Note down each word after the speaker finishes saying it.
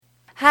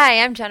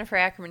Hi, I'm Jennifer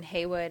Ackerman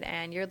Haywood,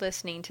 and you're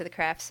listening to the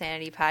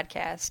CraftSanity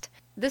podcast.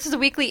 This is a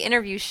weekly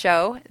interview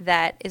show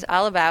that is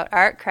all about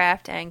art,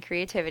 craft, and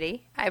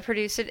creativity. I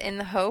produce it in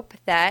the hope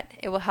that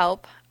it will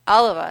help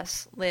all of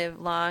us live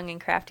long and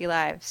crafty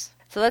lives.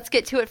 So let's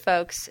get to it,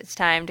 folks. It's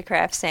time to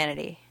craft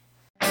sanity.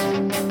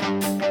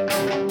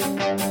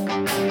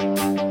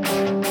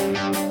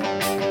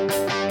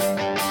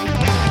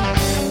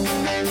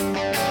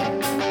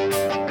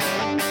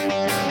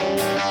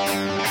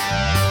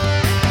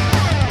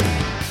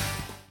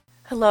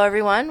 Hello,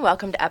 everyone.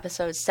 Welcome to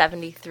episode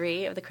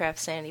 73 of the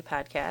CraftSanity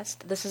podcast.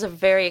 This is a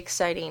very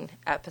exciting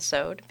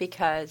episode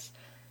because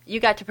you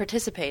got to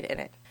participate in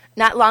it.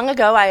 Not long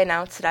ago, I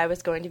announced that I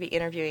was going to be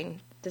interviewing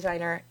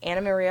designer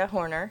Anna Maria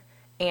Horner,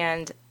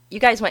 and you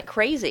guys went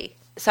crazy.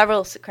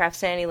 Several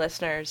CraftSanity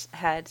listeners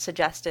had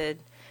suggested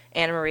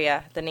Anna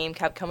Maria. The name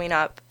kept coming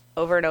up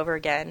over and over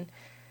again.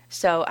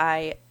 So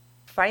I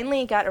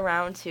finally got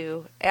around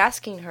to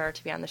asking her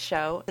to be on the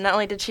show. Not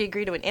only did she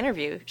agree to an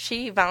interview,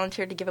 she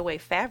volunteered to give away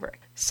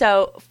fabric.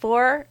 So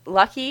 4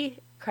 lucky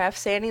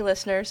CraftSanity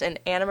listeners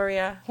and Anna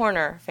Maria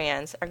Horner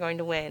fans are going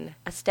to win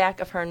a stack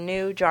of her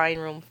new drawing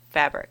room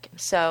fabric.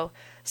 So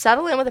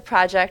settle in with a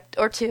project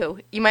or two.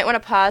 You might want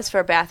to pause for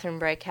a bathroom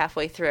break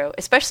halfway through,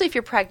 especially if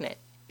you're pregnant,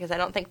 because I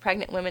don't think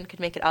pregnant women could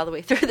make it all the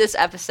way through this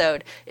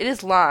episode. It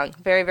is long,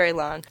 very, very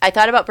long. I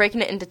thought about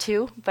breaking it into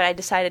 2, but I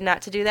decided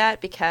not to do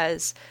that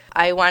because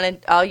I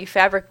wanted all you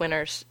fabric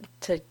winners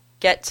to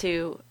get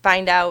to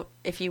find out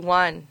if you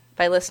won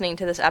by listening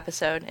to this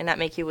episode and not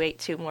make you wait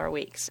 2 more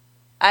weeks.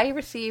 I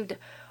received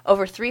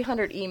over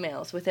 300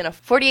 emails within a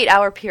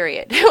 48-hour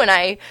period when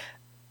I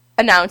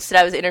announced that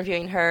I was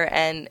interviewing her,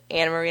 and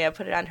Anna Maria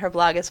put it on her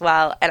blog as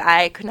well, and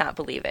I could not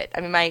believe it.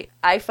 I mean, my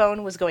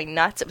iPhone was going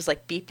nuts. It was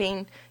like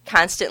beeping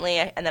constantly,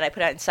 and then I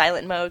put it in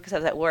silent mode because I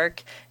was at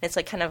work, and it's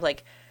like kind of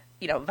like,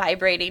 you know,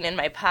 vibrating in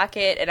my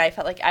pocket, and I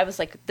felt like I was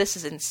like, this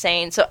is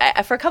insane. So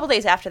for a couple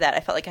days after that,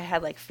 I felt like I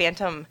had like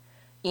phantom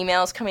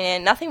emails coming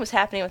in. Nothing was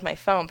happening with my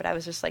phone, but I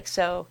was just like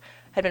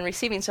had been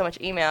receiving so much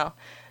email.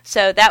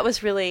 So that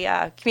was really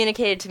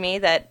communicated to me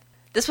that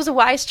this was a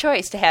wise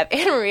choice to have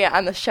Anna Maria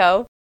on the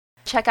show.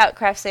 Check out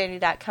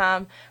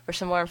CraftSanity.com for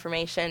some more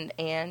information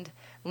and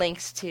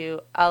links to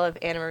all of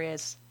Anna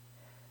Maria's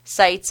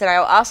sites. And I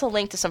will also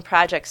link to some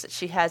projects that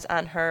she has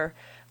on her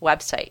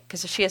website,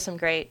 because she has some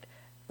great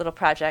little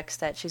projects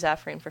that she's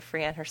offering for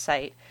free on her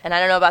site. And I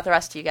don't know about the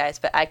rest of you guys,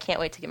 but I can't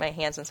wait to get my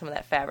hands on some of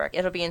that fabric.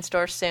 It'll be in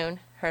stores soon,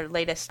 her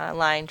latest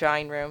line,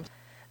 Drawing Room.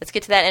 Let's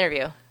get to that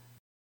interview.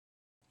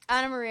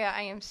 Anna Maria,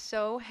 I am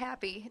so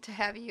happy to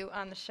have you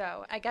on the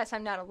show. I guess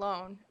I'm not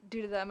alone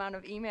due to the amount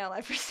of email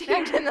I've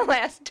received in the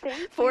last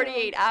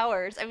 48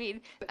 hours. I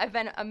mean, I've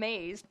been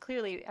amazed.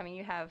 Clearly, I mean,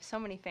 you have so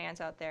many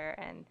fans out there,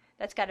 and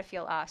that's got to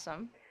feel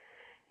awesome.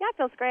 Yeah, it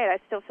feels great. I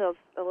still feel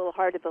a little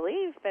hard to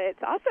believe, but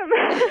it's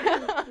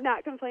awesome.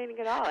 Not complaining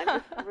at all. I'm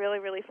just really,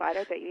 really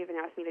flattered that you even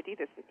asked me to do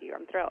this with you.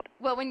 I'm thrilled.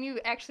 Well, when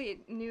you actually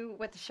knew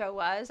what the show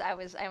was, I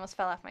almost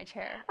fell off my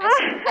chair.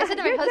 I said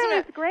to my husband,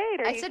 "It's great."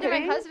 I said to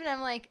my husband,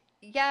 I'm like,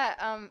 yeah,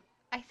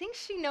 I think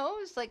she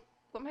knows, like,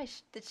 what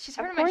that she's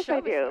heard of my show.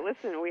 Of course I do.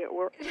 Listen,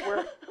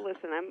 we're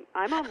listen.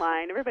 I'm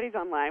online. Everybody's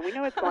online. We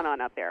know what's going on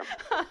out there.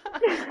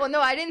 Well, no,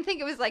 I didn't think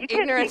it was like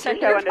ignorance on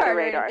your part or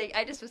anything.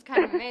 I just was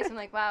kind of amazed. I'm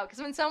like, wow, because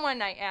when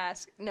someone I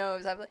ask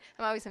knows, I'm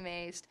always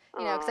amazed.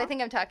 You know, because I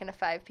think I'm talking to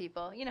 5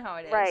 people. You know how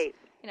it is. Right.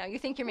 You know, you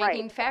think you're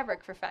making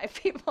fabric for 5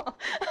 people.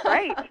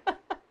 Right.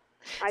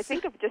 I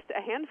think of just a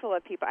handful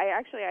of people.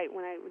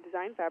 When I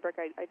design fabric,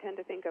 I tend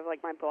to think of like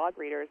my blog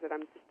readers, that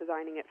I'm just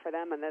designing it for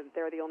them, and that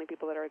they're the only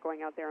people that are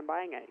going out there and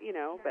buying it. You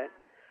know,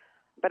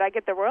 but I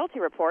get the royalty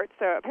report,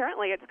 so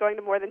apparently it's going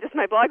to more than just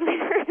my blog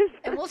readers.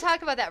 And we'll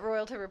talk about that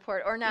royalty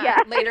report or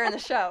not later in the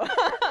show.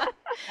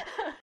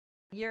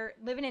 You're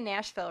living in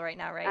Nashville right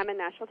now, right? I'm in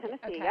Nashville,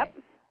 Tennessee. Okay. Yep.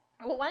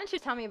 Well, why don't you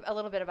tell me a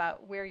little bit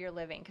about where you're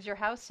living? Because your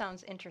house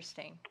sounds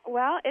interesting.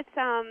 Well, it's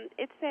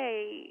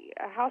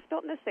a house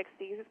built in the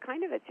 60s. It's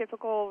kind of a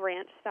typical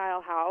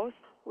ranch-style house.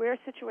 We're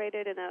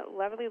situated in a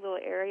lovely little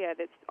area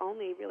that's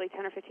only really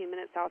 10 or 15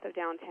 minutes south of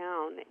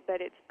downtown,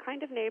 but it's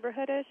kind of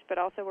neighborhoodish, but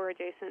also we're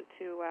adjacent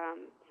to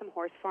some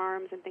horse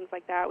farms and things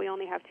like that. We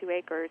only have 2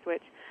 acres,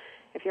 which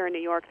if you're in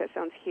New York, that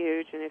sounds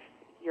huge, and if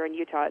you're in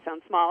Utah, it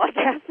sounds small, I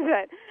guess.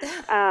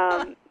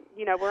 But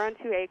you know, we're on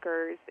 2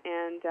 acres,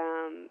 and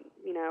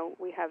you know,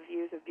 we have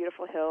views of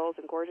beautiful hills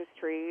and gorgeous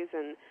trees,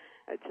 and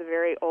it's a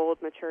very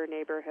old, mature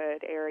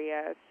neighborhood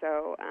area.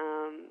 So,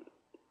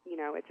 you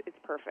know, it's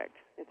perfect.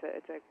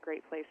 It's a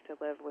great place to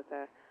live with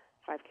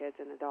 5 kids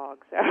and a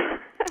dog. So,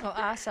 oh,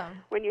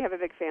 awesome! When you have a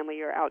big family,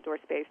 your outdoor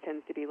space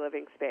tends to be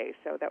living space.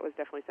 So that was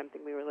definitely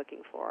something we were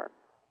looking for.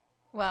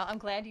 Well, I'm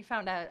glad you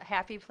found a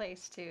happy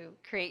place to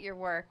create your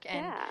work.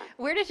 And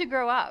where did you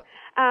grow up?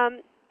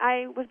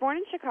 I was born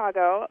in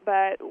Chicago,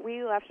 but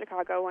we left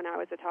Chicago when I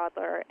was a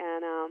toddler,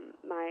 and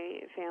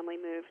my family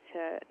moved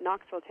to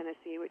Knoxville,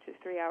 Tennessee, which is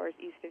 3 hours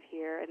east of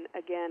here, and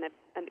again,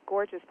 a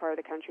gorgeous part of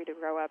the country to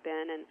grow up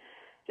in, and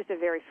just a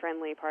very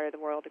friendly part of the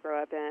world to grow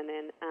up in.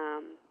 And,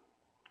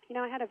 you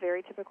know, I had a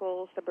very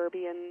typical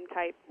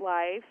suburban-type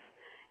life,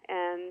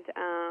 and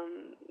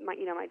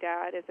my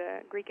dad is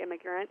a Greek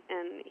immigrant,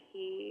 and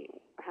he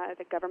had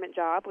a government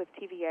job with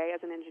TVA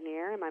as an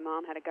engineer, and my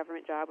mom had a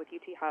government job with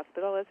UT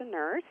Hospital as a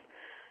nurse.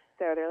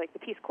 So they're like the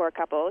Peace Corps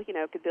couple,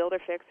 could build or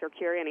fix or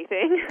cure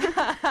anything.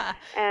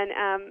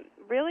 And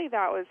really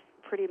that was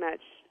pretty much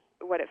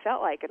what it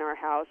felt like in our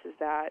house, is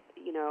that,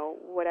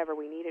 whatever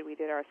we needed, we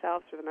did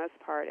ourselves for the most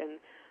part. And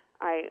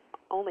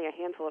only a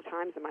handful of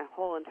times in my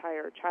whole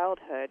entire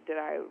childhood did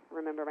I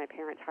remember my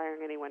parents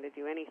hiring anyone to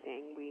do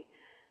anything.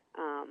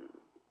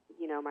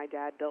 My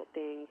dad built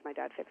things, my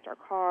dad fixed our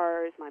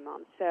cars, my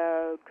mom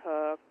sewed,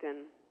 cooked,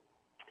 and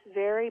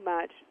very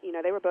much,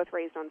 they were both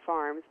raised on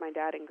farms, my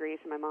dad in Greece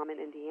and my mom in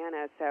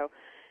Indiana, so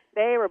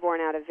they were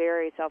born out of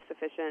very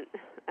self-sufficient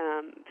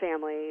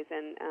families,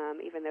 and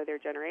even though their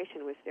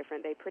generation was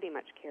different, they pretty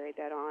much carried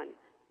that on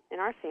in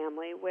our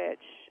family,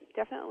 which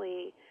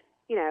definitely,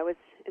 was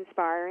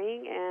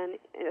inspiring, and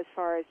as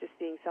far as just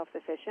being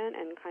self-sufficient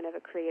and kind of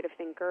a creative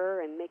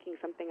thinker and making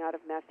something out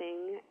of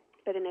nothing.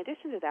 But in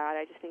addition to that,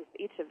 I just think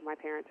each of my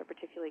parents are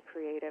particularly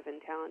creative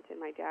and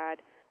talented. My dad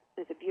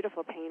is a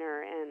beautiful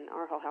painter, and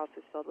our whole house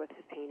is filled with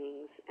his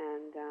paintings.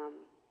 And,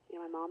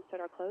 my mom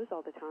sewed our clothes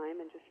all the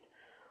time and just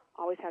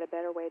always had a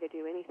better way to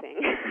do anything.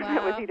 Wow.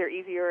 That was either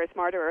easier or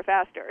smarter or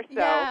faster. So,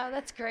 yeah,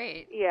 that's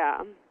great.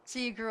 Yeah. So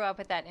you grew up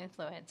with that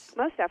influence.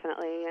 Most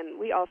definitely. And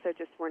we also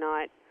just were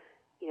not,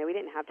 we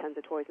didn't have tons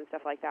of toys and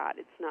stuff like that.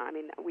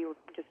 We were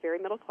just very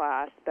middle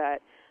class, but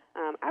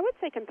I would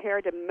say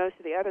compared to most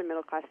of the other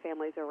middle-class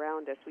families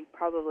around us, we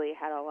probably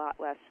had a lot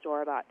less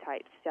store-bought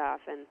type stuff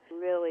and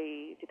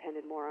really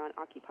depended more on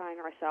occupying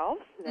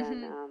ourselves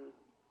than,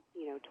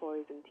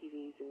 toys and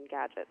TVs and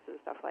gadgets and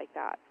stuff like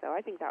that. So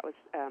I think that was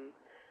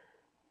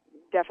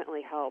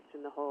definitely helped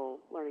in the whole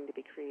learning to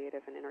be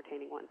creative and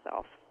entertaining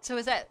oneself. So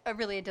is that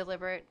a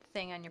deliberate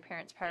thing on your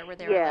parents' part? Where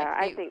they were like,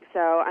 I think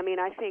so.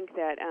 I think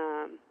that,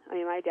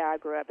 my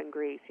dad grew up in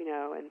Greece,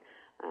 and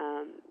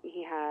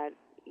he had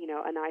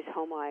a nice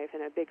home life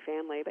and a big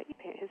family, but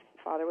his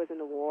father was in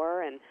the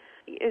war, and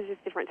it was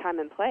just a different time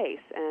and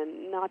place.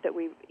 And not that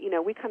we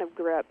kind of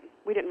grew up,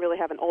 we didn't really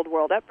have an old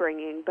world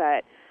upbringing,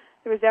 but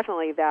there was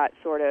definitely that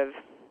sort of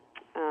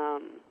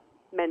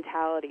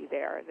mentality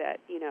there that,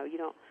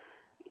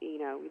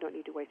 you don't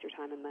need to waste your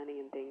time and money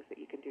in things that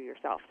you can do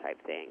yourself type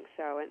thing.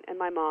 So, and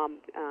my mom,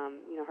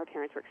 her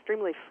parents were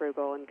extremely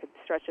frugal and could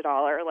stretch a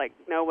dollar like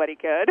nobody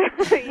could,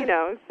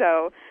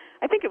 so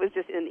I think it was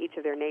just in each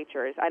of their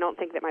natures. I don't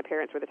think that my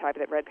parents were the type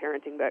that read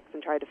parenting books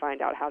and tried to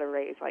find out how to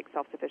raise,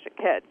 self-sufficient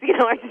kids.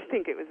 I just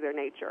think it was their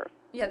nature.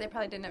 Yeah, they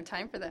probably didn't have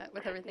time for that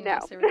with everything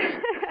else they were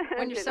doing.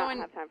 When you're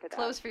sewing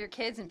clothes for your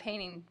kids and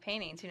painting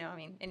paintings,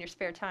 in your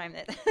spare time,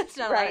 that's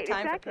not a lot of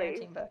time for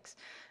parenting books.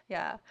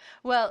 Yeah.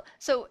 Well,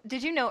 so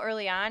did you know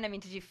early on,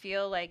 did you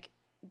feel like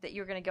that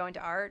you were going to go into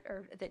art,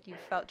 or that you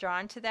felt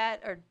drawn to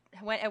that? Or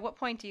at what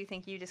point do you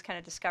think you just kind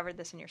of discovered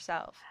this in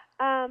yourself?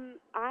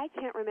 I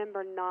can't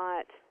remember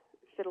not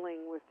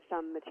fiddling with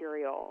some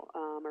material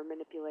or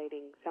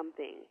manipulating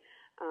something.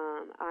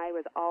 I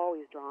was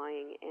always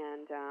drawing,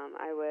 and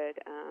I would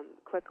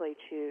quickly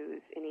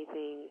choose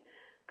anything,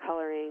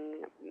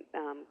 coloring,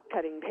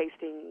 cutting,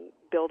 pasting,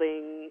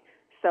 building,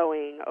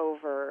 sewing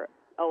over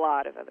a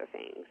lot of other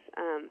things.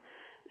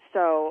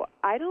 So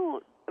I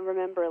don't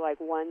remember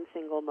one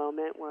single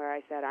moment where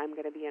I said I'm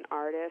going to be an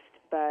artist,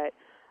 but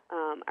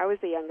I was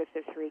the youngest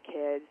of three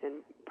kids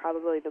and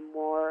probably the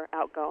more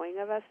outgoing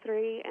of us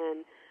three,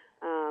 and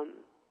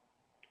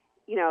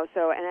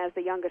and as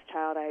the youngest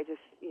child, I just,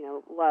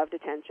 loved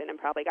attention and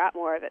probably got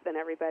more of it than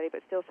everybody,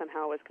 but still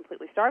somehow was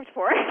completely starved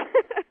for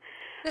it.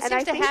 This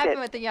seems to happen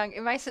with the young.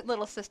 My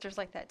little sister's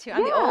like that too.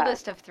 I'm the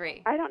oldest of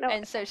three. I don't know.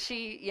 And so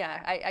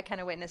I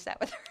kind of witnessed that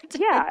with her too.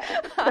 Yeah.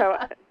 So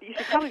you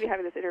should probably be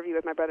having this interview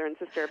with my brother and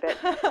sister, but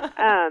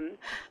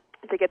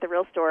to get the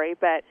real story.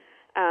 But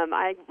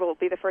I will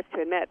be the first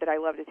to admit that I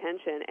loved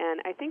attention,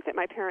 and I think that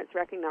my parents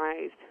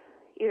recognized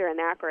either a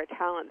knack or a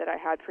talent that I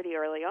had pretty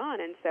early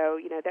on, and so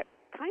that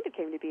kind of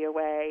came to be a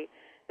way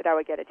that I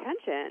would get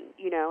attention,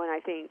 and I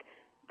think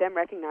them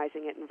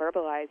recognizing it and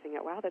verbalizing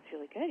it, wow, that's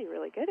really good, you're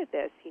really good at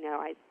this,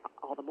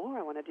 all the more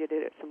I want to do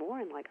it some more,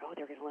 and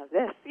they're going to love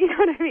this, you know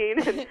what I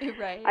mean? And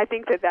right. I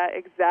think that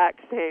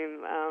exact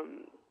same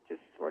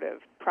just sort of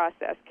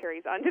process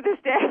carries on to this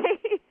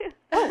day.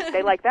 Oh,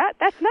 they like that?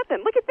 That's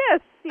nothing. Look at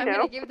this. I'm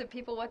going to give the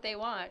people what they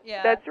want.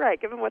 Yeah. That's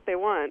right. Give them what they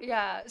want.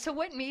 Yeah. So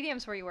what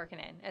mediums were you working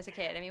in as a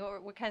kid?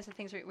 What kinds of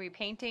things were you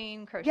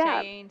painting,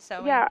 crocheting,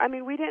 sewing? Yeah.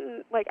 We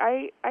didn't,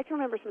 I can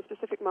remember some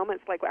specific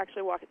moments,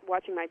 actually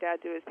watching my dad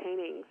do his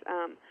paintings.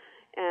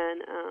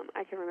 And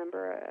I can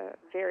remember a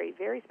very,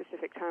 very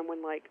specific time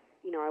when, I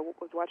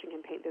was watching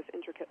him paint this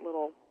intricate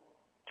little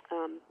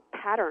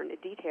pattern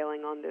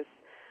detailing on this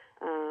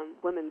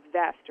women's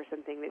vest or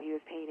something that he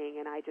was painting,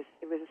 and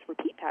it was this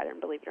repeat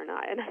pattern, believe it or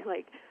not. And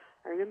I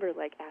remember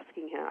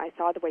asking him, I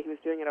saw the way he was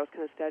doing it, I was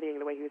kind of studying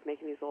the way he was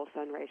making these little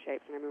sun ray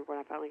shapes, and I remember when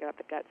I finally got up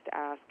the guts to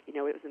ask, it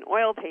was an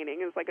oil painting,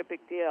 it was a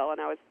big deal,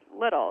 and I was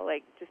little,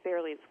 just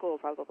barely in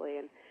school probably,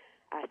 and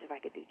asked if I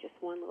could do just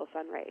one little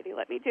sunray, and he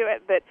let me do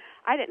it. But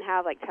I didn't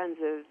have like tons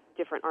of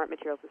different art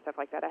materials and stuff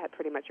like that. I had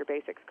pretty much your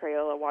basics: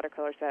 Crayola,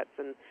 watercolor sets,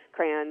 and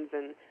crayons,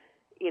 and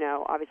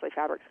obviously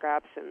fabric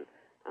scraps, and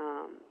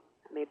I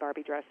made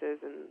Barbie dresses.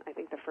 And I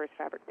think the first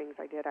fabric things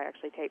I did, I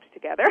actually taped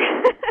together.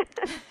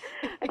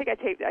 I think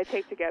I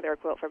taped together a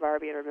quilt for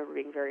Barbie, and I remember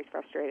being very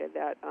frustrated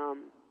that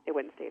it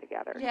wouldn't stay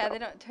together. Yeah, so. they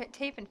don't.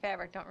 Tape and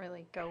fabric don't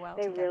really go well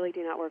They together. really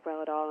do not work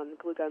well at all, and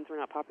glue guns were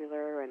not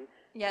popular, and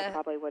yeah. I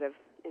probably would have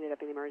ended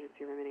up in the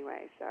emergency room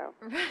anyway. So,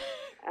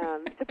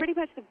 so pretty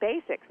much the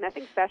basics,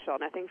 nothing special,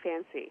 nothing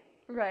fancy.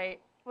 Right.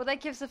 Well,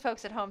 that gives the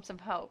folks at home some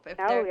hope.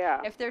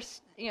 If they're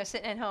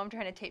sitting at home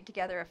trying to tape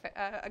together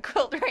a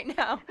quilt right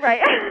now,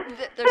 right?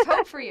 There's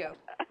hope for you.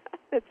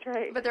 That's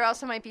right. But there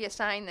also might be a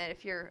sign that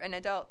if you're an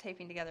adult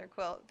taping together a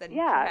quilt, then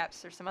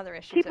perhaps there's some other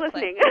issues. Keep at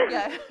listening. Play.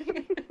 Yeah.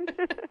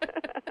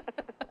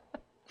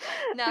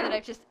 Now that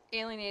I've just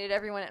alienated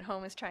everyone at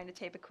home is trying to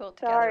tape a quilt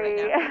together right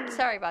now.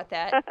 Sorry about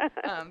that.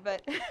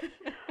 But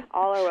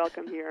all are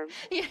welcome here.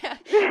 Yeah.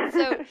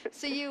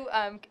 So you,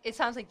 it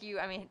sounds like you,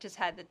 just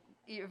had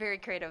you're a very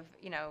creative,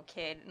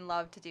 kid and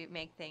loved to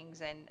make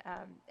things. And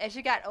as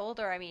you got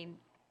older,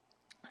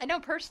 I know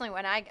personally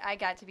when I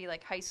got to be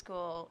like high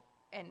school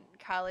and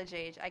college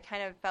age, I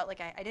kind of felt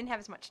like I didn't have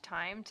as much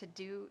time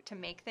to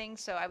make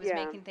things, so I was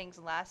making things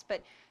less.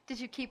 But did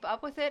you keep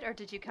up with it, or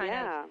did you kind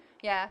of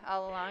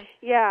all along?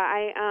 Yeah,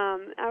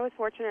 I was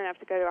fortunate enough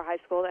to go to a high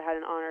school that had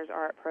an honors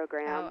art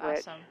program. Oh,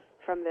 awesome.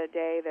 From the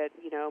day that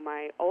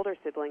my older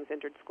siblings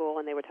entered school,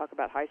 and they would talk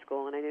about high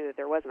school, and I knew that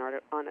there was an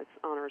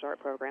honors art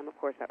program. Of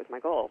course, that was my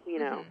goal,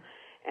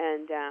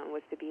 and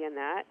was to be in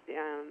that,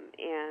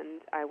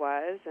 and I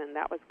was, and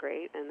that was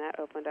great, and that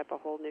opened up a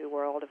whole new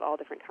world of all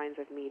different kinds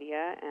of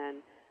media, and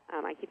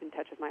I keep in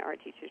touch with my art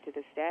teachers to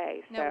this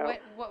day. So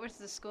what was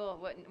the school?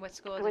 What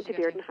school did you go to? I went to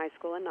Bearden High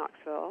School in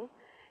Knoxville,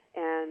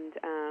 and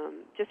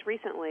just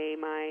recently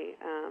my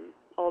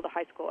old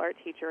high school art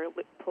teacher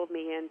pulled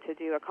me in to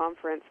do a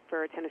conference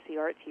for Tennessee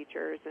art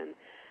teachers,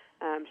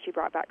 and she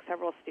brought back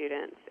several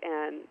students,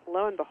 and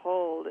lo and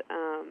behold,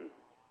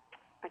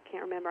 I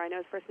can't remember, I know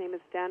his first name is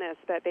Dennis,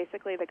 but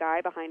basically the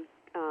guy behind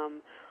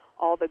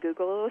all the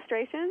Google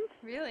illustrations.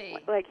 Really?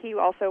 Like he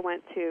also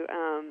went to,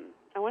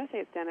 I want to say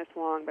it's Dennis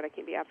Wong, but I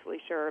can't be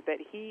absolutely sure, but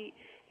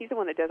he's the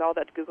one that does all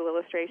that Google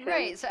illustrations.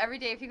 Right, so every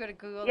day if you go to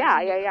Google...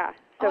 Yeah.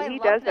 So he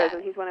does that. those,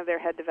 and he's one of their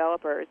head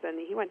developers, and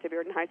he went to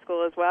Bearden High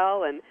School as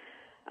well, and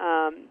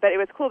but it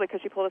was cool because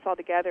she pulled us all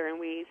together, and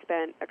we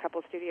spent a couple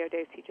of studio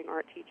days teaching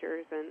art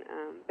teachers, and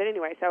but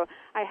anyway, so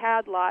I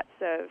had lots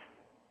of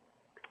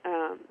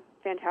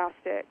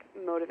fantastic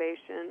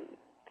motivation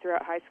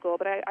throughout high school,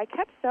 but I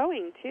kept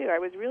sewing too. I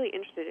was really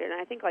interested in it,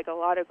 and I think like a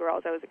lot of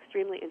girls, I was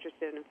extremely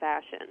interested in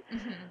fashion.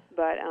 Mm-hmm.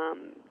 But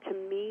to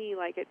me,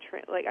 like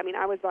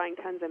I was buying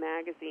tons of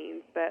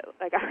magazines, but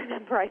like I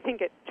remember, I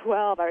think at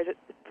 12, I was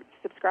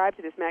subscribed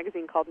to this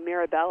magazine called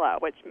Mirabella,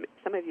 which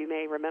some of you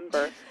may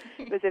remember.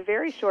 It was a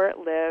very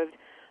short-lived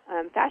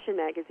fashion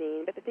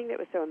magazine, but the thing that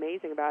was so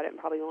amazing about it, and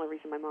probably the only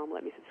reason my mom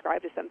let me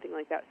subscribe to something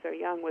like that so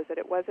young, was that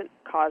it wasn't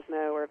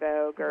Cosmo or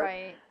Vogue or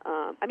right.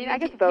 I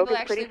guess Vogue is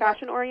pretty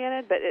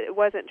fashion-oriented, but it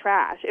wasn't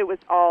trash. It was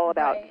all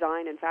about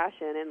design and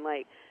fashion, and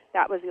like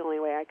that was the only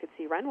way I could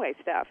see runway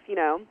stuff,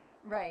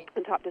 right,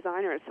 and top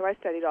designers. So I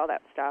studied all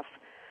that stuff,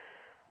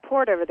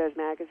 pored over those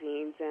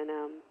magazines,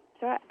 and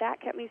so that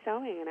kept me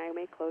sewing, and I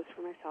made clothes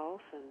for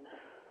myself, and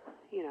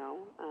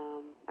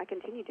I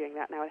continue doing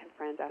that now. I have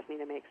friends ask me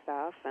to make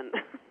stuff, and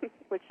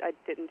which I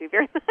didn't do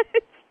very much.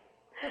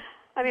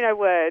 I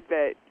would,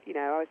 but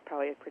I was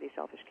probably a pretty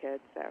selfish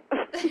kid.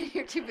 So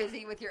you're too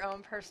busy with your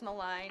own personal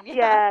line.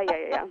 Yeah.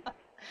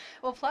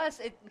 Well, plus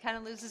it kind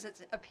of loses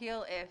its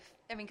appeal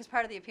because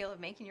part of the appeal of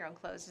making your own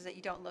clothes is that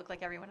you don't look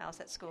like everyone else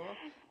at school,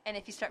 and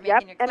if you start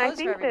making your clothes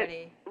for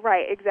everybody,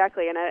 right,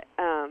 exactly. And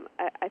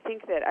I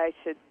think that I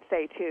should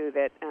say too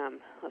that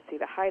let's see,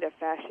 the height of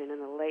fashion in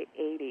the late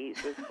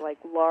 '80s was like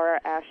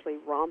Laura Ashley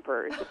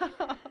rompers,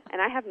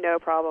 and I have no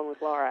problem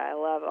with Laura. I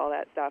love all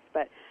that stuff,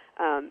 but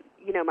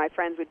my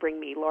friends would bring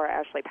me Laura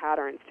Ashley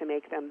patterns to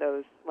make them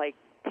those like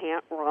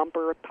pant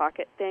romper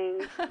pocket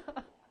things.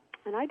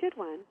 And I did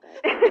one.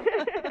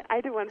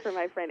 I did one for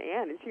my friend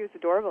Anne, and she was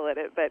adorable at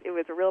it, but it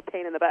was a real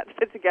pain in the butt to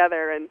put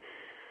together. And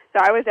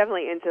so I was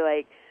definitely into,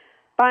 like,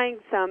 buying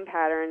some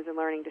patterns and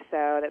learning to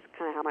sew. That's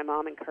kind of how my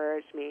mom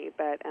encouraged me.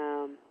 But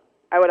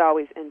I would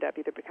always end up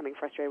either becoming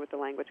frustrated with the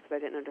language because I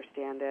didn't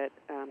understand it,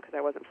 because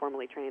I wasn't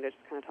formally trained. I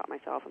just kind of taught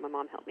myself, and my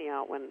mom helped me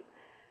out when,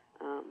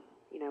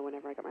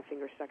 whenever I got my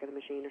fingers stuck in the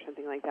machine or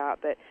something like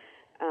that. But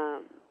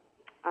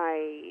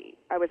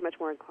I was much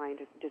more inclined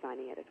to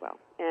designing it as well,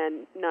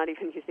 and not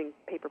even using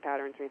paper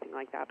patterns or anything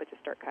like that, but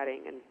just start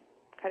cutting and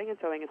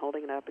sewing and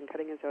holding it up, and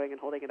cutting and sewing and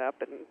holding it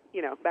up, and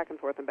back and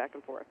forth and back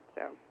and forth.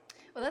 So,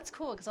 well, that's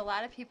cool because a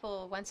lot of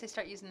people, once they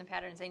start using the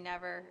patterns, they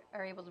never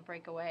are able to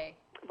break away.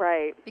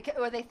 Right.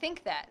 Or they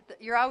think that.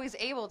 You're always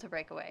able to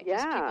break away. Yeah.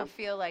 Just people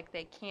feel like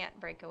they can't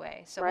break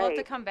away. So we'll have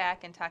to come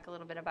back and talk a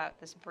little bit about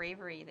this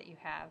bravery that you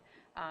have.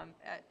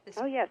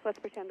 Oh, yes, let's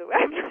pretend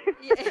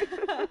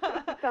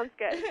that sounds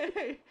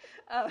good.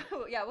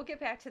 Yeah, we'll get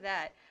back to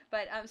that.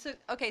 But so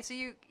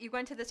you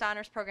went to this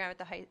honors program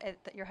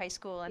at your high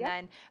school, and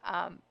then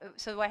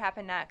so what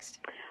happened next?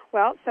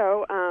 Well,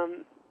 so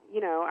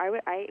I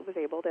was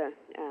able to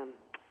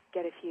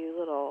get a few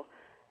little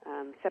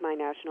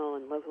semi-national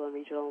and local and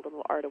regional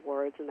little art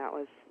awards, and that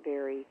was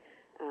very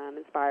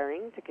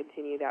inspiring to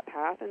continue that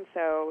path. And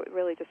so it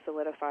really just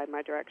solidified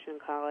my direction in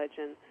college.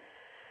 And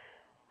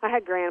I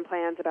had grand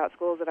plans about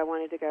schools that I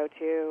wanted to go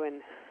to,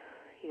 and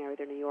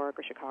either New York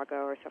or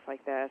Chicago or stuff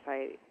like this.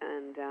 I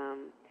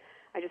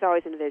just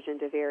always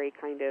envisioned a very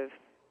kind of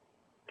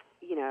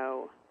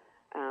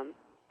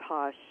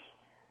posh,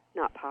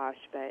 not posh,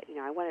 but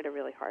I wanted a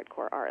really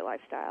hardcore art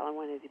lifestyle. I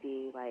wanted to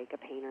be like a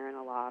painter in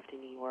a loft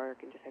in New York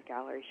and just have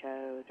gallery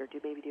shows, or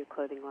maybe do a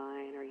clothing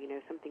line, or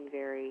something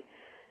very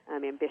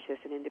ambitious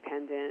and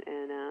independent.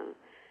 And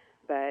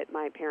but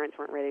my parents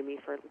weren't ready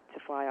to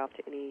fly off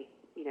to any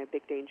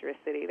big dangerous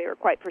city. They were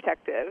quite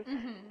protective.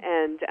 Mm-hmm.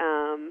 And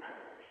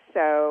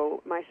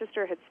so my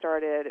sister had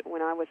started,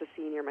 when I was a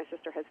senior, my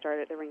sister had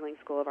started the Ringling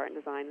School of Art and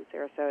Design in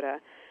Sarasota.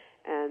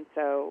 And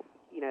so,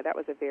 that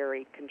was a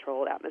very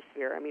controlled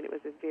atmosphere. I mean, it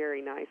was a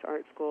very nice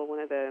art school, one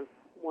of the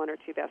one or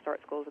two best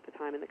art schools at the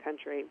time in the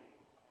country.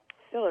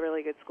 Still a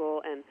really good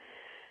school. And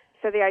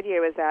so the idea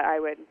was that I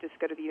would just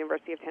go to the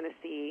University of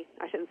Tennessee.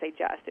 I shouldn't say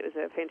just. It was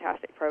a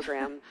fantastic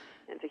program.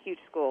 And it's a huge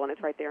school, and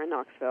it's right there in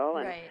Knoxville.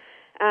 And, right.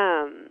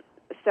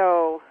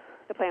 So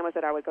the plan was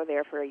that I would go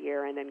there for a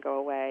year and then go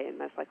away, and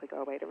most likely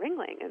go away to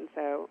Ringling. And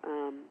so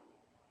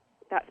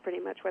that's pretty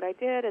much what I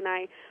did. And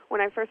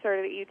when I first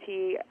started at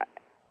UT,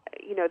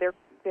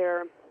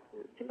 there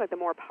it seems like the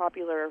more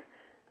popular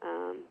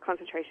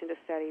concentration to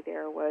study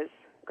there was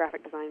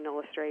graphic design and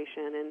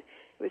illustration. And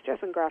it was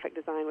just when graphic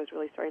design was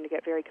really starting to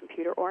get very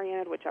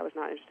computer-oriented, which I was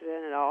not interested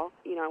in at all.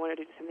 I wanted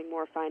to do something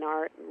more fine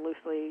art and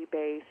loosely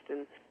based.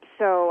 And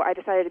so I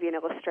decided to be an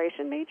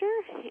illustration major.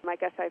 I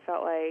guess I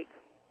felt like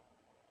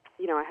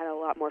I had a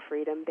lot more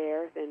freedom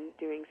there than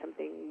doing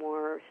something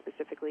more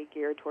specifically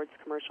geared towards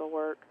commercial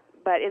work.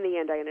 But in the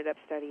end, I ended up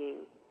studying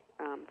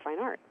fine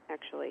art,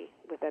 actually,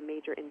 with a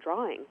major in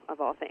drawing, of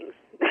all things.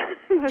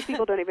 Most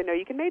people don't even know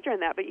you can major in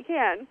that, but you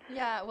can.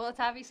 Yeah, well, it's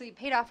obviously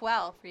paid off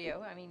well for you.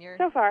 I mean, you're...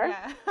 So far.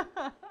 Yeah,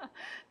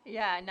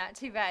 yeah, not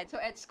too bad. So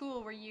at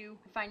school, were you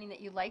finding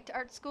that you liked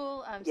art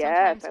school?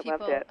 Yes, I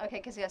loved it.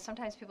 Okay, because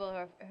sometimes people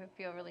who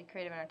feel really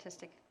creative and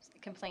artistic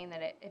complain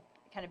that it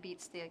kind of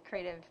beats the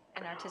creative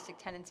and artistic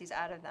tendencies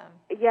out of them.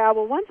 Yeah,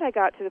 well, once I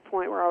got to the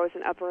point where I was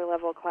in upper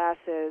level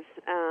classes,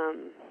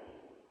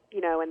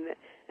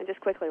 and just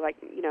quickly, like,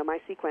 my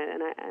sequence,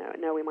 and I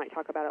know we might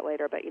talk about it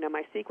later, but,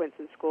 my sequence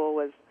in school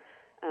was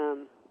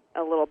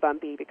a little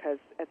bumpy because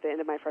at the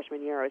end of my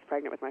freshman year I was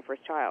pregnant with my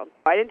first child.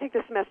 I didn't take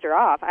the semester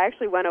off. I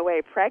actually went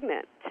away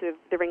pregnant to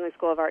the Ringling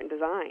School of Art and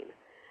Design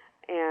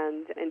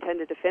and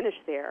intended to finish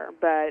there,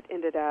 but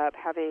ended up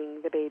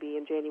having the baby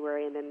in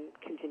January and then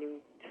continuing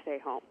to stay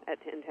home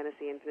in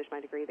Tennessee and finish my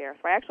degree there.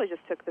 So I actually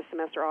just took the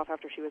semester off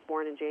after she was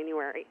born in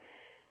January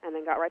and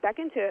then got right back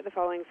into it the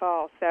following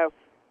fall. So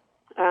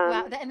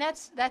wow, and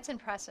that's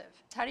impressive.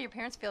 How do your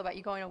parents feel about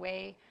you going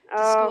away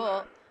to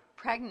school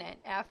pregnant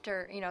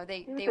after,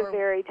 they were... a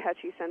very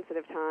touchy,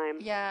 sensitive time.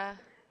 Yeah.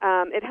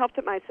 It helped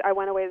that I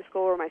went away to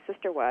school where my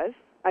sister was.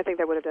 I think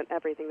they would have done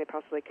everything they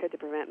possibly could to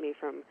prevent me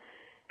from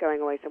going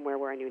away somewhere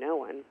where I knew no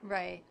one.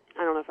 Right.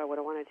 I don't know if I would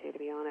have wanted to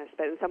be honest.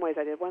 But in some ways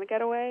I did want to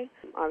get away.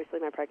 Obviously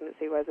my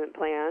pregnancy wasn't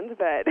planned,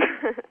 but,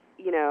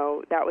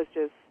 that was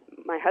just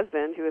my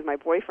husband, who was my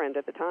boyfriend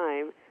at the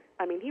time.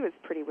 I mean, he was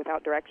pretty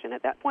without direction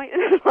at that point in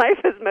his life,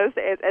 as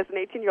an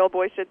 18-year-old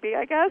boy should be,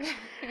 I guess.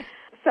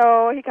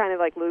 So he kind of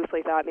like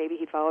loosely thought maybe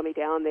he'd follow me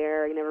down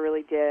there. He never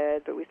really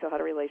did, but we still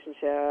had a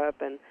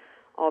relationship and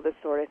all this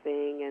sort of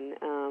thing. And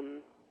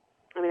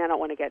I don't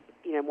want to get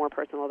more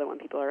personal than what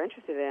people are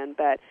interested in,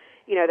 but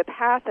the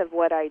path of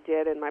what I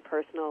did in my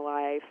personal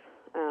life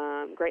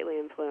greatly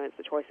influenced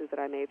the choices that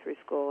I made through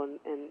school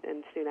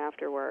and soon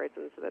afterwards.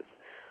 And so that's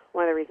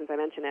one of the reasons I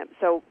mention it.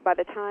 So by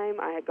the time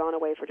I had gone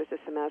away for just a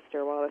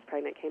semester while I was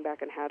pregnant, came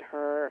back and had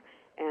her,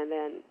 and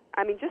then,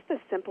 just the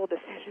simple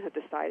decision of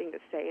deciding to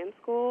stay in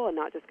school and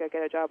not just go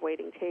get a job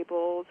waiting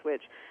tables,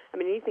 which,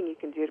 anything you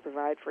can do to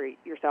provide for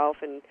yourself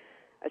and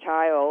a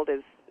child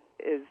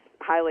is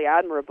highly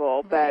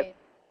admirable, right. But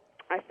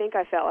I think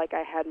I felt like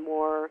I had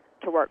more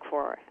to work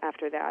for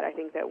after that. I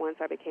think that once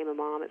I became a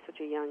mom at such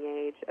a young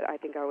age, I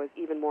think I was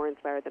even more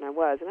inspired than I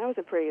was. And I was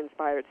a pretty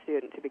inspired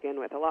student to begin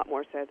with, a lot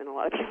more so than a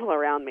lot of people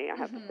around me, I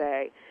have to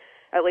say,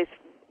 at least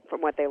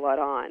from what they let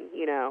on,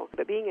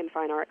 But being in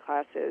fine art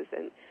classes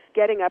and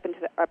getting up into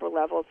the upper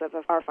levels of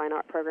our fine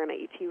art program at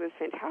UT was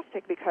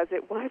fantastic because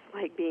it was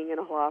like being in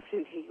a loft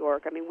in New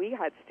York. We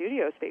had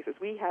studio spaces.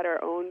 We had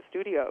our own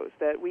studios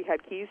that we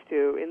had keys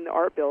to in the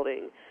art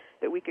building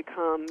that we could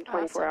come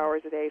 24 awesome.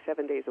 hours a day,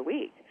 7 days a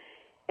week.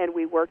 and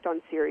we worked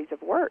on series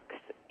of works.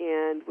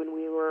 And when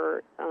we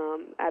were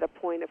at a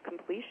point of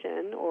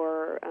completion,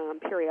 or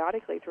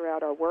periodically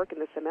throughout our work in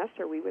the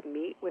semester, we would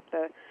meet with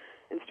the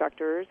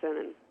instructors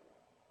and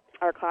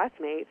our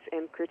classmates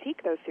and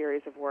critique those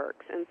series of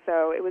works. And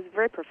so it was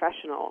very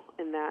professional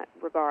in that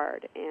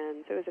regard.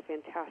 And so it was a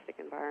fantastic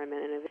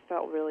environment, and it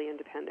felt really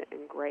independent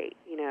and great,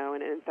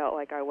 and it felt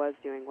like I was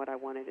doing what I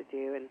wanted to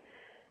do. And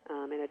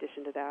in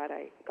addition to that,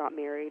 I got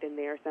married in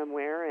there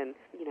somewhere and,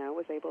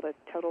 was able to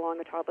tote along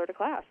a toddler to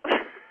class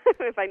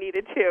if I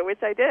needed to,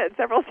 which I did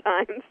several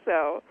times.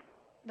 So.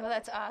 No,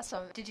 that's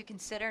awesome. Did you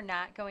consider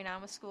not going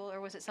on with school, or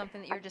was it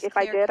something that you're just If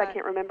I did, cut? I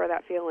can't remember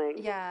that feeling.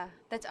 Yeah,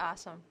 that's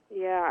awesome.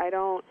 Yeah, I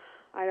don't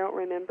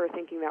remember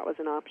thinking that was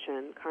an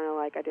option, kind of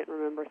like I didn't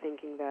remember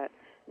thinking that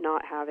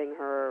not having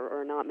her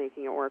or not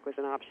making it work was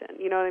an option.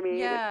 You know what I mean?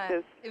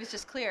 Yeah, it was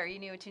just clear. You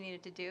knew what you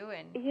needed to do.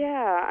 And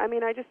yeah, I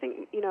mean, I just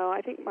think,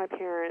 I think my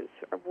parents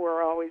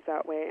were always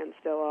that way and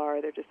still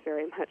are. They're just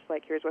very much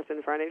like, here's what's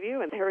in front of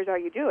you, and here's how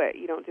you do it.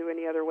 You don't do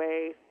any other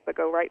way but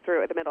go right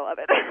through it, the middle of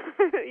it,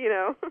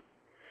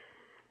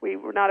 We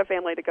were not a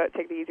family to go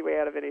take the easy way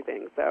out of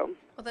anything. So.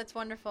 Well, that's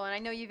wonderful, and I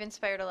know you've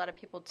inspired a lot of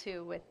people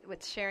too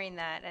with sharing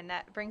that. And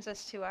that brings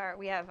us to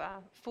we have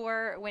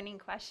 4 winning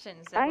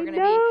questions that we're going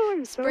to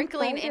be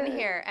sprinkling in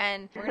here,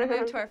 and we're going to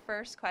move to our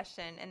first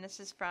question. And this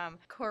is from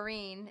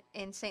Corrine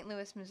in St.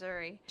 Louis,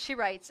 Missouri. She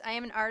writes, "I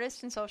am an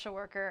artist and social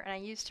worker, and I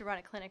used to run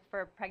a clinic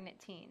for pregnant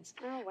teens.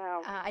 Oh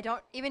wow! I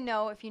don't even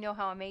know if you know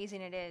how amazing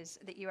it is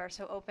that you are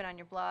so open on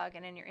your blog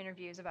and in your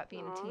interviews about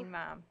being a teen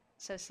mom."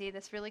 So see,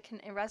 this really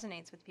it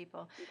resonates with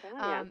people.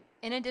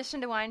 In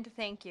addition to wanting to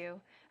thank you,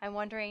 I'm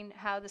wondering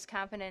how this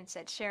confidence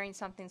at sharing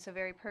something so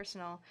very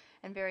personal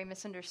and very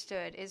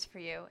misunderstood is for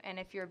you, and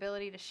if your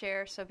ability to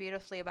share so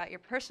beautifully about your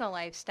personal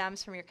life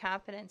stems from your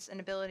confidence and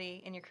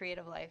ability in your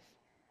creative life.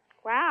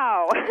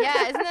 Wow.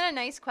 Yeah, isn't that a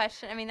nice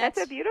question? I mean, that's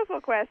a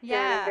beautiful question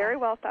and very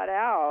well thought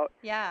out.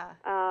 Yeah.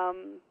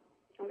 I'm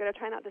going to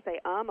try not to say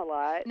a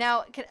lot.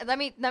 Now, let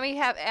me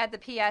add the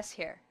PS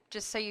here.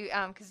 Just so you,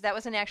 because that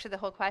wasn't actually the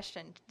whole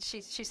question.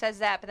 She says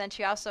that, but then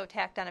she also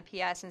tacked on a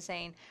PS and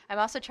saying, "I'm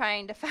also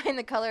trying to find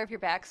the color of your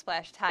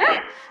backsplash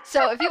tile."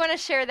 So if you want to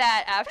share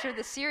that after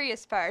the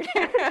serious part.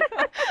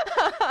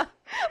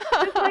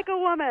 Just like a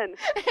woman.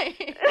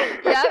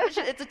 Yeah,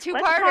 it's a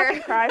two-parter. Let's talk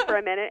and cry for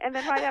a minute, and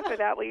then right after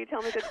that, will you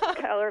tell me the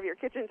color of your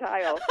kitchen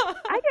tile?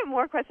 I get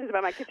more questions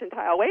about my kitchen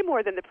tile, way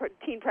more than the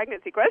teen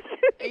pregnancy questions.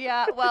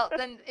 Yeah, well,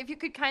 then if you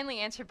could kindly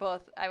answer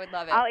both, I would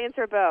love it. I'll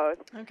answer both.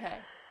 Okay.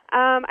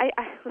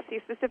 Let's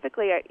see,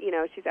 specifically,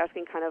 she's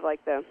asking kind of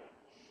like the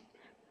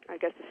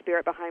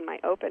spirit behind my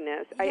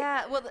openness.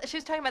 Yeah, well, she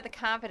was talking about the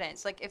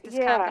confidence, like if this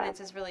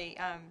confidence is really,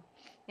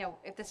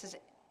 if this is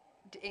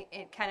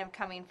it kind of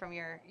coming from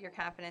your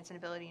confidence and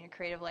ability in your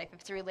creative life,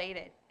 if it's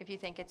related, if you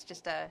think it's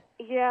just a...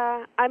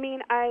 Yeah, I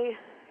mean,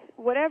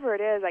 whatever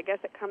it is, I guess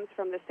it comes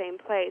from the same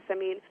place. I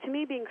mean, to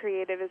me, being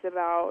creative is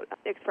about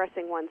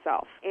expressing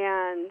oneself.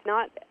 And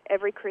not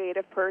every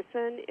creative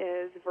person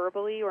is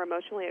verbally or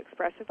emotionally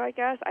expressive, I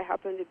guess. I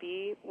happen to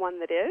be one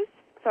that is.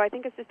 So I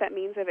think it's just that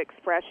means of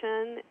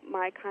expression,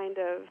 my kind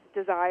of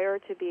desire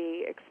to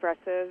be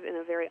expressive in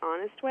a very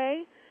honest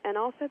way. And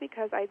also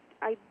because I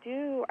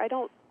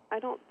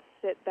don't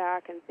sit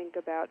back and think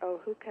about,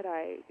 who could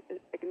I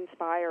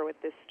inspire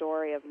with this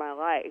story of my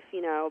life,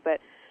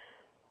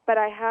 But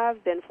I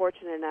have been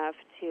fortunate enough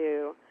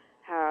to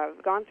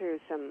have gone through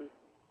some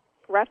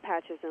rough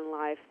patches in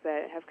life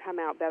that have come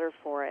out better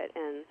for it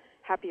and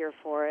happier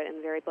for it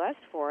and very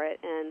blessed for it.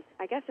 And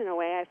I guess in a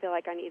way I feel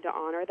like I need to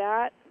honor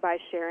that by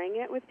sharing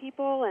it with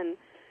people. And,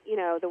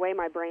 the way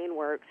my brain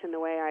works and the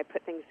way I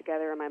put things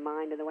together in my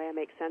mind and the way I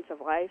make sense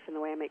of life and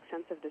the way I make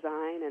sense of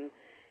design and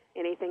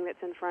anything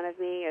that's in front of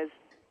me is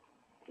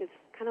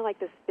kind of like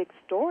this big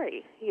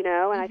story, And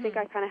I think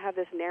I kind of have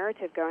this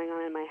narrative going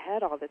on in my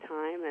head all the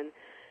time. And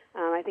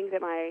I think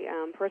that my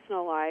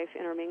personal life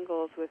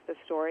intermingles with the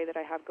story that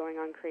I have going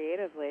on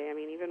creatively. I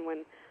mean, even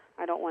when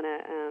I don't want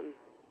to,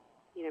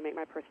 make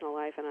my personal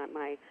life and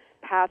my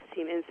path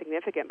seem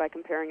insignificant by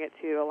comparing it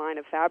to a line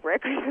of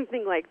fabric or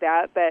something like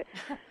that. But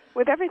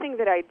with everything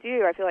that I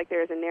do, I feel like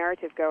there's a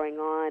narrative going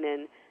on,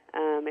 and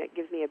it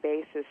gives me a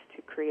basis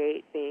to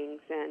create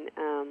things. And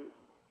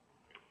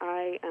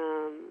I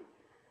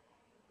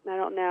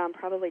don't know, I'm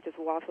probably just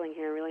waffling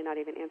here, really not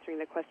even answering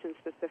the question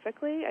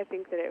specifically. I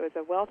think that it was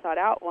a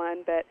well-thought-out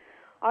one, but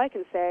all I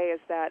can say is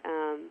that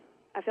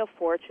I feel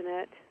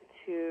fortunate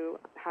to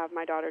have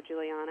my daughter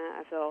Juliana.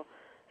 I feel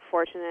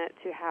fortunate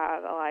to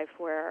have a life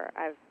where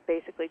I've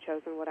basically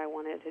chosen what I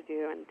wanted to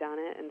do and done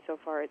it, and so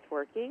far it's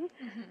working.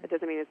 It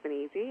doesn't mean it's been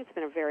easy. It's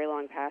been a very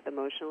long path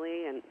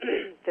emotionally and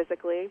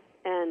physically.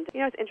 And,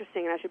 it's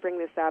interesting, and I should bring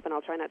this up, and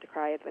I'll try not to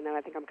cry, even though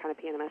I think I'm kind of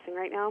PMSing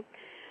right now.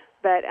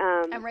 But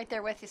I'm right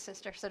there with you,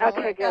 sister, so don't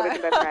worry. Okay, good. We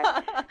can both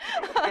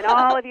cry. And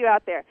all of you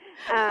out there.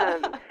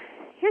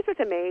 Here's what's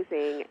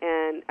amazing,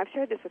 and I've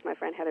shared this with my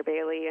friend Heather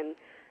Bailey and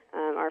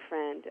our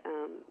friend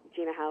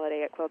Gina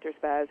Halliday at Quilters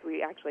Buzz.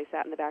 We actually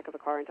sat in the back of a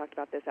car and talked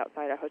about this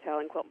outside a hotel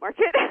and quilt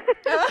market.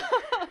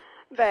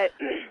 But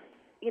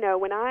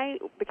when I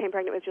became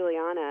pregnant with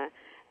Juliana,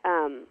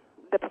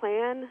 the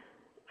plan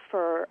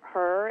for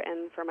her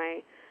and for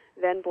my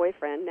then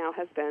boyfriend, now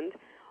husband,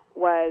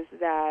 was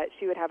that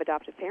she would have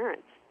adoptive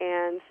parents.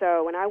 And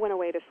so when I went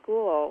away to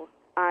school,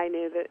 I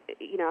knew that,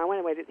 I went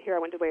away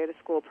to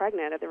school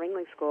pregnant at the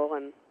Ringling School,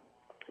 and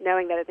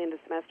knowing that at the end of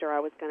the semester I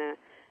was going to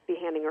be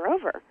handing her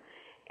over.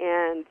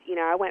 And,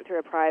 I went through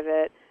a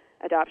private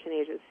adoption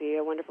agency,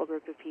 a wonderful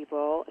group of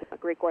people, a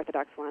Greek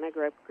Orthodox one. I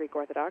grew up Greek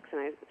Orthodox,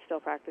 and I still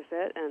practice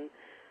it and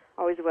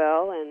always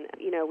will. And,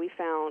 we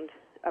found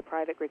a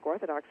private Greek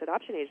Orthodox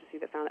adoption agency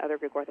that found other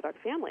Greek Orthodox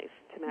families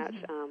to match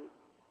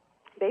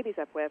babies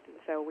up with. And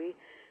so we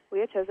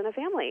had chosen a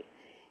family.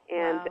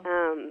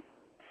 And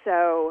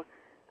so,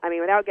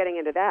 without getting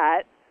into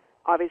that,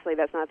 obviously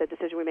that's not the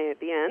decision we made at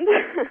the end.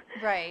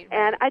 Right.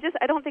 And I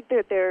don't think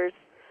that there's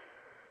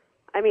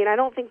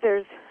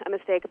a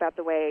mistake about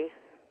the way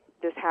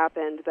this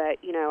happened, but,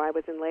 I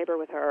was in labor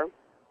with her,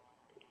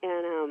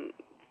 and,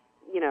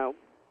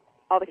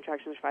 all the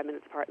contractions were 5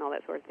 minutes apart and all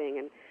that sort of thing,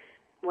 and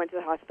went to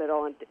the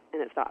hospital, and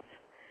it stopped.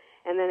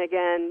 And then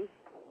again,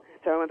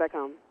 so I went back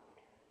home.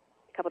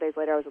 A couple days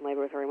later, I was in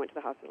labor with her, and went to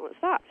the hospital, and it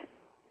stopped.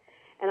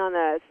 And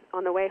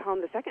on the way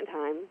home the second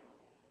time,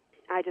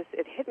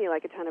 it hit me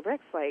like a ton of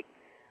bricks, like,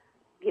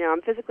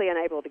 I'm physically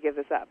unable to give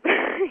this up,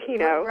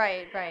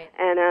 Right.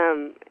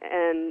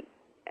 And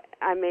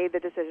I made the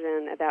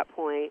decision at that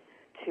point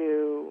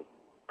to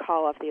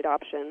call off the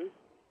adoption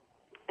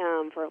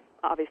for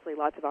obviously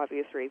lots of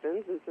obvious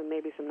reasons, and some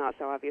maybe some not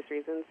so obvious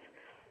reasons.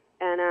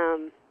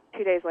 And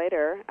 2 days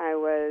later, I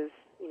was,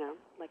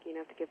 lucky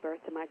enough to give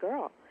birth to my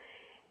girl.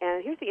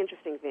 And here's the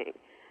interesting thing,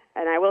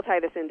 and I will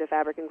tie this into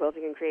fabric and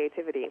quilting and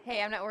creativity.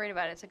 Hey, I'm not worried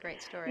about it. It's a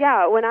great story.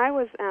 Yeah, when I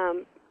was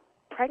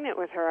pregnant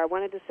with her, I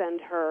wanted to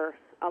send her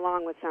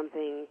along with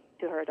something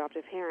to her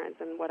adoptive parents,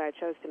 and what I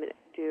chose to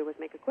do was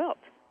make a quilt.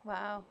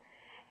 Wow.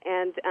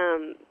 And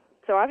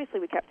so obviously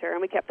we kept her, and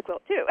we kept the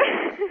quilt too.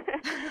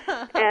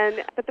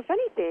 But the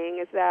funny thing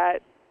is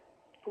that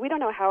we don't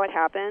know how it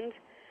happened,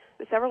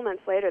 but several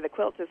months later the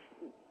quilt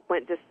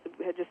had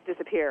just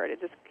disappeared.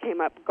 It just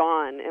came up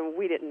gone, and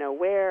we didn't know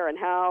where and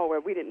how,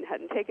 or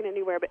hadn't taken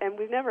anywhere, and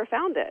we've never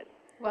found it.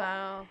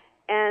 Wow.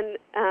 And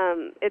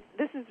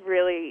this is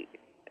really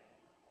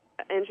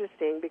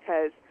interesting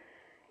because,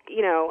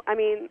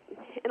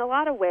 in a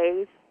lot of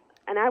ways,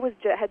 and I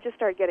had just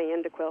started getting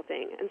into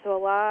quilting, and so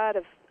a lot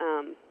of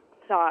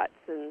thoughts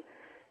and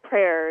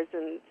prayers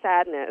and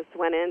sadness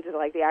went into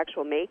like the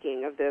actual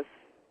making of this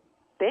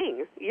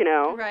thing,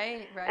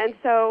 Right. And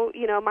so,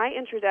 my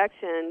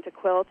introduction to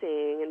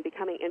quilting and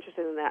becoming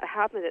interested in that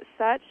happened at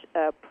such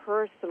a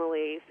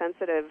personally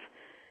sensitive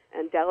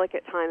and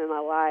delicate time in my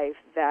life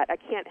that I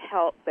can't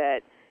help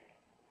but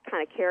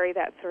kind of carry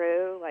that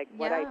through, like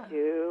what I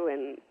do,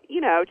 and,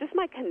 just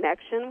my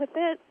connection with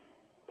it.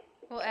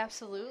 Well,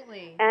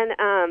 absolutely. And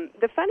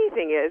the funny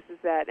thing is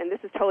that, and this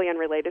is totally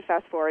unrelated,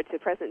 fast forward to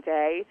present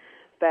day,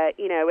 but,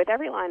 with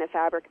every line of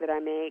fabric that I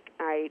make,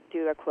 I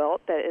do a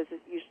quilt that is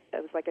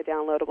like a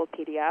downloadable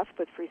PDF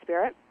with Free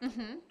Spirit.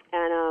 Mm-hmm.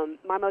 And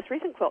my most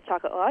recent quilt,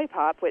 Chocolate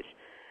Lollipop, which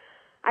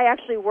I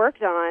actually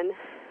worked on,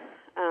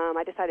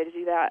 I decided to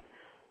do that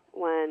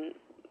one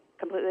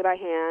completely by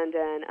hand,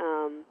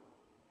 and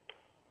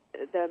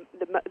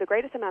the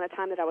greatest amount of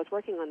time that I was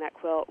working on that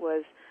quilt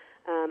was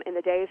in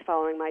the days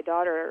following my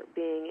daughter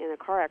being in a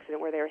car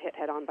accident where they were hit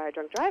head-on by a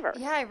drunk driver.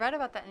 Yeah, I read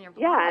about that in your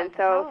blog. Yeah, and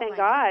so thank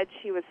God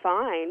she was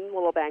fine, a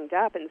little banged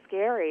up and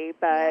scary,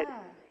 but,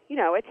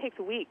 it takes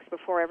weeks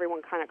before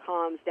everyone kind of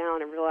calms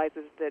down and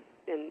realizes that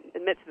and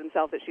admits to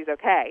themselves that she's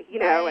okay,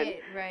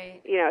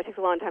 Right. It takes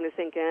a long time to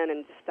sink in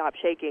and stop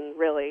shaking,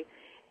 really.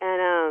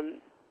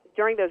 And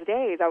during those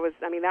days, that was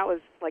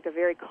like a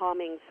very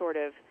calming sort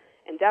of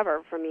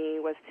endeavor for me,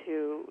 was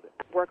to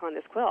work on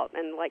this quilt,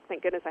 and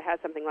thank goodness I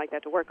had something like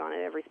that to work on at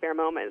every spare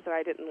moment, so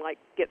I didn't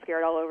get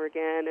scared all over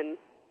again, and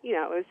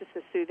it was just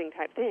a soothing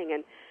type thing.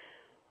 And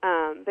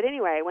but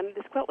anyway, when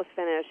this quilt was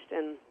finished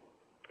and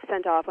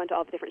sent off, went to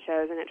all the different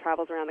shows, and it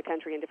travels around the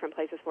country in different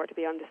places for it to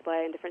be on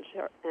display in different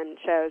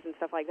shows and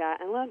stuff like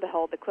that, and lo and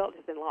behold, the quilt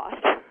has been lost.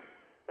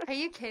 Are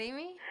you kidding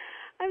me?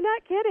 I'm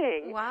not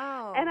kidding.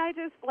 Wow. And I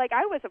just,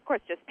 I was, of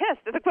course, just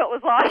pissed that the quilt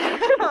was lost.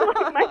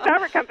 My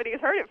fabric companies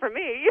heard it from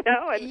me,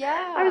 And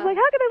yeah. I was like,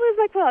 how could I lose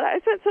my quilt? I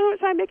spent so much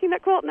time making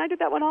that quilt, and I did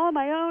that one all on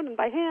my own and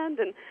by hand,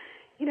 and,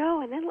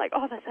 and then,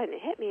 all of a sudden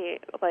it hit me,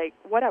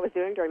 what I was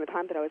doing during the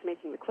time that I was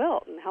making the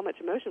quilt and how much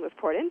emotion was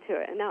poured into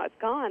it, and now it's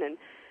gone, and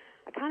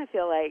I kind of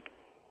feel like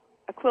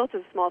a quilt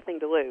is a small thing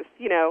to lose,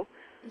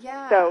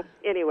 Yeah. So,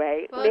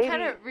 anyway. Well, it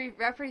kind of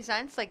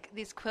represents,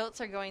 these quilts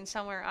are going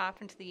somewhere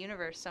off into the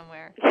universe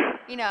somewhere.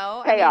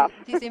 Payoff.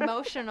 These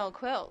emotional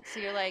quilts. So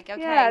you're like, okay,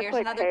 yeah, here's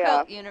another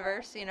payoff. quilt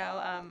universe,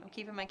 I'm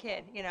keeping my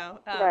kid,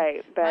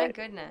 right, but my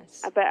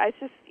goodness. But I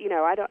just,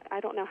 I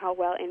don't know how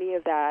well any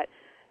of that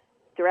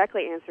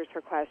directly answers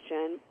her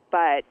question,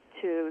 but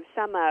to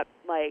sum up,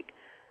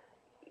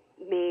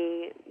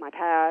 me, my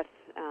path,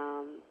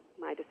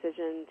 my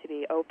decision to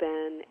be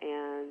open,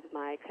 and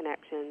my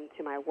connection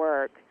to my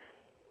work,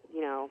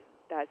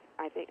 that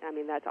I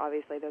that's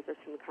obviously, those are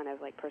some kind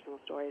of like personal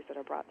stories that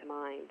are brought to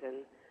mind, and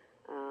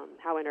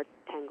how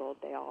intertangled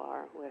they all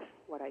are with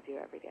what I do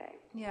every day.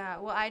 Yeah,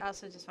 well, I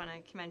also just want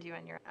to commend you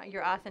on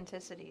your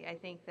authenticity. I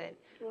think that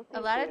Well,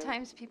 a lot you. of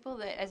times people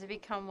that, as it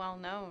become well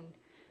known,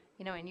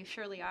 and you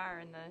surely are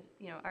in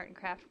the, art and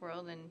craft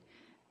world, and,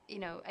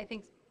 I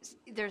think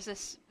there's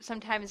this,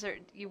 sometimes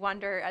you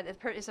wonder,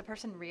 is the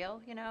person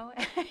real,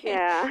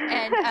 Yeah.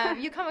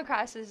 And you come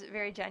across as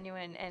very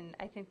genuine, and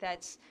I think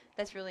that's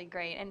really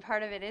great. And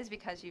part of it is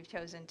because you've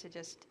chosen to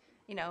just,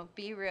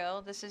 be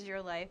real. This is your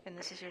life, and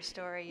this is your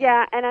story.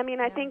 Yeah, and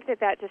I think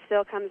that just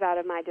still comes out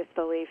of my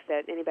disbelief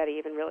that anybody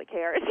even really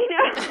cares,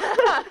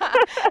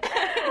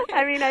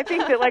 I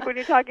think that, like, when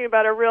you're talking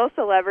about a real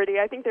celebrity,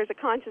 I think there's a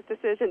conscious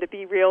decision to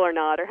be real or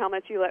not, or how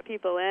much you let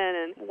people in,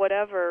 and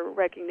whatever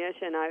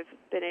recognition I've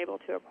been able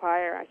to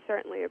acquire, I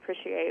certainly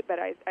appreciate, but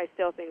I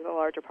still think the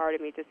larger part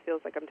of me just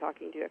feels like I'm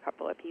talking to a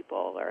couple of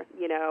people, or,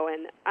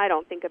 and I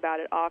don't think about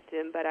it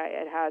often, but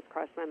it has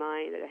crossed my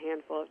mind a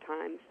handful of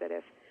times that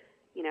if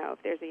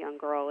there's a young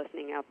girl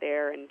listening out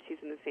there and she's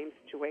in the same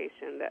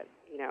situation, that,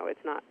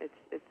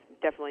 it's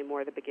definitely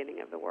more the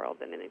beginning of the world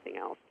than anything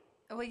else.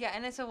 Well, yeah,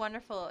 and it's a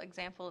wonderful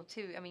example,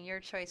 too. I mean, your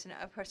choice, and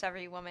of course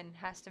every woman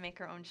has to make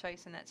her own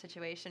choice in that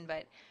situation,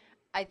 but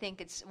I think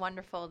it's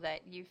wonderful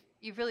that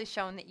you've really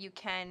shown that you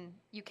can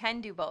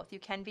do both. You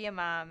can be a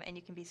mom and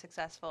you can be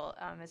successful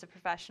as a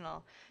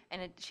professional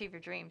and achieve your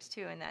dreams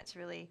too. And that's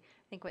really,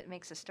 I think, what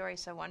makes the story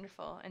so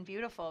wonderful and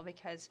beautiful,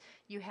 because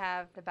you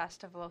have the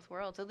best of both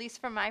worlds. At least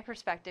from my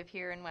perspective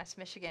here in West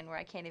Michigan, where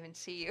I can't even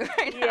see you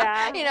right now.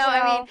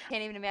 Yeah,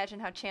 can't even imagine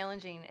how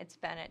challenging it's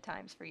been at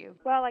times for you.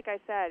 Well, like I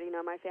said,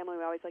 my family,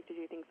 we always like to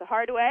do things the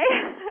hard way.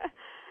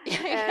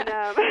 And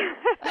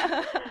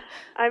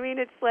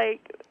it's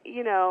like,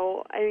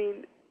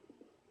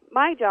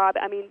 my job,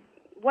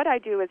 what I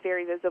do is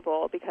very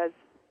visible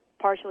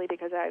partially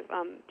because I've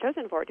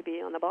chosen for it to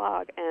be on the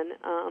blog. And,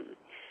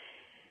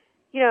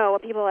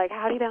 people are like,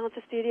 how do you balance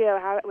the studio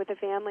with the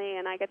family?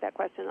 And I get that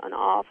question an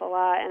awful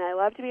lot. And I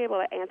love to be able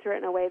to answer it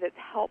in a way that's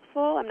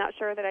helpful. I'm not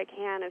sure that I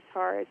can as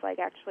far as, like,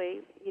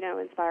 actually,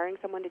 inspiring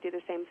someone to do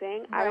the same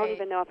thing. Right. I don't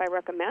even know if I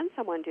recommend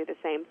someone do the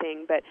same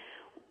thing. But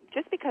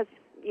just because,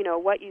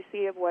 what you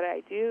see of what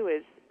I do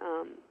is,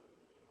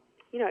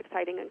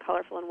 exciting and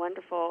colorful and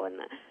wonderful and,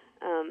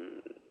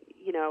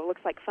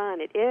 looks like fun.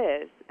 It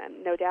is.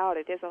 No doubt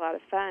it is a lot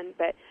of fun.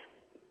 But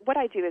what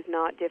I do is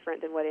not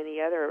different than what any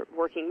other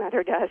working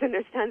mother does, and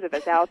there's tons of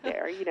us out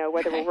there,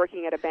 whether we're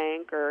working at a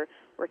bank or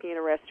working in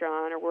a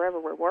restaurant or wherever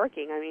we're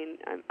working.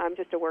 I'm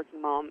just a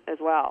working mom as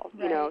well,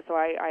 right. So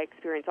I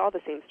experience all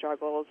the same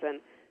struggles,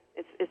 and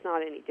it's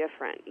not any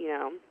different,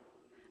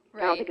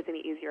 Right. I don't think it's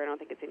any easier. I don't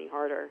think it's any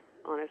harder,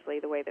 honestly,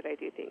 the way that I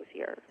do things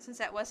here. Since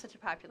that was such a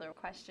popular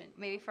question,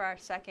 maybe for our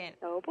second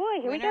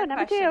here we go,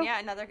 number question, 2.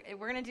 Yeah,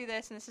 we're going to do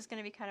this, and this is going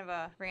to be kind of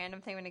a random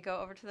thing. We're going to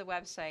go over to the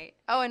website.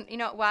 Oh, and,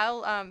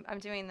 while I'm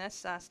doing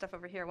this stuff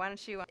over here, why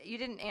don't you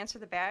didn't answer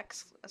the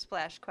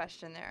backsplash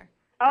question there.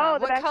 Oh,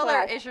 the what backsplash.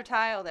 color is your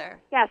tile there?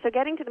 Yeah, so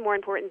getting to the more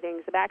important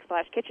things, the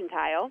backsplash kitchen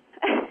tile.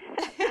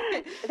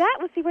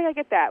 Let's see, where did I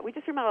get that? We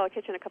just remodeled a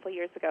kitchen a couple of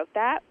years ago.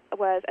 That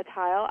was a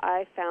tile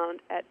I found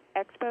at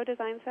Expo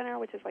Design Center,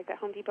 which is like the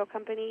Home Depot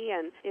company,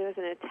 and it was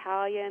an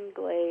Italian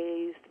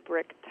glazed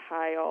brick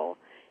tile.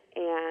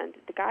 And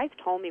the guys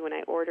told me when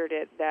I ordered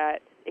it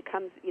that it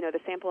comes, the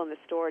sample in the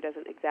store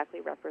doesn't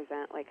exactly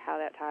represent like how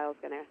that tile is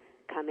going to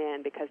come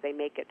in, because they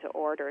make it to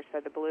order, so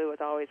the blue is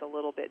always a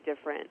little bit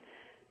different.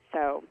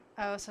 So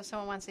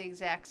someone wants the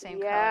exact same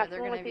color. Yeah, They're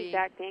someone going to wants be the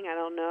exact thing. I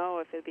don't know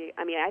if it'd be.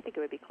 I think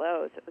it would be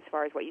close as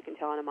far as what you can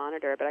tell on a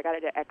monitor. But I got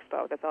it at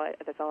Expo. That's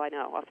all I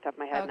know off the top of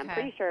my head. Okay. And I'm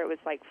pretty sure it was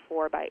like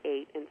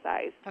 4x8 in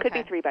size. Okay. Could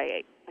be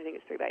 3x8. I think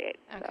it's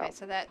 3x8. Okay,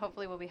 so that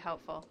hopefully will be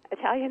helpful.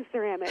 Italian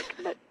ceramic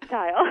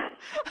tile.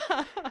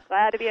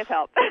 Glad to be of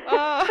help.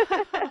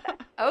 Oh.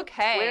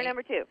 Okay. Winner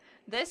number 2.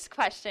 This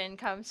question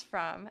comes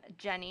from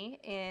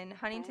Jenny in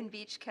Huntington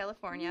Beach,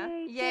 California.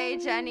 Yay,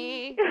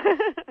 Jenny!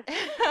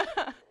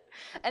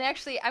 And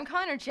actually, I'm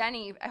calling her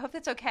Jenny. I hope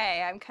that's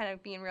okay. I'm kind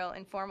of being real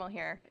informal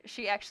here.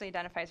 She actually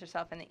identifies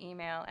herself in the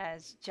email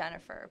as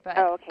Jennifer, but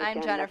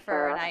I'm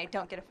Jennifer, and I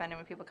don't get offended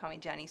when people call me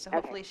Jenny, so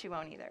hopefully she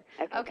won't either.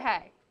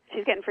 Okay.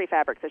 She's getting free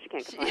fabric, so she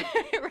can't complain.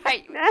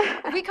 Right.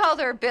 If we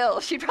called her Bill,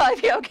 she'd probably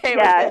be okay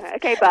with it. Yeah,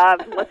 okay,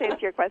 Bob. Let's answer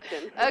your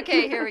question.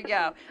 Okay, here we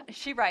go.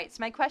 She writes,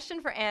 my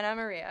question for Anna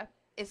Maria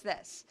is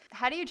this.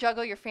 How do you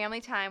juggle your family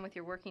time with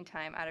your working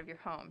time out of your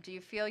home? Do you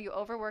feel you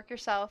overwork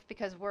yourself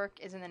because work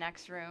is in the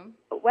next room?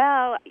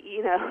 Well,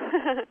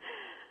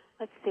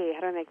 let's see,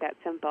 how do I make that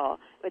simple?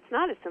 It's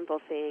not a simple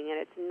thing, and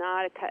it's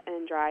not a cut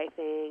and dry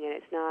thing, and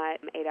it's not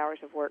 8 hours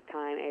of work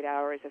time, 8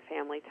 hours of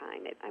family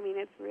time.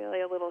 It's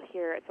really a little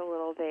here, it's a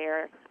little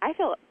there. I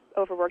feel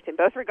overworked in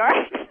both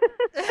regards.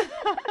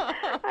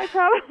 I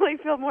probably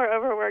feel more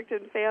overworked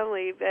in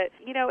family, but,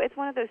 it's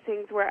one of those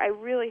things where I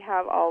really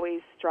have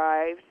always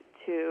strived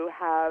to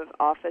have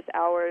office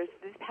hours.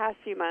 These past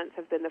few months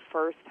have been the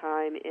first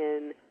time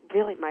in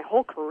really my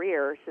whole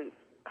career since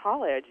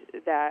college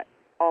that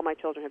all my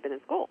children have been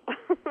in school.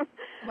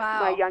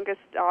 Wow. My youngest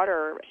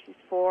daughter, she's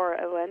 4,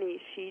 Eleni,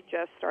 she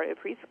just started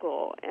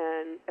preschool,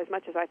 and as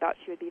much as I thought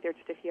she would be there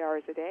just a few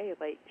hours a day,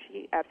 like,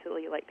 she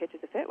absolutely, like, pitches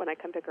a fit when I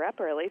come pick her up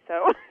early,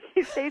 so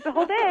she stays the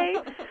whole day,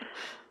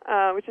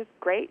 which is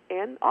great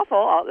and awful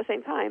all at the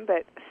same time.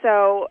 But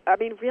so, I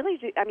mean, really,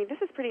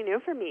 this is pretty new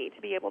for me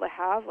to be able to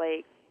have,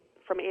 like,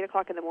 from 8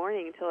 o'clock in the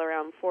morning until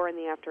around 4 in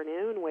the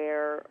afternoon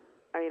where,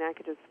 I mean, I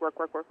could just work.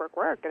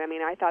 And, I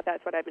mean, I thought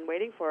that's what I've been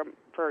waiting for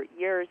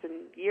years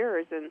and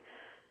years, and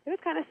it was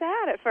kind of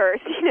sad at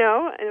first, and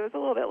it was a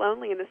little bit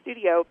lonely in the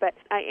studio, but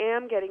I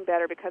am getting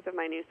better because of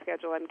my new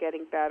schedule. I'm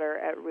getting better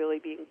at really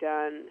being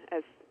done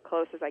as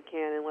close as I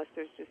can, unless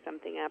there's just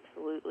something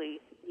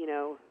absolutely,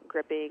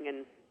 gripping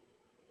and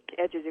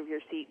edges of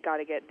your seat got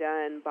to get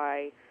done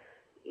by,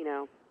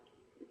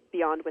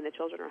 beyond when the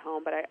children are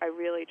home. But I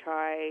really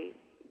try,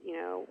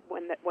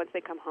 once they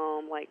come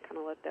home, like, kind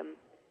of let them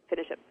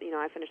finish up,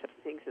 I finish up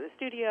some things in the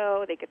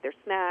studio, they get their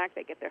snack,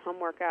 they get their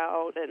homework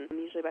out, and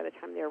usually by the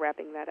time they're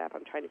wrapping that up,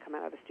 I'm trying to come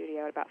out of the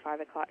studio at about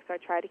 5 o'clock. So I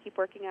try to keep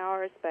working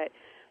hours, but,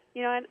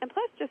 and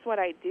plus just what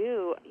I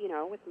do,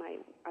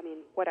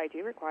 what I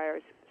do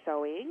requires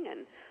sewing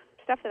and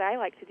stuff that I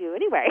like to do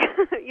anyway,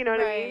 you know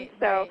what I mean?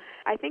 So right.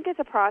 I think it's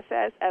a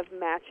process of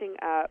matching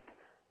up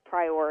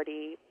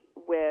priority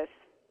with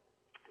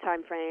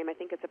time frame. I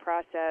think it's a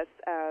process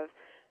of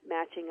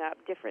matching up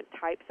different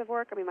types of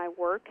work. I mean, my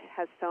work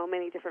has so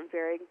many different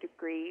varying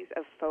degrees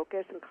of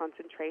focus and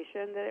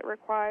concentration that it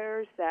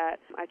requires that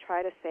I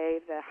try to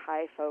save the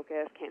high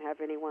focus, can't have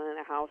anyone in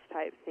the house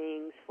type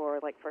things for,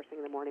 like, first thing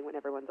in the morning when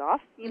everyone's off,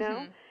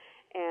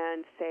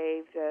 and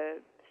save the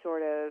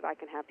sort of, I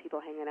can have people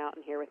hanging out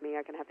in here with me,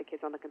 I can have the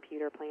kids on the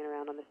computer playing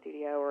around on the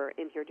studio or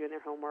in here doing their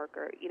homework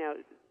or,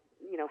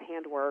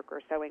 handwork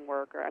or sewing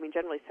work, or, I mean,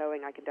 generally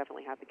sewing, I can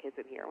definitely have the kids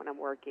in here when I'm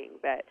working,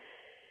 but,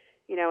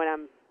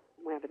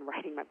 when I've been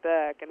writing my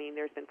book, I mean,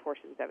 there's been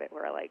portions of it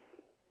where, like,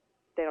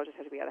 they don't just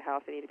have to be out of the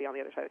house, they need to be on the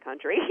other side of the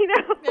country,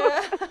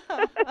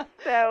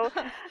 So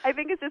I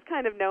think it's just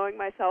kind of knowing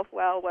myself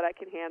well, what I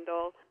can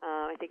handle.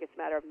 I think it's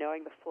a matter of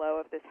knowing the flow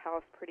of this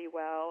house pretty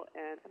well,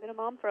 and I've been a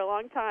mom for a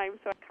long time,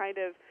 so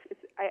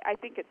I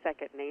think it's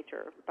second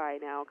nature by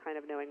now, kind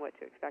of knowing what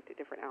to expect at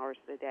different hours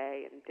of the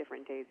day and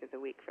different days of the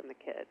week from the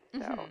kids.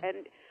 So,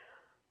 and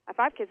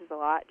 5 kids is a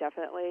lot,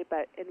 definitely,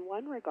 but in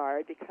one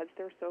regard, because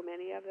there's so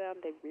many of them,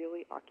 they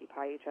really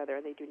occupy each other,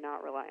 and they do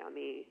not rely on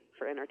me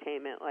for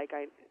entertainment. Like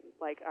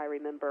I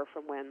remember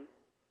from when,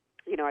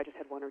 I just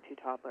had 1 or 2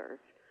 toddlers.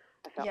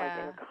 I felt like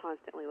they were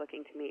constantly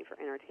looking to me for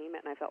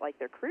entertainment, and I felt like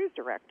their cruise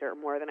director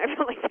more than I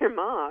felt like their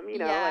mom.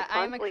 Yeah,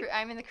 I'm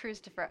in the cruise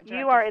director.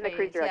 You are in the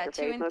cruise director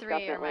phase, 2 and most 3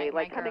 definitely. are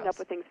my coming girls. up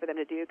with things for them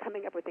to do,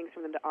 coming up with things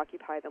for them to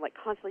occupy them, like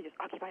constantly just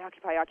occupy,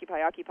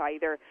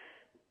 either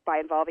by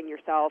involving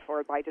yourself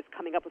or by just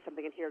coming up with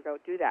something in here, go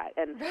do that.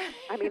 And,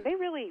 I mean, they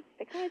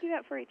kind of do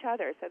that for each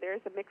other, so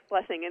there's a mixed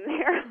blessing in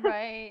there.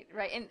 Right.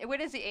 And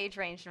what is the age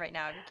range right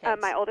now of your kids?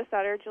 My oldest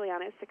daughter,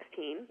 Juliana, is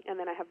 16, and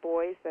then I have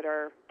boys that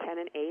are 10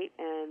 and 8,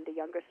 and the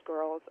youngest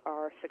girls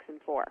are 6 and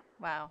 4.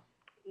 Wow.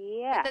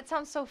 Yeah. But that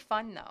sounds so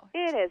fun, though.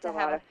 It is a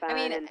lot of fun. I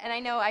mean, and I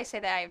know I say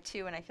that I have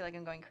 2, and I feel like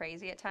I'm going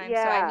crazy at times.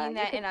 Yeah, so I mean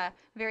that in a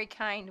very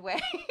kind way.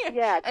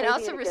 Yeah, and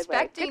also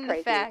respecting the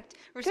fact.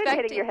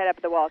 Hitting your head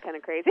up the wall, kind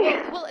of crazy.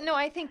 Well, no,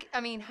 I think,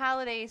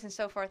 holidays and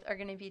so forth are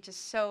going to be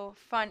just so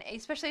fun,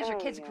 especially as your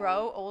kids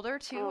grow older,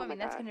 too. Oh, I mean,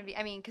 that's going to be,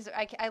 because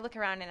I look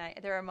around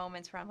and there are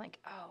moments where I'm like,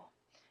 oh,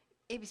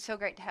 it'd be so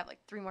great to have, like,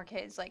 3 more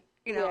kids, like,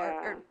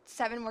 or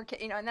 7 more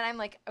kids, and then I'm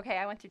like, okay,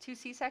 I went through 2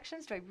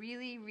 C-sections. Do I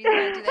really, really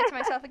want to do that to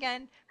myself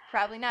again?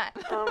 Probably not.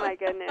 Oh, my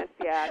goodness,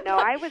 yeah. No,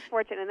 I was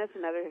fortunate, and that's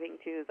another thing,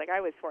 too, is, like, I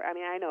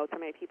know so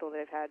many people that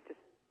have had just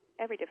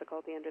every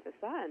difficulty under the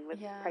sun with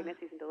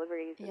pregnancies and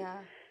deliveries and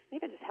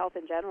even just health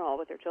in general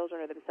with their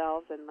children or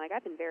themselves. And, like,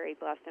 I've been very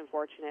blessed and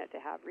fortunate to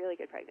have really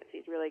good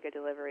pregnancies, really good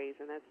deliveries,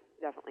 and that's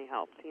definitely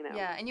helped,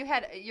 Yeah, and you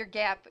had your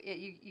gap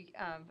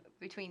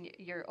between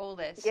your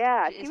oldest.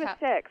 Yeah, she was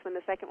 6 when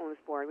the second one was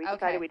born. We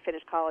decided we'd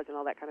finish college and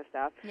all that kind of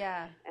stuff.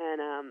 Yeah.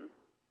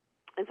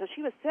 And so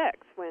she was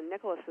 6 when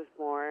Nicholas was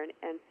born,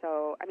 and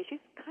so, she's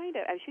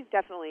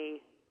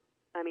definitely,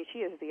 she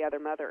is the other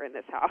mother in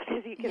this house,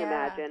 as you can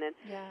imagine.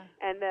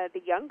 And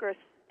the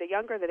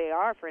younger that they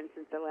are, for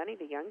instance, Eleni,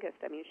 the youngest,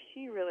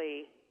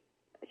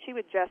 she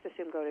would just as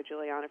soon go to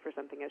Juliana for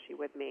something as she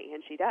would me,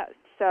 and she does.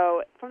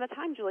 So from the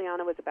time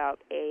Juliana was about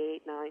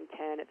 8, 9,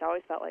 10, it's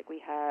always felt like we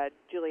had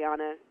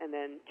Juliana and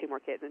then 2 more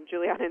kids, and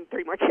Juliana and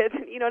 3 more kids,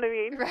 and you know what I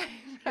mean? Right.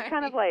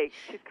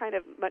 She's kind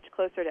of much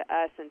closer to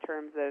us in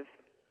terms of,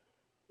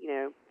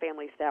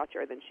 family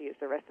stature than she is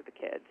the rest of the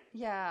kids.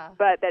 Yeah.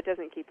 But that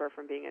doesn't keep her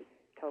from being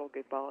a total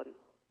goofball and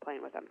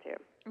playing with them, too.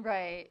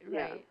 Right.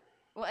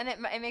 Well, and it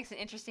makes an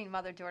interesting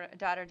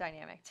mother-daughter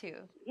dynamic, too.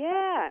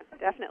 Yeah,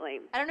 definitely.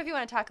 I don't know if you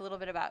want to talk a little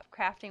bit about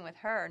crafting with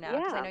her now,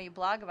 because I know you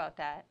blog about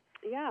that.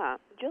 Yeah.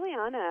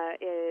 Juliana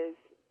is,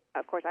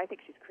 of course, I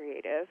think she's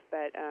creative,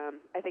 but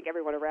I think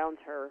everyone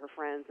around her, her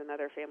friends and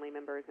other family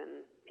members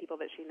and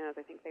people that she knows,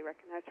 I think they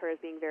recognize her as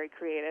being very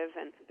creative.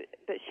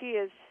 But she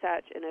is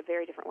such in a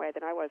very different way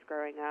than I was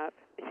growing up.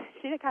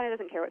 She kind of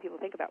doesn't care what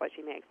people think about what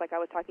she makes. Like I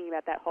was talking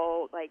about that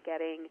whole like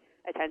getting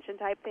attention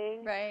type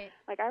thing. Right.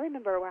 Like I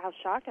remember how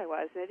shocked I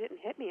was, and it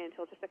didn't hit me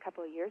until just a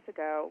couple of years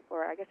ago,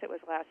 or I guess it was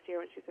last year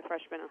when she was a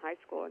freshman in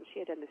high school, and she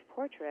had done this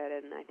portrait,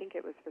 and I think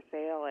it was for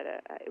sale at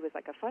it was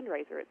like a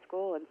fundraiser at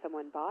school, and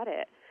someone bought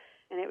it.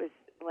 And it was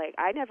like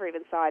I never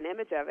even saw an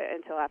image of it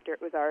until after it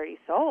was already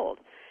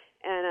sold.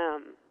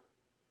 And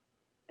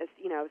as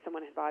you know,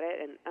 someone had bought it,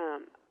 and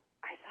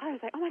I saw it. I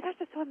was like, "Oh my gosh,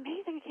 that's so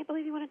amazing! I can't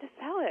believe you wanted to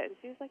sell it." And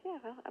she was like, "Yeah."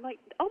 Well, I'm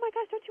like, "Oh my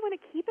gosh, don't you want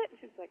to keep it?" And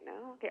she was like,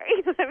 "No, okay."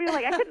 I mean,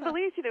 like I couldn't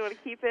believe she didn't want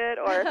to keep it,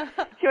 or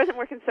she wasn't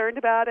more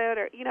concerned about it,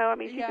 or you know, I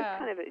mean, it just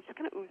kind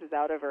of oozes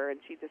out of her, and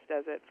she just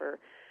does it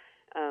for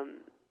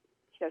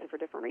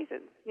different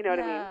reasons. You know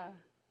what I mean?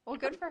 Well,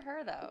 good for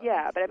her, though.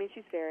 Yeah, but I mean,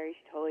 she's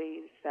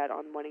totally set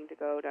on wanting to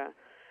go to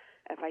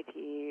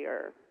FIT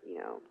or, you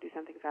know, do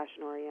something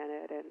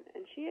fashion-oriented,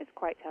 and she is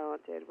quite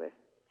talented with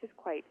just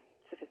quite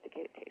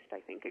sophisticated taste, I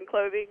think, in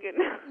clothing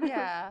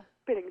and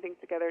putting things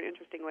together in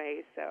interesting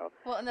ways, so.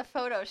 Well, in the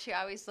photos, she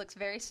always looks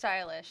very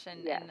stylish,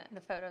 and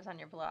the photos on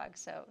your blog,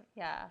 so,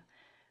 yeah.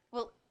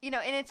 Well, you know,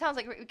 and it sounds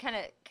like we're kind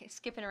of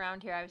skipping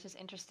around here. I was just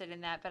interested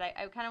in that, but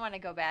I kind of want to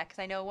go back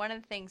because I know one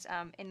of the things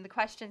in the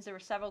questions, there were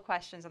several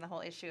questions on the whole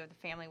issue of the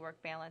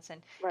family-work balance,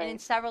 and in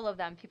several of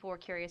them, people were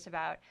curious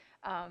about,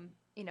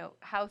 you know,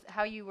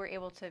 how you were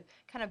able to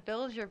kind of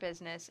build your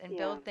business and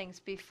build things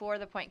before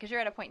the point, because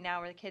you're at a point now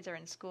where the kids are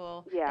in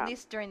school, at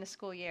least during the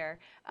school year.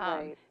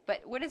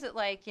 But what is it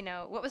like, you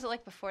know, what was it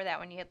like before that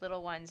when you had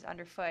little ones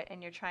underfoot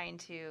and you're trying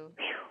to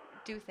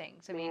do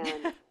things? I mean,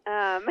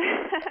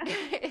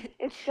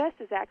 it's just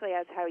exactly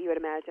as how you would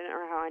imagine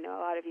or how I know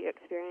a lot of you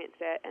experience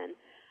it. And,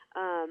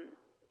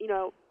 you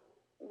know,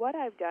 what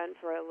I've done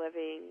for a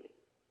living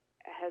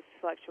has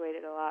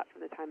fluctuated a lot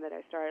from the time that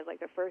I started. Like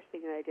the first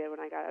thing that I did when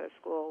I got out of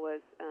school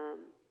was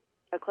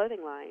a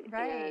clothing line.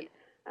 Right.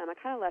 And I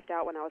kind of left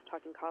out when I was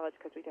talking college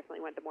because we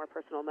definitely went the more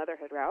personal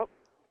motherhood route.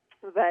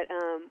 But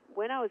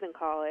when I was in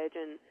college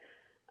and,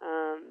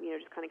 you know,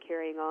 just kind of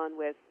carrying on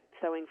with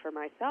sewing for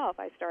myself,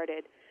 I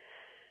started.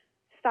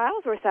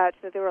 Styles were such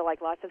that there were like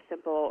lots of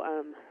simple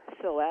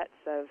silhouettes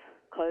of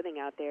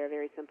clothing out there,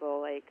 very simple,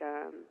 like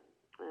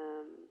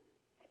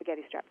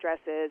spaghetti strap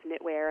dresses,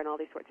 knitwear, and all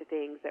these sorts of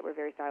things that were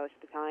very stylish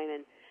at the time.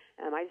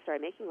 And I just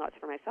started making lots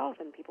for myself,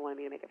 and people wanted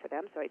me to make it for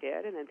them, so I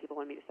did. And then people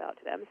wanted me to sell it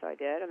to them, so I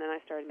did. And then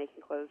I started making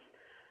clothes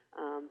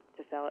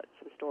to sell at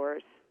some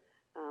stores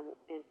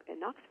in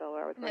Knoxville,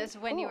 where I was going to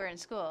school. When you were in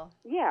school?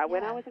 Yeah,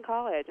 when I was in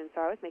college, and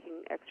so I was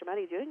making extra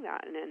money doing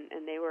that,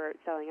 and they were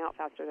selling out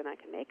faster than I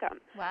could make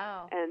them.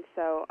 Wow. And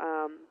so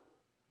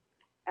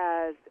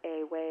as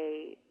a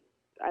way,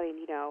 I mean,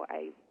 you know,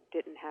 I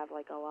didn't have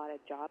like a lot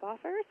of job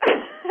offers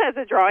as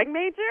a drawing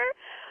major.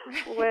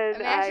 When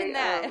Imagine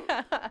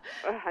that.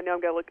 I know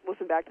I'm going to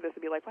listen back to this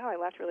and be like, wow, I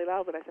laughed really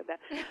loud when I said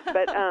that.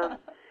 But,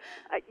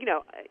 you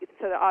know,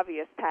 so the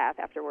obvious path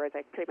afterwards,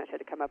 I pretty much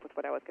had to come up with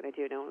what I was going to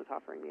do. No one was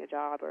offering me a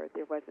job, or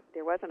there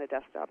wasn't a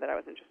desk job that I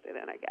was interested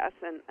in, I guess.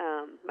 And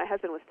my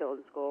husband was still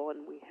in school,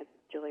 and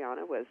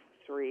Juliana was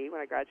 3 when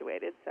I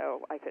graduated,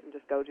 so I couldn't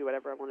just go do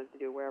whatever I wanted to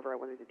do wherever I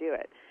wanted to do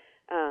it.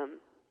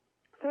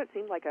 So it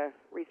seemed like a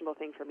reasonable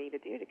thing for me to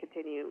do, to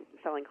continue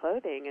selling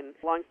clothing. And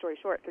long story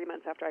short, 3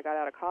 months after I got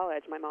out of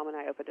college, my mom and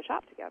I opened a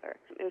shop together.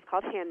 It was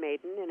called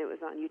Handmaiden, and it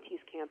was on UT's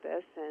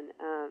campus.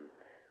 And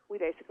we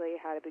basically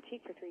had a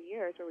boutique for 3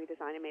 years where we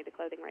designed and made the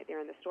clothing right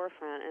there in the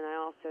storefront. And I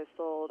also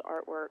sold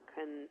artwork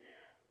and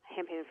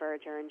hand-painted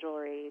furniture and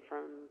jewelry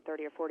from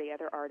 30 or 40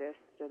 other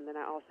artists. And then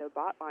I also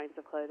bought lines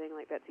of clothing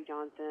like Betsy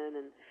Johnson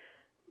and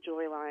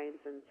jewelry lines.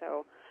 And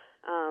so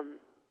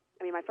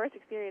I mean, my first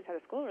experience out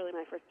of school, really,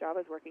 my first job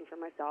was working for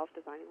myself,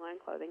 designing line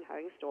clothing,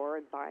 having a store,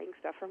 and buying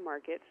stuff from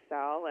markets,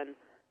 sell, and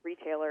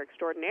retailer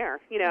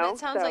extraordinaire, you know. And it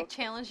sounds like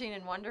challenging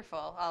and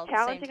wonderful all at the same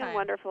time. Challenging and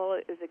wonderful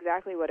is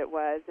exactly what it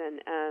was. And,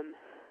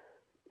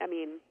 I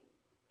mean,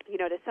 you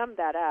know, to sum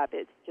that up,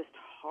 it's just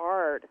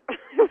hard. It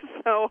was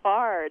so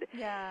hard.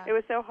 Yeah. It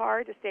was so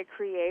hard to stay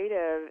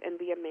creative and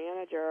be a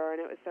manager, and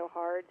it was so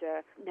hard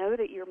to know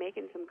that you're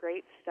making some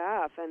great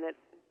stuff, and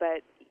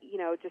but, you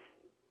know, just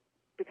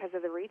because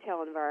of the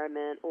retail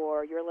environment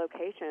or your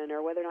location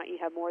or whether or not you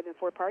have more than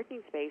 4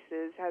 parking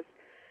spaces has,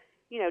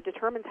 you know,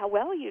 determines how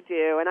well you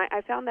do. And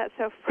I found that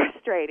so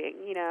frustrating,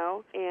 you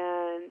know.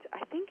 And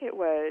I think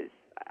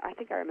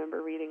I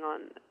remember reading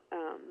on,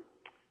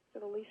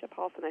 Alicia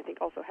Paulson, I think,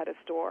 also had a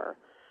store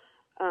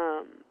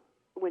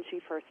when she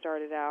first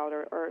started out,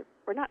 or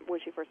not when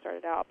she first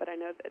started out, but I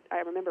know that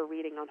I remember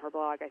reading on her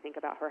blog, I think,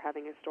 about her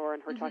having a store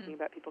and her talking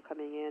about people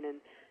coming in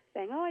and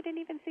saying, oh, I didn't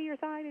even see your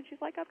sign, and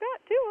she's like, I've got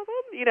 2 of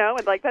them, you know,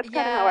 and like that's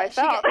kind of how I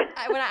felt.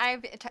 When I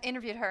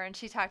interviewed her, and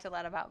she talked a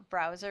lot about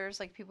browsers,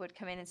 like people would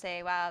come in and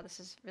say, wow, this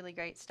is really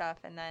great stuff,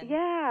 and then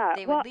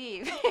they would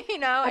leave, you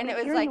know, and it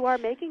was here like, you are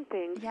making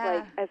things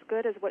like as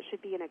good as what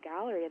should be in a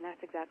gallery, and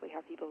that's exactly how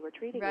people were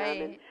treating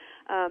them.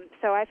 And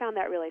so I found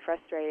that really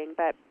frustrating,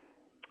 but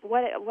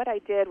what I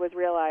did was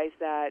realize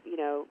that,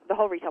 the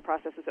whole retail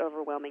process was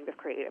overwhelming the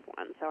creative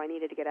one, so I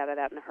needed to get out of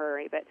that in a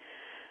hurry. But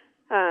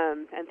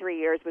and 3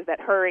 years was that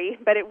hurry,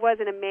 but it was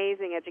an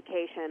amazing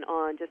education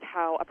on just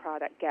how a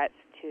product gets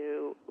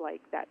to,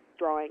 like, that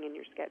drawing in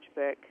your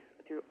sketchbook,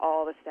 through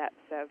all the steps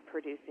of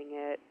producing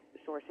it,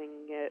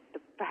 sourcing it, the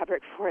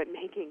fabric for it,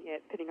 making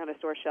it, putting on a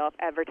store shelf,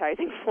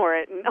 advertising for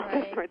it, and all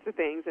those sorts of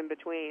things in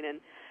between. And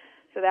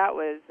so that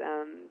was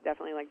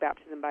definitely like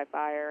baptism by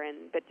fire,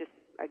 but just,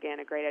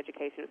 again, a great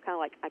education. It was kind of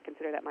like, I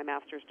consider that my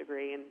master's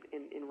degree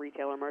in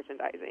retail or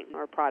merchandising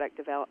or product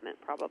development,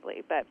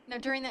 probably. But now,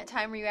 during that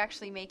time, were you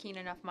actually making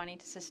enough money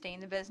to sustain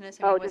the business?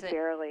 Just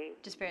barely.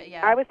 Just barely,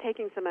 yeah. I was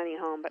taking some money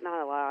home, but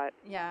not a lot.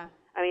 Yeah.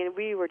 I mean,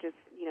 we were just,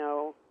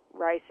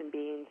 rice and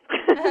beans.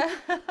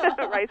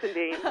 Rice and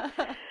beans.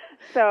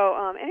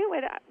 So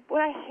anyway,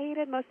 what I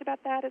hated most about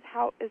that is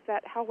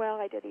how well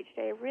I did each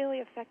day. It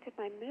really affected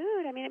my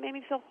mood. I mean, it made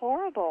me feel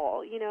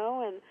horrible,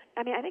 and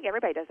I mean, I think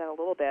everybody does that a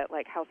little bit,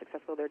 like how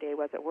successful their day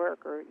was at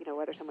work, or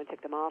whether someone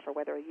took them off or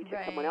whether you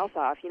took someone else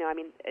off. I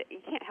mean, you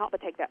can't help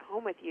but take that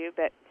home with you.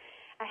 But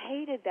I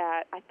hated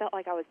that. I felt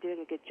like I was doing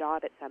a good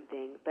job at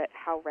something, but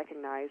how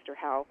recognized or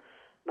how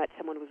much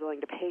someone was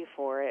willing to pay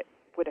for it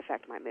would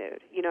affect my mood.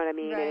 You know what I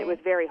mean? Right. And it was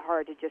very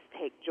hard to just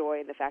take joy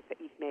in the fact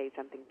that you've made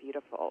something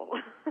beautiful.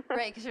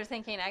 Right, because you're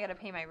thinking, I got to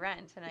pay my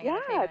rent, and I got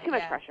to pay my... too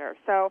much pressure.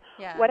 So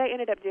what I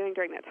ended up doing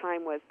during that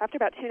time was, after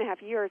about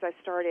 2.5 years, I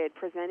started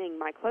presenting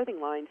my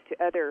clothing lines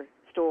to other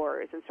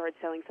stores and started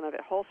selling some of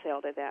it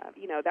wholesale to them.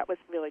 That was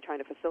really trying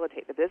to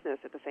facilitate the business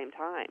at the same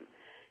time,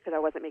 because I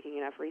wasn't making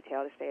enough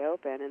retail to stay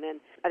open. And then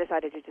I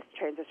decided to just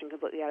transition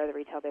completely out of the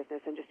retail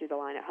business and just do the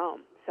line at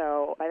home.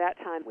 So by that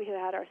time, we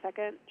had our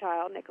second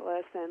child,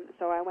 Nicholas, and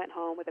so I went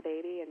home with a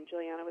baby, and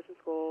Juliana was in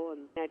school,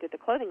 and I did the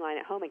clothing line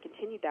at home and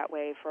continued that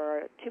way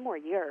for 2 more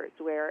years,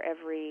 where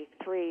every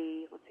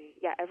 3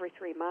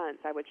 months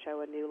I would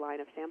show a new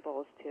line of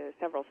samples to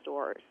several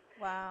stores.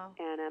 Wow.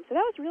 And so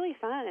that was really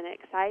fun and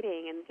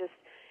exciting,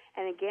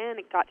 and again,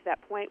 it got to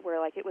that point where,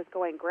 like, it was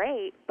going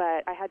great,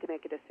 but I had to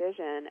make a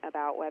decision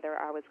about whether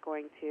I was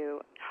going to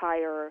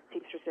hire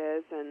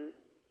seamstresses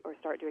or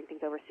start doing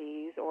things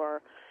overseas,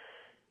 or,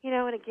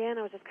 and again,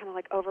 I was just kind of,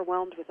 like,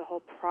 overwhelmed with the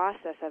whole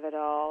process of it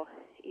all,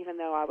 even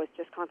though I was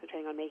just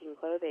concentrating on making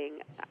clothing.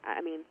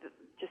 I mean,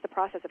 just the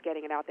process of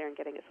getting it out there and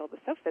getting it sold was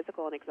so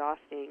physical and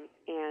exhausting,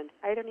 and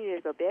I either needed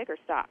to go big or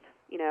stop,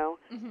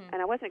 and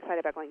I wasn't excited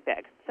about going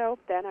big. So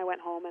then I went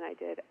home and I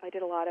did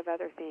a lot of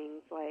other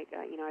things, like,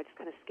 I just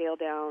kind of scaled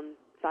down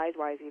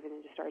size-wise even,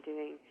 and just started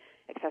doing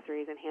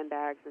accessories and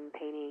handbags and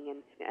painting,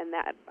 and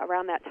that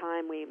around that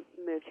time we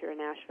moved here to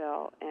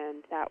Nashville,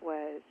 and that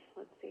was,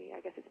 I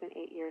guess it's been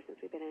 8 years since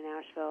we've been in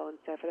Nashville. And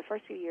so for the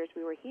first few years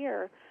we were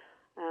here,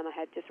 I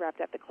had just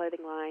wrapped up the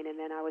clothing line, and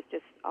then all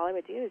I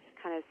would do is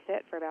kind of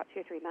sit for about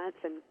 2 or 3 months,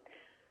 and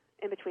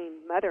in between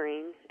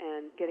mothering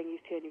and getting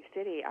used to a new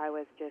city, I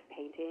was just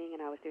painting,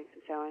 and I was doing some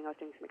sewing, I was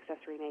doing some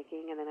accessory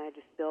making, and then I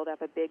just build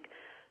up a big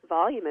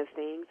volume of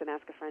things and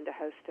ask a friend to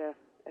host a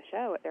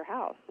show at their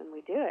house, and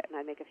we do it, and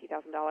I make a few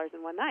 $1,000s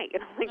in one night.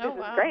 And I'm like, this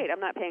is great.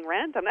 I'm not paying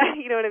rent. I'm not,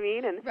 you know what I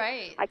mean? And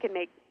I can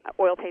make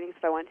oil paintings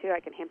if I want to. I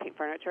can hand paint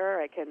furniture.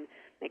 I can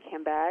make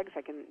handbags.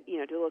 I can,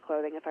 do a little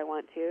clothing if I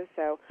want to.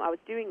 So I was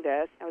doing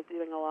this. I was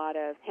doing a lot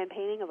of hand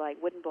painting of, like,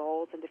 wooden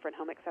bowls and different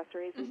home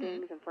accessories and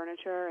things and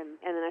furniture, and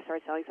then I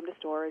started selling some to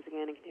stores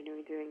again and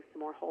continuing doing some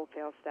more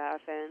wholesale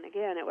stuff. And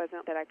again, it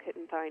wasn't that I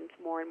couldn't find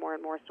more and more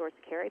and more stores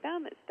to carry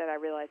them. It's that I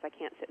realized I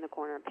can't sit in the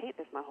corner and paint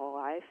this my whole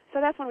life.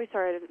 So that's when we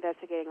started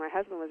investigating. My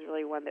husband was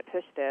really one that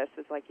pushed this.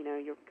 It was like,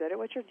 you're good at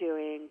what you're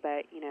doing,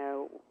 but,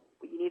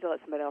 you need to let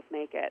somebody else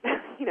make it,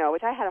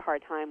 which I had a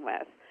hard time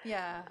with.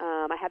 Yeah.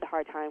 I had a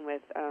hard time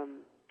with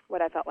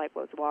what I felt like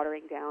was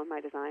watering down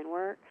my design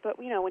work. But,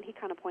 when he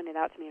kind of pointed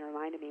out to me and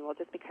reminded me, well,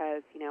 just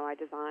because, I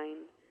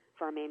design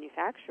for a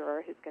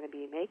manufacturer who's going to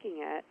be making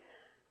it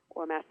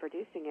or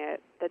mass-producing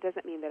it, that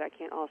doesn't mean that I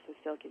can't also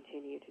still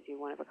continue to do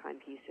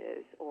one-of-a-kind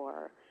pieces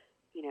or,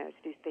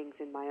 to do things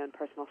in my own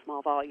personal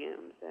small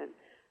volumes. And,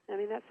 I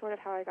mean, that's sort of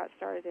how I got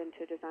started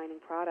into designing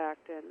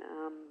product. And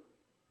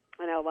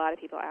I know a lot of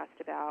people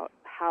asked about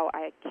how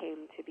I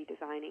came to be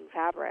designing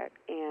fabric,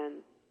 and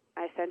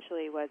I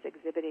essentially was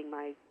exhibiting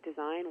my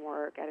design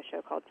work at a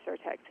show called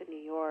Surtex in New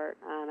York.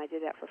 I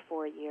did that for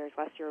 4 years.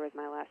 Last year was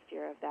my last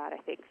year of that,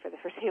 I think, for the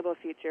foreseeable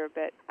future.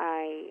 But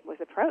I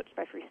was approached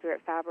by Free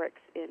Spirit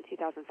Fabrics in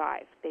 2005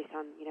 based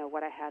on,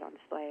 what I had on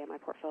display in my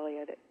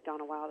portfolio that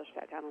Donna Wilder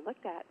sat down and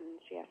looked at,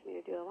 and she asked me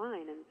to do a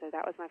line. And so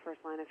that was my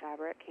first line of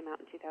fabric. Came out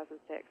in 2006.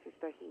 It's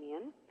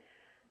Bohemian.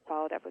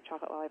 Followed up with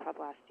Chocolate Lollipop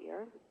last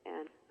year.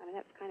 And, I mean,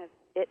 that's kind of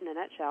it in a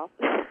nutshell.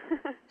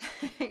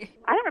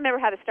 I don't remember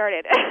how to start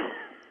it.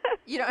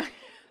 You don't.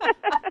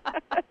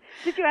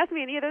 Did you ask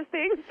me any of those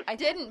things? I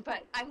didn't,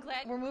 but I'm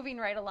glad we're moving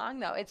right along,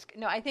 though.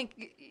 I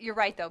think you're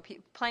right, though.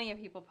 Plenty of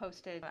people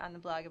posted on the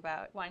blog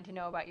about wanting to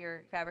know about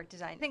your fabric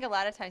design. I think a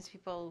lot of times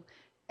people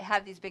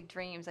have these big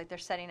dreams, like they're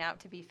setting out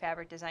to be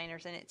fabric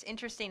designers, and it's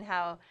interesting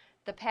how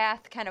the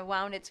path kind of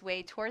wound its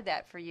way toward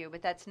that for you,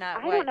 but that's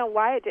not I don't know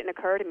why it didn't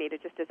occur to me to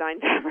just design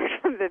fabric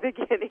from the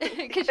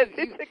beginning, because it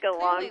took a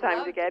long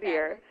time to get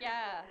here.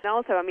 Yeah. And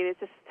also, I mean, it's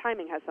just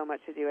timing has so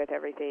much to do with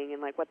everything,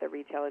 and like what the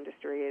retail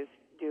industry is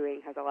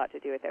doing has a lot to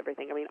do with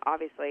everything. I mean,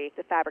 obviously,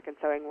 the fabric and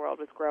sewing world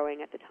was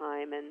growing at the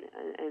time, and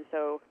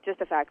so just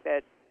the fact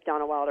that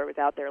Donna Wilder was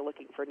out there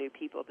looking for new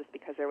people just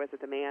because there was a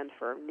demand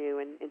for new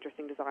and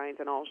interesting designs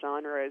in all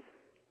genres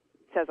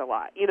says a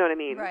lot. You know what I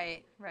mean?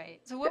 Right,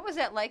 right. So what was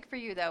that like for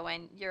you, though,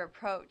 when you're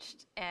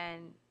approached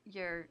and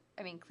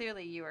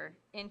clearly you were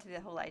into the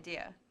whole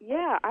idea.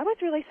 Yeah, I was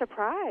really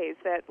surprised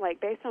that,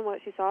 like, based on what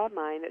she saw of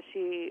mine, that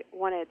she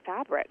wanted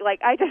fabric.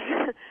 I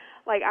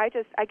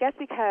guess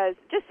because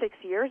just 6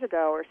 years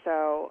ago or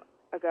so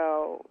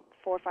ago,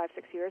 4, 5,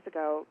 6 years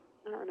ago,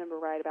 I don't remember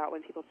right about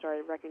when people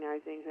started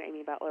recognizing who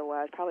Amy Butler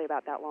was, probably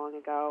about that long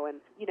ago. And,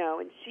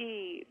 and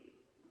she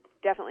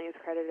definitely is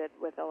credited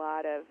with a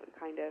lot of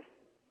kind of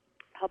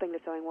helping the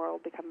sewing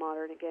world become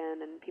modern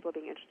again and people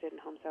being interested in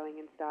home sewing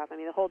and stuff. I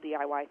mean, the whole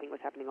DIY thing was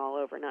happening all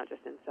over, not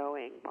just in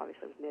sewing,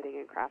 obviously with knitting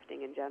and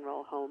crafting in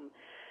general, home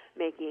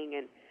making.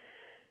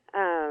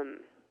 And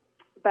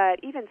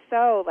but even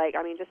so,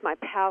 just my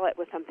palette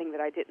was something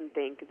that I didn't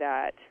think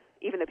that,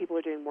 even though people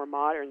were doing more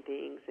modern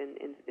things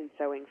in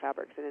sewing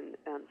fabrics and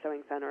in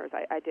sewing centers,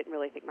 I didn't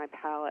really think my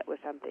palette was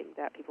something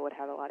that people would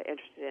have a lot of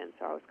interest in,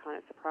 so I was kind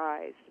of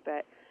surprised.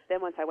 But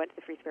then once I went to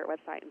the Free Spirit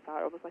website and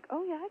saw it, I was like,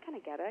 oh, yeah, I kind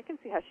of get it. I can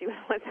see how she would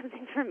want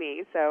something for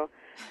me. So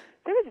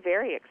it was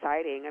very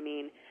exciting. I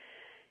mean,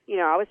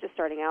 I was just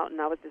starting out, and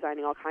I was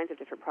designing all kinds of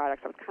different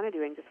products. I was kind of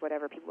doing just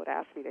whatever people would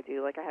ask me to do.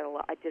 Like, I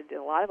did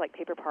a lot of, like,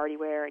 paper party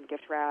wear and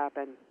gift wrap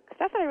and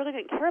stuff that I really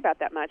didn't care about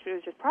that much, but it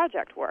was just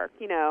project work,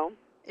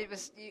 It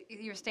was,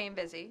 you were staying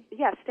busy.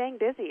 Yeah, staying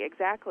busy,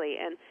 exactly.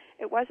 And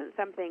it wasn't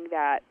something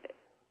that,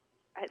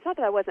 it's not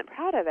that I wasn't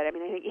proud of it. I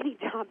mean, I think any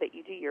job that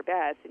you do your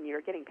best and you're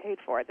getting paid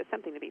for it, that's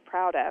something to be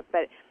proud of.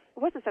 But it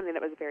wasn't something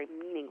that was very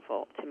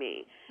meaningful to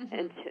me. Mm-hmm.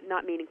 And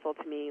not meaningful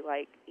to me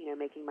like,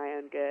 making my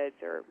own goods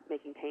or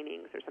making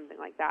paintings or something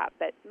like that.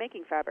 But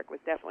making fabric was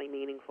definitely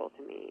meaningful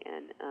to me.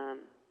 And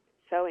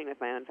sewing with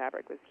my own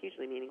fabric was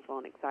hugely meaningful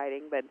and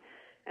exciting.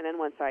 And then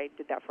once I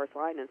did that first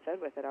line and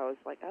sewed with it, I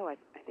was like, oh, I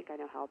think I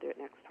know how I'll do it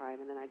next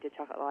time. And then I did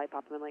chocolate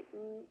lollipop, and I'm like,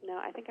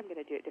 no, I think I'm going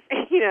to do it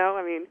different.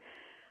 I mean,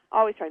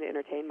 always trying to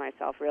entertain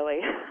myself,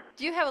 really.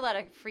 Do you have a lot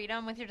of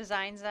freedom with your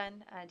designs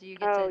then? Do you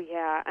get Oh,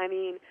 yeah. I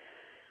mean,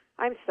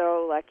 I'm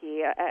so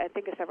lucky. I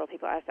think of several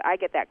people ask. I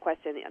get that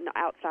question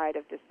outside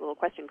of this little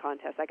question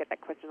contest. I get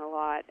that question a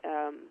lot.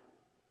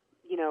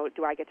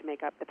 Do I get to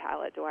make up the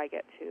palette? Do I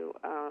get to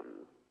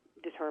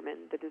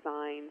determine the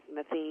designs and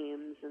the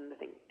themes and the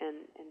thing?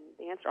 And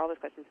the answer to all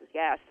those questions is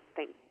yes.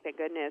 Thank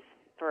goodness.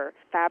 For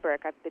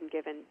fabric, I've been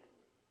given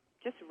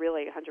just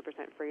really 100%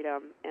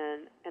 freedom,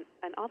 and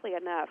oddly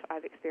enough,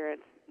 I've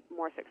experienced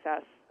more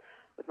success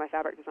with my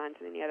fabric designs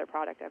than any other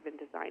product I've been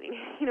designing.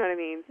 You know what I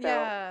mean? So,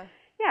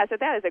 yeah, so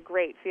that is a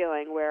great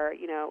feeling where,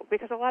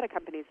 because a lot of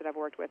companies that I've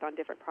worked with on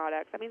different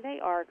products, I mean, they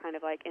are kind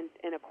of like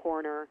in a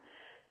corner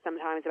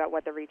sometimes about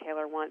what the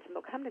retailer wants, and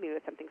they'll come to me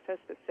with something so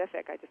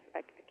specific, I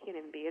can't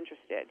even be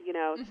interested,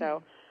 Mm-hmm.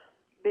 So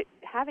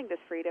having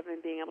this freedom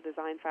and being able to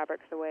design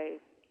fabrics the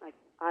way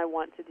I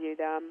want to do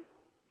them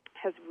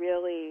has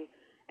really,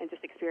 and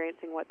just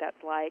experiencing what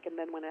that's like, and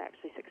then when it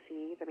actually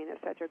succeeds, I mean,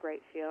 it's such a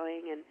great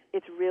feeling, and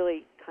it's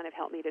really kind of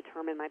helped me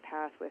determine my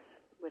path with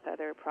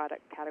other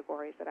product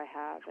categories that I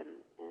have, and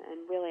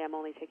really I'm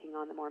only taking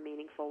on the more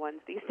meaningful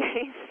ones these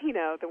days,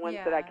 the ones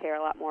that I care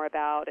a lot more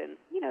about, and,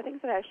 things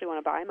that I actually want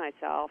to buy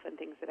myself, and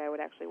things that I would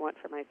actually want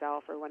for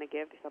myself or want to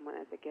give to someone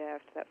as a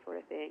gift, that sort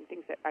of thing,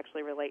 things that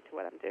actually relate to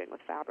what I'm doing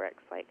with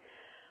fabrics. Like,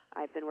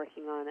 I've been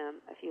working on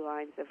a few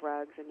lines of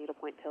rugs and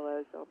needlepoint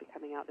pillows that will be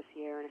coming out this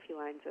year, and a few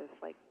lines of,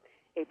 like,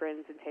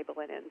 aprons and table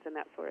linens and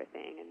that sort of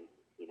thing, and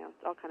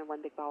it's all kind of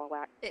one big ball of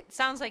wax. It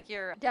sounds like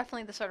you're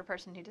definitely the sort of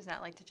person who does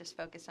not like to just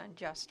focus on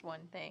just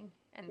one thing.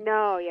 And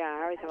no, yeah,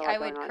 I always have a lot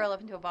going on. I would curl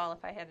up into a ball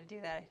if I had to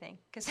do that, I think,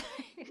 because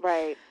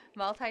right.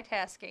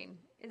 Multitasking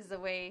is the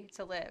way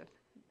to live.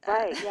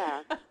 Right,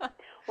 yeah.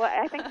 Well,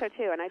 I think so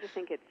too, and I just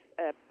think it's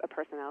a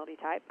personality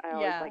type. I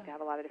always like to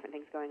have a lot of different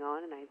things going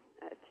on, and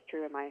it's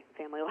true in my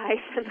family life.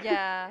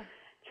 And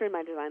true in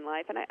my design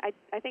life, and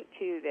I think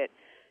too that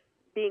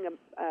being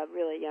a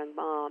really young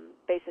mom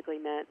basically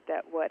meant that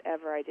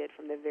whatever I did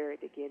from the very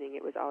beginning,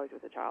 it was always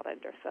with a child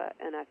underfoot.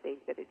 And I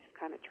think that it just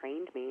kind of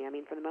trained me. I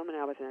mean, from the moment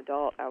I was an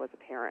adult, I was a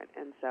parent.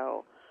 And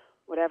so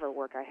whatever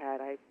work I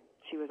had,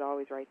 she was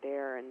always right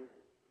there. And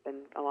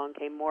then along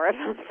came more of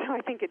them. So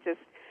I think it just,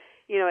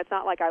 it's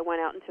not like I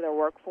went out into the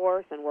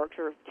workforce and worked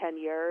for 10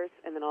 years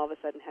and then all of a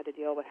sudden had to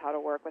deal with how to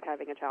work with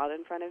having a child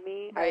in front of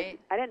me. Right.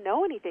 I didn't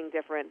know anything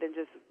different than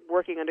just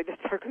working under the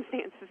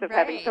circumstances of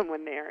having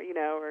someone there,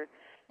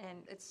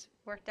 And it's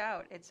worked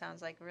out, it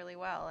sounds like, really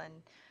well. And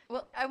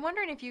well, I'm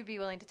wondering if you'd be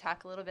willing to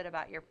talk a little bit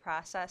about your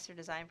process, your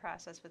design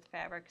process with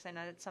fabric, because I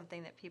know it's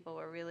something that people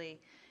were really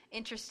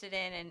interested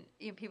in,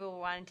 and people were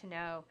wanting to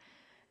know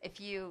if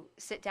you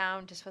sit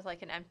down just with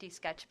like an empty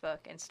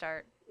sketchbook and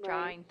start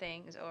drawing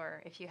things,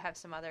 or if you have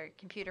some other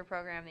computer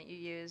program that you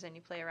use and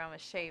you play around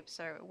with shapes,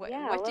 or where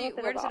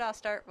does it all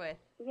start with?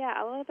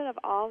 Yeah, a little bit of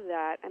all of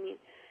that. I mean,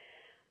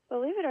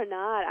 believe it or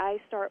not, I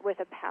start with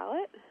a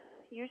palette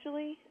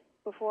usually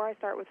before I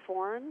start with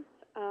forms.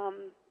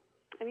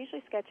 I'm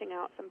usually sketching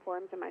out some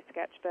forms in my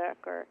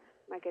sketchbook, or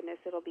my goodness,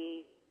 it'll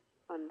be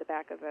on the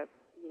back of a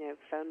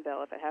phone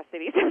bill if it has to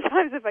be.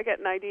 Sometimes if I get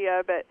an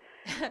idea, but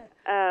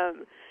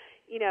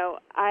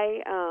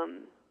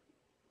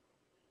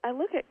I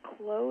look at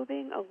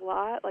clothing a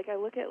lot. Like I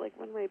look at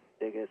one of my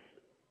biggest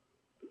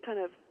kind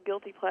of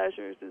guilty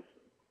pleasures is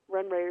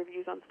runway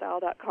reviews on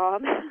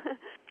style.com.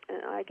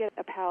 And I get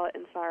a palette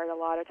inspired a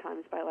lot of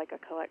times by like a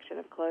collection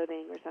of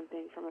clothing or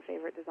something from a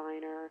favorite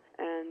designer.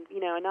 And,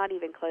 not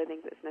even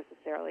clothing that's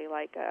necessarily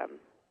like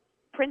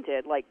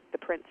printed, like the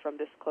prints from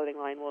this clothing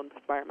line will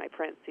inspire my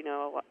prints.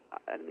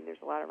 I mean,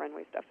 there's a lot of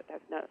runway stuff that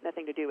has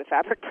nothing to do with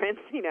fabric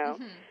prints,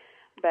 Mm-hmm.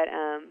 But,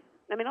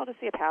 I'll just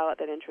see a palette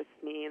that interests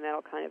me, and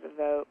that'll kind of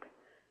evoke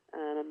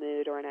a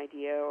mood or an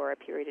idea or a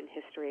period in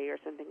history or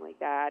something like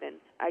that.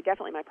 And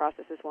my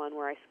process is one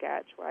where I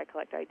sketch, where I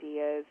collect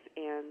ideas,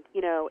 and,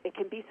 it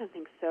can be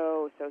something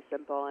so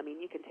simple. I mean,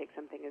 you can take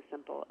something as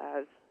simple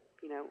as,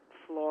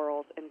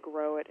 florals and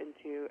grow it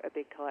into a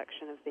big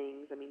collection of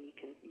things. I mean, you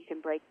can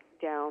break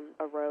down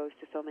a rose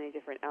to so many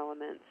different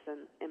elements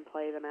and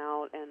play them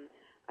out. And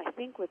I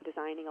think with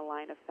designing a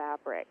line of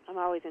fabric, I'm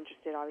always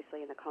interested,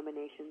 obviously, in the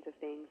combinations of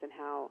things and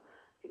how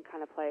you can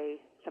kind of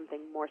play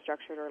something more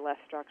structured or less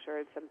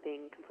structured,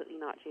 something completely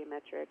not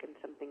geometric and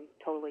something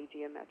totally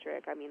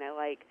geometric. I mean,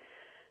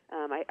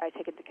 I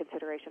take into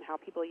consideration how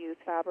people use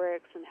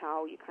fabrics and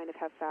how you kind of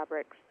have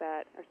fabrics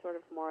that are sort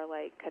of more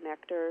like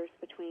connectors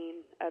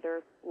between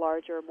other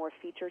larger, more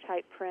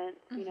feature-type prints,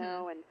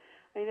 Mm-hmm. And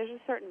I mean, there's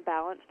a certain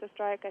balance to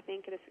strike, I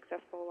think, in a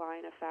successful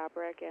line of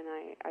fabric, and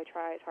I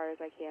try as hard as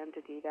I can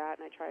to do that,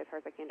 and I try as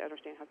hard as I can to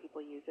understand how people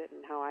use it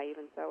and how I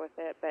even sew with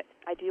it. But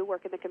I do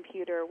work in the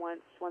computer once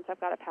I've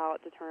got a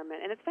palette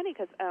determined. And it's funny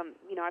because,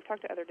 I've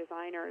talked to other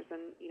designers,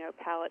 and,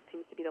 palette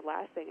seems to be the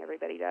last thing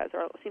everybody does,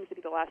 or it seems to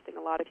be the last thing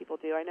a lot of people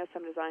do. I know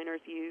some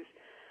designers use,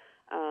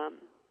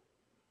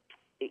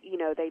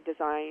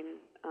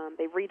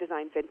 they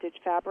redesign vintage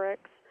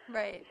fabrics.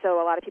 Right. So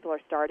a lot of people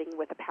are starting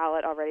with a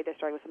palette already. They're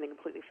starting with something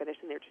completely finished,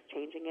 and they're just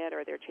changing it,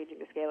 or they're changing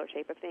the scale or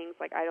shape of things.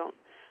 Like I don't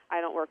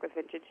work with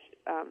vintage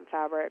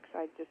fabrics.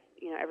 I just,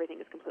 everything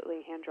is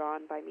completely hand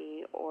drawn by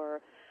me, or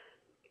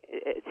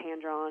it's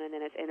hand drawn, and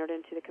then it's entered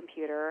into the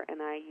computer. And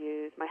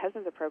my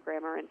husband's a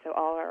programmer, and so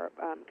all our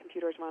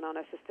computers run on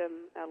a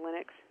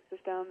Linux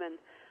system, and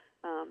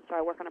so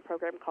I work on a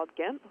program called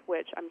GIMP,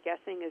 which I'm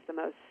guessing is the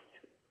most,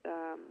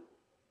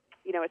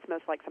 it's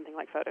most like something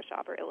like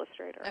Photoshop or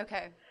Illustrator.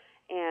 Okay.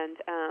 And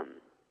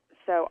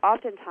so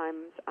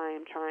oftentimes I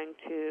am trying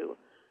to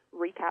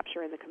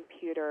recapture in the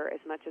computer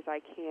as much as I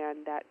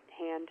can that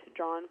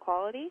hand-drawn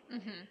quality,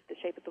 Mm-hmm. the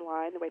shape of the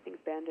line, the way things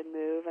bend and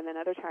move. And then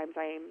other times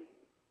I'm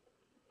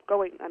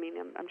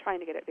trying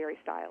to get it very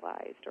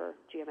stylized or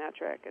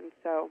geometric. And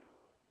so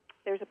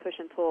there's a push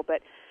and pull.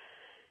 But,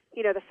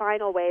 the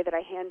final way that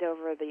I hand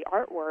over the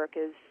artwork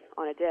is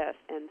on a disc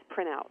and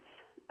printouts.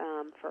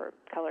 For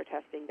color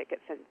testing that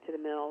gets sent to the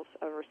mills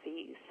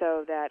overseas.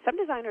 So that some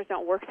designers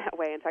don't work that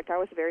way. In fact, I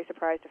was very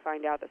surprised to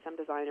find out that some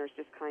designers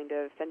just kind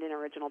of send in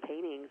original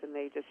paintings and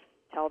they just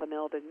tell the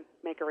mill to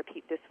make a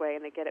repeat this way,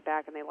 and they get it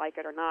back and they like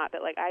it or not.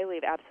 But I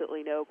leave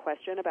absolutely no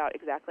question about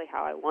exactly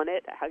how I want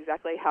it,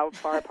 exactly how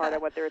far apart I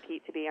want the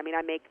repeat to be. I mean,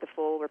 I make the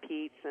full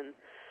repeats and.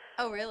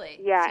 Oh, really?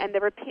 Yeah, and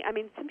the repeat. I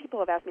mean, some people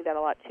have asked me that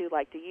a lot too.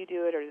 Like, do you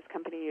do it, or does this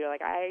company do it?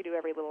 Like, I do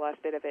every little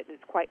last bit of it, and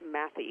it's quite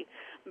mathy.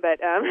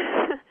 But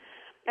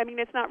I mean,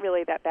 it's not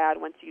really that bad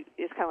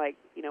it's kind of like,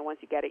 once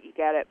you get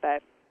it,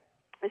 but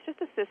it's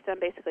just a system,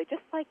 basically,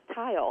 just like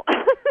tile.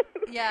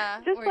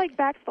 Yeah. Just like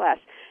backsplash.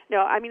 No,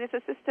 I mean, it's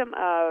a system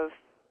of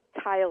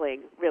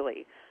tiling,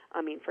 really.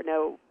 I mean, for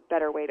no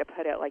better way to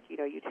put it, like,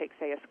 you take,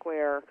 say, a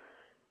square,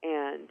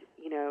 and,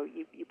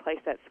 you place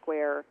that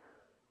square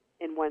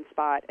in one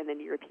spot, and then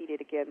you repeat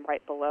it again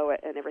right below it,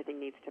 and everything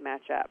needs to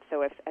match up.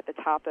 So if at the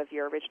top of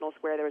your original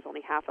square there was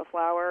only half a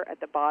flower, at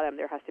the bottom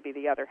there has to be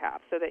the other half,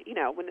 so that,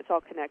 when it's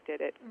all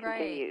connected, it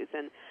continues,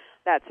 and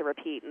that's a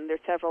repeat. And there's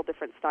several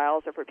different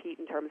styles of repeat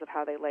in terms of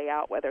how they lay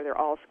out, whether they're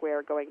all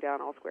square going down,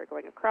 all square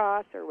going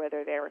across, or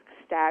whether they're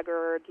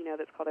staggered,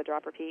 that's called a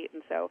drop repeat.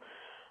 And so,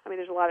 I mean,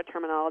 there's a lot of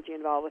terminology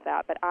involved with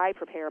that, but I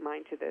prepare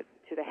mine to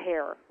the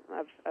hair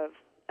of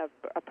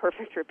a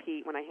perfect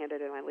repeat. When I hand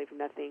it in, I leave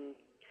nothing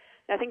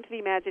to the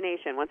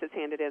imagination once it's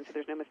handed in, so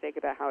there's no mistake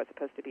about how it's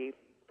supposed to be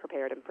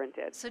prepared and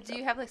printed. So do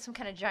you have some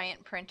kind of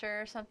giant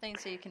printer or something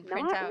so you can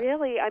print out? Not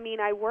really. I mean,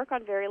 I work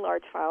on very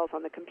large files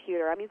on the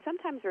computer. I mean,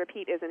 sometimes the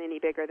repeat isn't any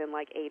bigger than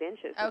 8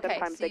 inches. Okay,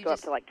 sometimes so they go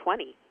up to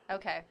 20.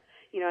 Okay.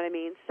 You know what I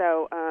mean?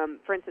 So,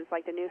 for instance,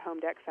 like the new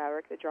home deck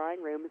fabric, the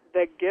drawing room,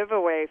 the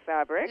giveaway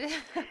fabric,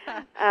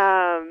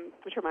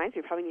 which reminds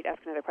me, we probably need to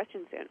ask another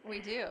question soon. We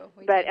do.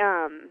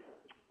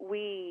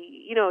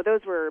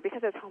 those were,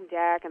 because it's home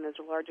deck and those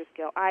are larger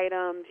scale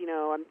items,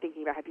 I'm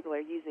thinking about how people are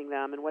using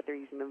them and what they're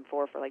using them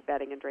for like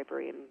bedding and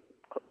drapery and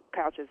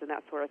couches and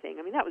that sort of thing.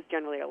 I mean, that was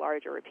generally a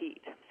larger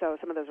repeat. So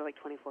some of those are like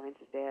 24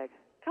 inches big.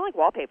 Kind of like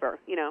wallpaper,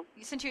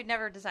 Since you had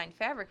never designed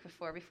fabric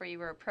before you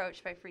were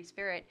approached by Free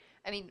Spirit,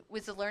 I mean,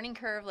 was the learning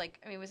curve,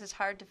 was this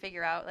hard to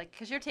figure out?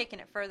 Because you're taking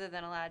it further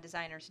than a lot of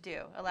designers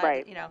do.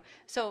 Right.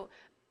 So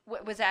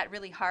was that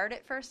really hard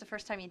at first, the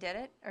first time you did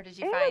it? Or did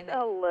you it find was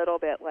a little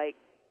bit like,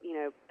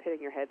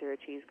 putting your head through a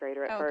cheese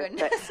grater at first.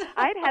 Goodness. But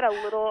I'd had a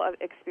little of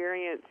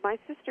experience. My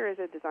sister is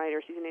a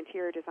designer. She's an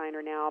interior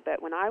designer now.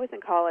 But when I was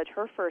in college,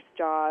 her first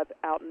job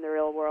out in the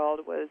real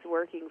world was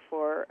working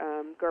for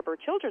Gerber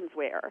Children's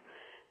Wear.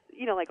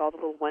 Like all the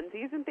little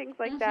onesies and things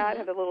like that,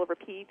 have the little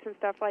repeats and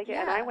stuff like it.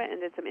 And I went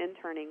and did some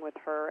interning with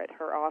her at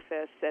her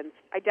office, and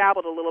I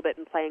dabbled a little bit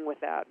in playing with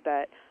that.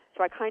 But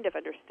so I kind of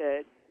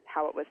understood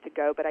how it was to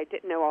go, but I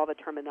didn't know all the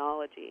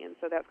terminology. And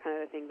so that's kind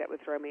of the thing that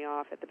would throw me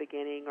off at the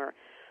beginning, or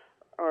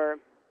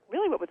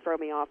really what would throw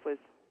me off was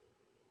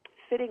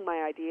fitting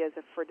my ideas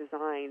for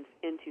designs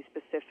into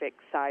specific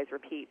size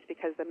repeats,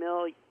 because the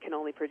mill can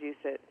only produce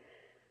it.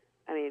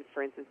 I mean,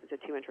 for instance, it's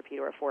a 2-inch repeat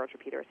or a 4-inch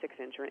repeat or a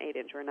 6-inch or an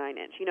 8-inch or a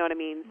 9-inch. You know what I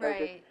mean? So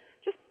right.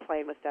 just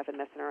playing with stuff and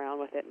messing around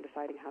with it and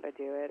deciding how to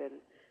do it. And,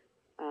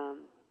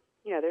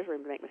 there's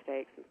room to make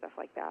mistakes and stuff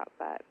like that.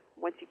 But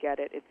once you get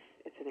it,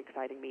 it's an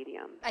exciting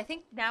medium. I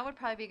think now would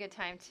probably be a good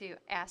time to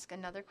ask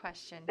another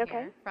question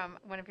here from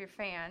one of your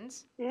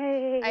fans.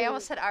 Yay. I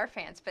almost said our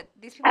fans, but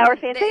these people... Our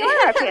fans? They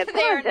are our fans.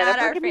 They are not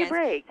our fans. Give me a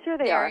break. Sure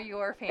they are. are. They are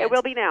your fans. It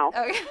will be now.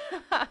 Okay.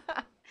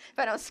 If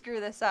I don't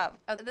screw this up.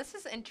 Oh, this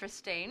is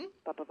interesting.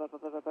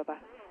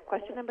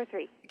 Question number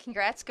 3.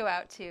 Congrats go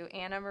out to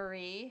Anna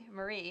Marie,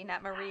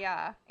 not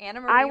Maria.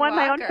 Anna Marie I won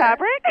Walker. my own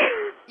fabric?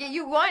 Yeah,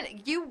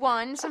 you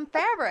won some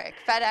fabric.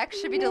 FedEx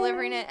should be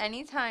delivering it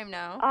anytime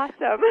now.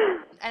 Awesome.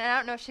 And I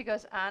don't know if she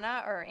goes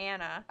Anna or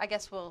Anna. I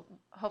guess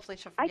hopefully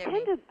she'll forgive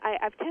me.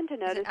 I tend to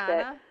notice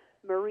that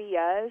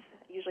Marias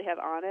usually have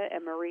Anna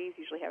and Maries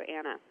usually have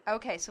Anna.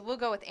 Okay, so we'll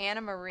go with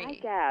Anna Marie. I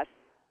guess.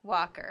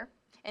 Walker.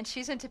 And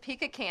she's in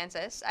Topeka,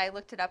 Kansas. I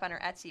looked it up on her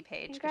Etsy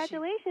page.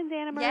 Congratulations,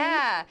 Anna Marie.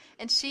 Yeah,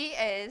 and she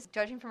is,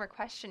 judging from her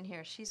question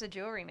here, she's a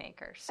jewelry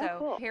maker. So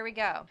cool. Here we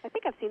go. I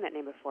think I've seen that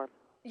name before.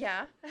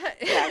 Yeah,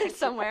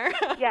 somewhere.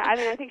 Yeah,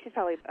 I think she's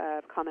probably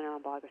commented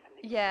on a blog or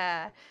something.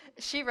 Yeah.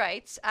 She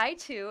writes, I,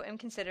 too, am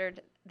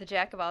considered the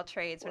jack of all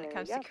trades when it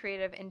comes to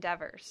creative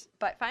endeavors,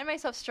 but find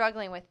myself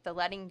struggling with the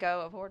letting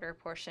go of order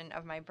portion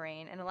of my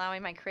brain and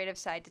allowing my creative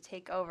side to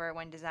take over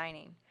when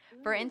designing.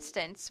 For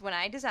instance, when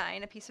I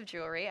design a piece of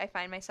jewelry, I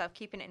find myself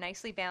keeping it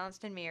nicely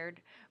balanced and mirrored,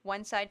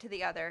 one side to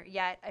the other,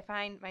 yet I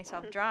find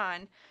myself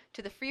drawn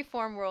to the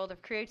free-form world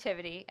of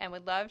creativity and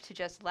would love to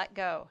just let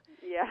go.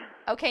 Yeah.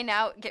 Okay,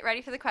 now get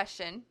ready for the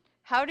question.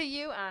 How do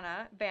you,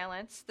 Anna,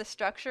 balance the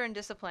structure and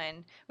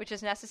discipline which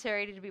is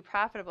necessary to be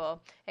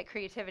profitable at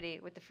creativity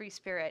with the free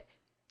spirit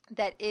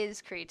that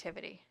is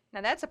creativity? Now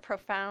that's a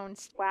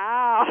profound.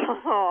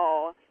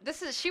 Wow.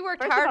 She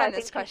worked First hard of all, on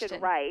this question. I think you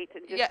should write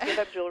and just give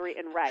up jewelry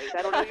and write.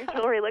 I don't know what your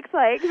jewelry looks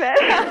like, but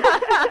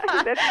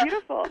that's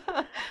beautiful.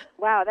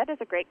 Wow, that is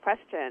a great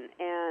question,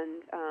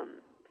 and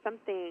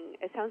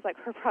it sounds like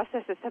her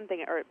process is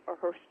something, or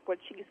what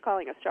she's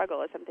calling a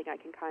struggle is something I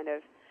can kind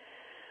of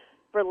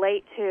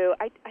relate to.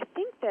 I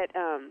think that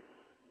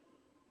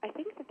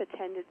the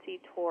tendency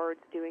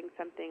towards doing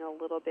something a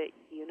little bit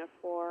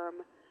uniform,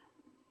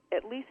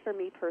 at least for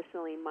me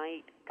personally,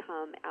 might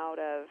come out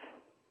of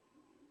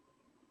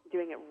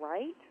doing it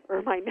right,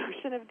 or my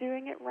notion of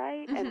doing it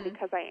right. And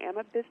because I am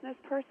a business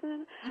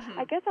person,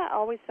 I guess I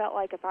always felt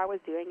like if I was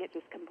doing it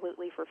just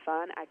completely for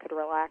fun, I could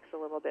relax a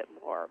little bit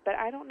more. But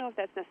I don't know if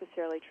that's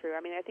necessarily true.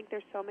 I mean, I think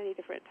there's so many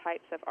different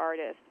types of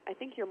artists. I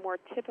think your more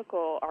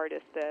typical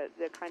artist, the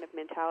kind of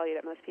mentality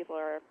that most people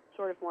are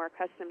sort of more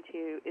accustomed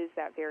to, is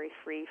that very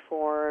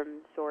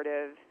free-form sort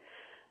of,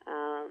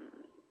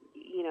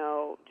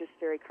 just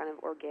very kind of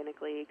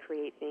organically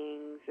create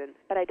things.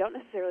 But I don't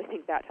necessarily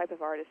think that type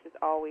of artist is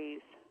always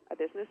a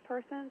business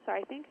person. So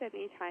I think that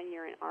anytime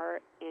you're in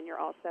art and you're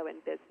also in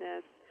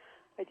business,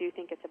 I do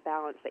think it's a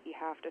balance that you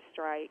have to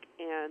strike.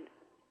 And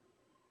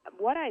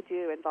what I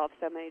do involves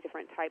so many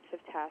different types of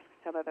tasks.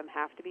 Some of them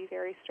have to be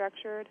very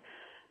structured.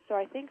 So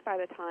I think by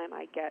the time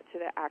I get to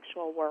the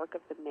actual work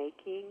of the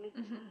making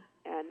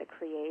and the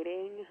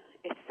creating,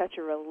 it's such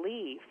a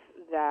relief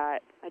that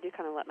I do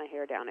kind of let my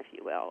hair down, if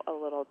you will, a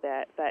little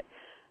bit. But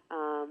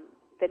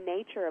the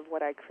nature of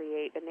what I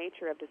create, the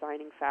nature of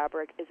designing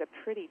fabric, is a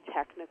pretty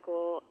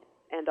technical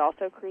and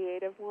also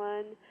creative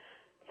one.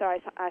 So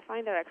I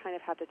find that I kind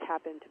of have to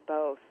tap into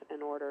both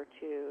in order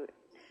to,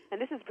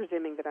 and this is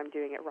presuming that I'm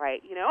doing it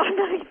right.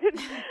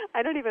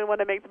 I don't even want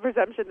to make the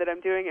presumption that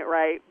I'm doing it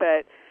right,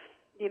 but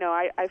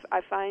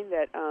I find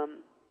that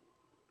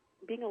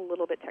being a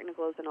little bit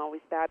technical isn't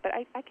always bad. But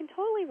I can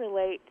totally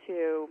relate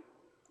to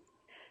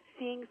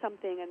seeing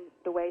something and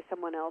the way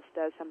someone else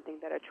does something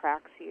that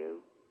attracts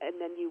you, and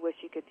then you wish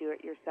you could do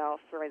it yourself.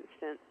 For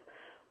instance,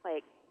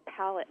 like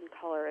palette and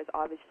color is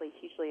obviously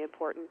hugely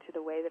important to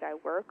the way that I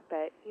work,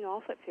 but,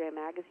 I'll flip through a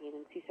magazine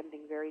and see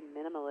something very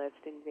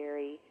minimalist and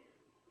very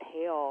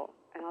pale,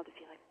 and I'll just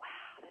be like,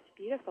 wow, that's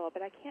beautiful,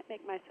 but I can't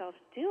make myself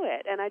do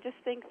it. And I just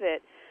think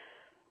that,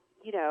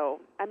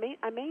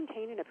 I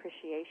maintain an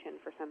appreciation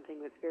for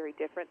something that's very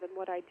different than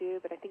what I do,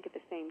 but I think at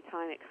the same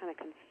time it kind of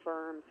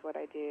confirms what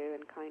I do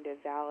and kind of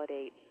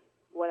validates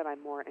what am I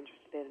more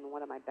interested in and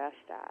what am I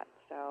best at.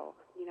 So,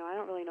 I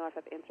don't really know if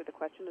I've answered the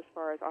question as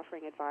far as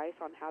offering advice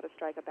on how to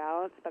strike a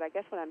balance, but I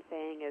guess what I'm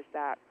saying is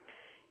that,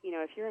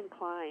 if you're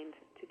inclined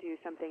to do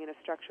something in a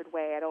structured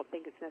way, I don't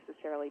think it's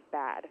necessarily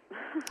bad.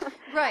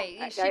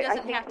 Right. She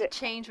doesn't have to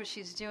change what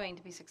she's doing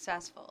to be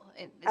successful,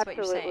 is what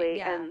you're saying.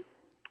 Yeah.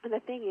 And the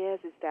thing is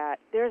that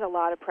there's a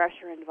lot of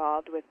pressure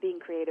involved with being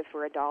creative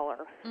for $1.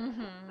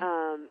 Mm-hmm.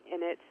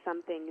 And it's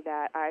something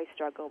that I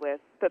struggle with,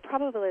 but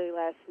probably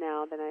less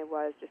now than I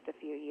was just a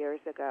few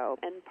years ago.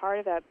 And part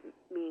of that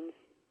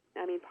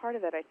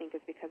I think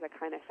is because I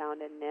kind of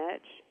found a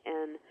niche,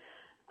 and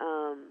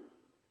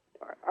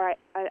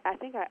I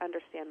think I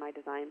understand my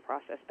design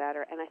process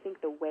better, and I think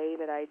the way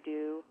that I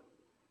do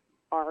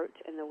art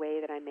and the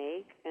way that I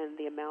make and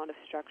the amount of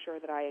structure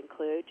that I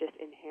include just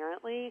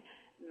inherently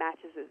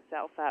matches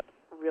itself up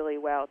really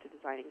well to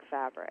designing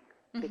fabric.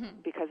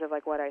 Mm-hmm. Because of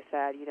like what I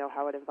said,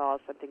 how it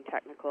involves something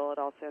technical. It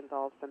also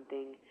involves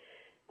something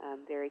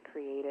very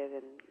creative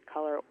and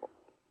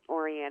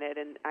color-oriented,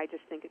 and I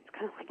just think it's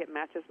kind of like it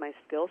matches my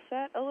skill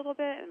set a little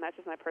bit and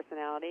matches my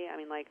personality. I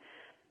mean, like,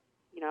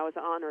 I was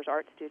an honors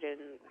art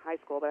student in high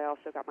school, but I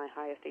also got my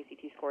highest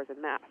ACT scores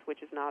in math,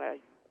 which is not a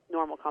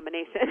normal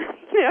combination.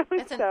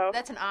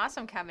 That's an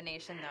awesome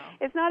combination,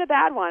 though. It's not a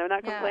bad one. I'm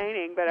not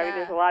complaining, but I mean,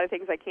 there's a lot of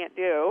things I can't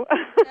do.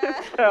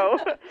 But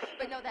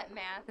no, that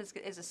math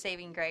is a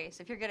saving grace.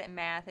 If you're good at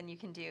math, and you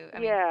can do,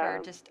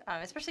 for just,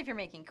 especially if you're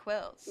making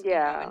quilts, and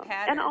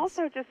patterns. And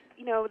also just,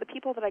 the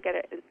people that I get,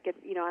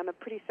 I'm a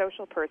pretty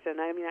social person.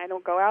 I mean, I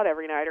don't go out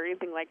every night or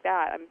anything like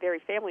that. I'm very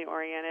family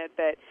oriented,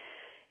 but,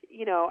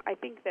 I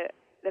think that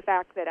the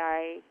fact that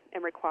I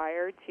am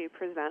required to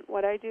present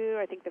what I do,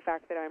 I think the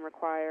fact that I'm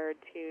required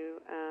to,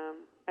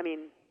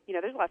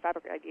 there's a lot of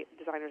fabric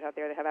designers out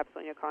there that have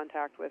absolutely no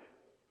contact with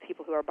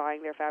people who are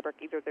buying their fabric,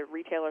 either the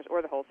retailers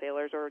or the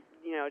wholesalers, or,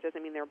 it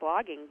doesn't mean they're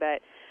blogging,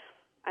 but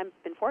I've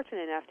been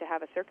fortunate enough to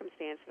have a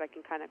circumstance that I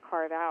can kind of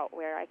carve out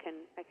where I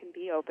can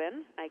be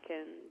open, I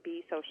can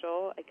be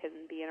social, I can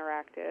be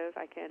interactive,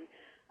 I can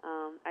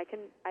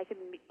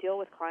deal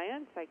with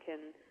clients, I can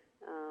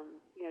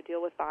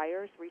deal with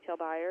buyers, retail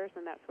buyers,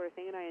 and that sort of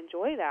thing, and I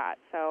enjoy that.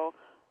 So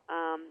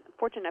I'm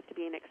fortunate enough to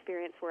be in an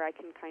experience where I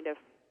can kind of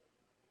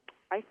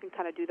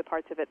do the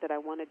parts of it that I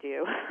want to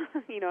do.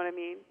 You know what I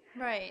mean?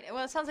 Right.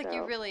 Well, it sounds like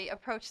you really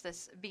approach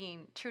this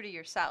being true to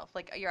yourself.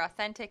 Like, you're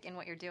authentic in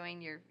what you're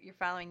doing. You're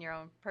following your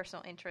own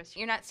personal interests.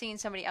 You're not seeing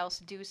somebody else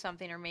do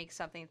something or make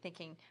something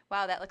thinking,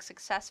 wow, that looks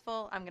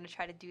successful, I'm going to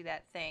try to do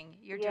that thing.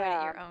 You're doing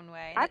it your own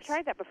way. I've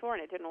tried that before,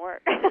 and it didn't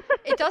work.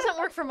 It doesn't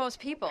work for most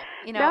people.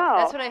 No.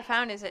 That's what I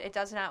found, is that it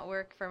does not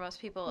work for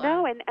most people.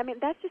 No, and I mean,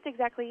 that's just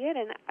exactly it.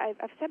 And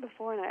I've said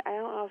before, and I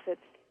don't know if it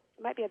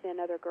might be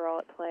another girl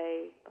at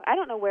play. I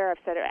don't know where I've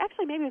said it.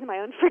 Actually, maybe it was in my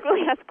own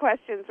frequently asked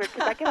questions,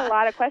 because I get a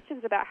lot of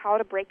questions about how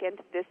to break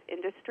into this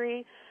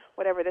industry,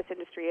 whatever this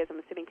industry is. I'm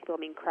assuming people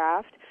mean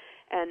craft.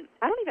 And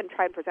I don't even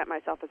try and present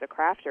myself as a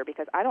crafter,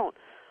 because I don't,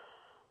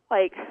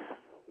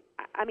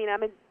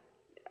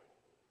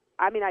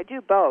 I do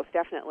both,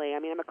 definitely. I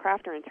mean, I'm a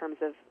crafter in terms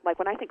of, like,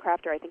 when I think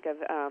crafter, I think of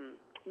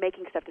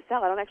making stuff to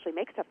sell. I don't actually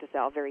make stuff to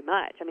sell very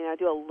much. I mean, I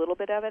do a little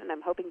bit of it, and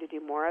I'm hoping to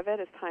do more of it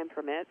as time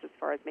permits, as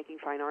far as making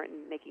fine art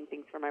and making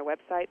things for my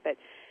website. But,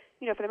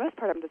 for the most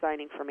part, I'm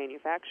designing for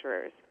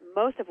manufacturers.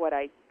 Most of what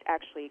I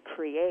actually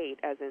create,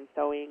 as in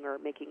sewing or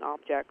making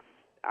objects,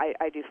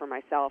 I do for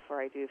myself, or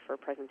I do for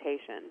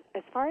presentation.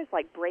 As far as,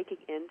 like, breaking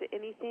into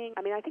anything,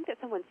 I mean, I think that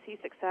someone sees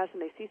success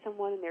and they see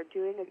someone and they're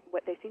doing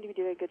what they seem to be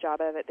doing a good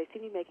job of it. They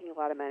seem to be making a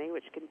lot of money,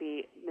 which can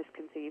be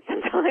misconceived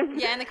sometimes.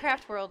 Yeah, in the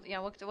craft world,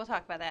 we'll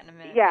talk about that in a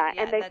minute. Yeah,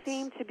 and they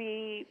seem to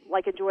be,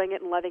 like, enjoying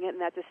it and loving it, and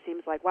that just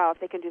seems like, wow,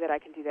 if they can do that, I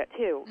can do that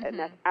too. Mm-hmm. And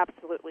that's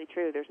absolutely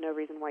true. There's no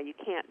reason why you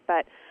can't.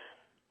 But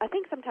I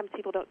think sometimes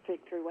people don't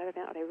think through whether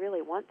or not they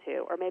really want to,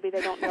 or maybe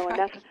they don't know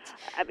enough.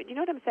 I mean, you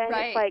know what I'm saying?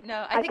 Right. It's like,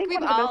 no, I think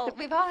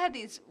we've all had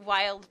these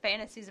wild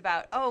fantasies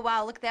about, oh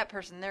wow, look at that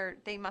person.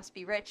 They must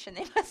be rich, and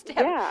they must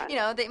have,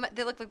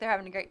 they look like they're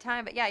having a great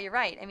time. But yeah, you're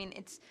right. I mean,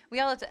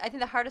 I think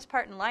the hardest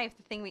part in life,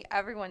 the thing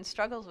everyone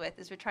struggles with,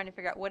 is we're trying to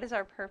figure out, what is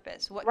our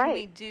purpose? What can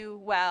we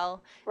do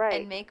well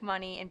and make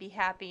money and be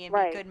happy and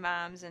be good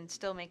moms and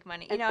still make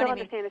money? You know what I mean?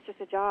 Understand it's just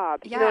a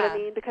job. Yeah. You know what I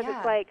mean? Because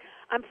it's like,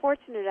 I'm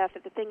fortunate enough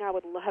that the thing I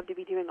would love to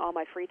be doing all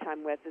my free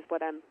time with is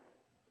what I'm,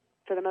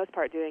 for the most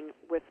part, doing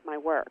with my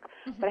work.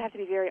 Mm-hmm. But I have to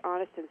be very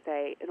honest and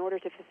say, in order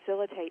to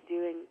facilitate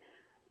doing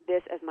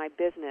this as my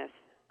business,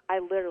 I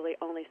literally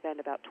only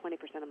spend about 20%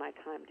 of my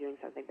time doing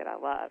something that I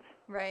love.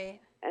 Right.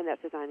 And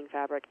that's designing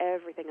fabric.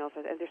 Everything else,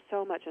 and there's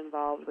so much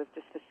involved with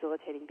just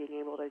facilitating being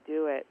able to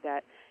do it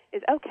that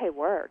is okay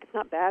work. It's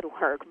not bad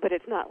work, but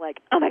it's not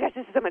like, oh my gosh,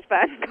 this is so much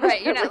fun.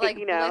 Right, you're not like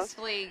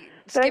blissfully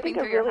skipping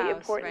through your house. So I think a really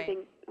important thing,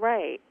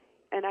 right,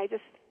 and I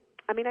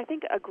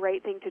think a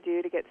great thing to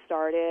do to get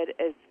started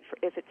is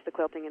if it's the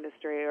quilting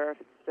industry or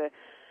if it's the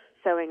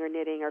sewing or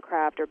knitting or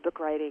craft or book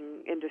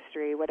writing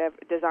industry, whatever,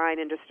 design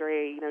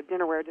industry,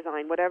 dinnerware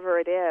design, whatever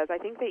it is, I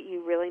think that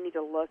you really need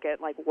to look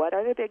at, like, what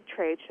are the big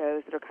trade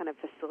shows that are kind of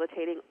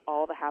facilitating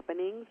all the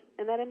happenings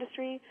in that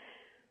industry.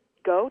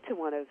 Go to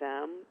one of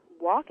them,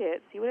 walk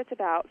it, see what it's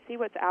about, see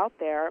what's out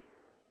there,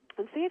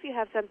 and see if you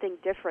have something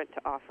different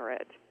to offer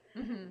it.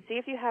 Mm-hmm. See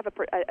if you have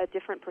a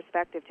different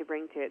perspective to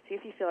bring to it. See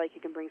if you feel like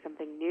you can bring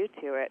something new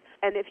to it,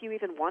 and if you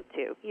even want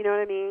to. You know what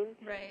I mean?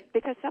 Right.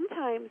 Because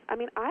sometimes,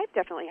 I've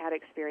definitely had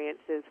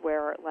experiences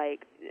where,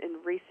 like, in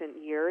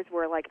recent years,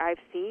 where, like, I've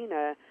seen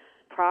a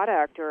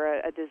product or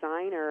a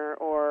designer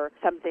or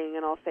something,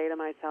 and I'll say to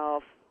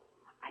myself,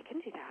 I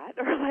can do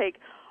that, or like,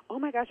 oh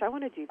my gosh, I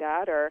want to do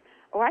that, or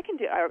I can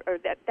do, or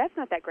that's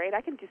not that great. I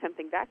can do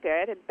something that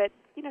good, but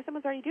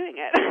someone's already doing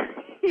it.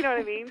 You know what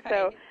I mean? Right.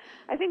 So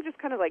I think just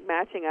kind of like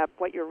matching up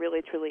what you're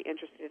really truly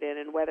interested in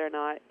and whether or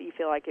not you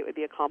feel like it would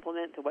be a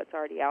compliment to what's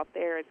already out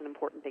there is an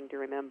important thing to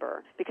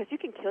remember, because you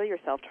can kill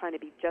yourself trying to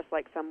be just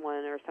like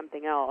someone or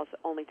something else,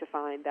 only to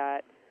find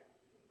that,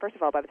 first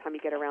of all, by the time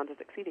you get around to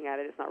succeeding at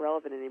it, it's not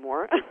relevant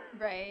anymore.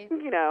 Right.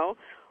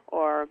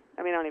 Or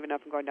I don't even know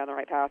if I'm going down the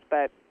right path,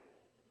 but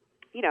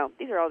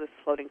these are all just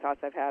floating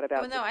thoughts I've had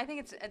about. Well, no, I think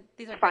it's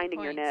these are finding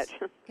great your points.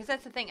 niche. Because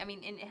that's the thing.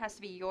 It has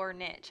to be your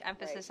niche.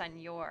 Emphasis Right. on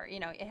your.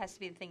 It has to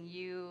be the thing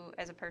you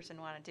as a person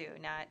want to do,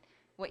 not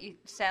what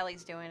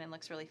Sally's doing and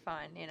looks really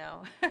fun.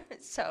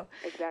 So.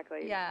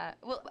 Exactly. Yeah.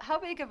 Well, how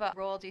big of a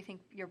role do you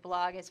think your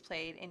blog has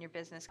played in your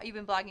business? You've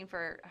been blogging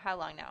for how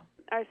long now?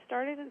 I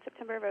started in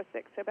September of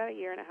 2006, so about a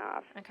year and a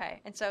half. Okay.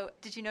 And so,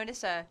 did you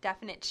notice a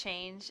definite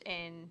change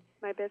in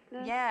my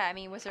business? Yeah.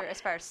 Was there, as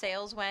far as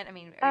sales went?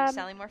 Are you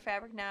selling more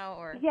fabric now,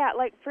 or? Yeah.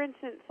 Like, for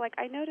instance,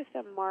 I noticed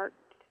a marked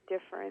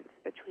difference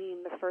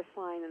between the first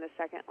line and the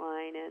second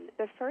line. And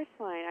the first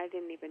line, I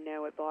didn't even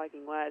know what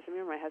blogging was. I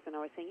remember my husband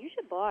always saying, "You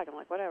should blog." I'm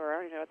like, "Whatever. I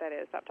don't even know what that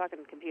is. Stop talking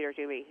computer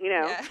to me."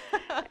 Yeah.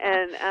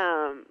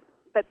 And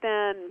but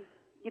then,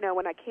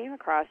 when I came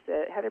across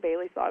it, Heather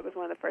Bailey's blog was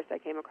one of the first I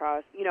came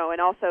across,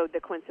 and also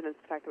the coincidence,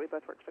 the fact that we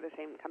both worked for the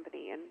same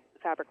company and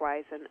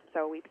fabric-wise, and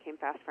so we became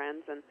fast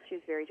friends, and she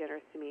was very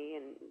generous to me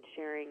in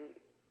sharing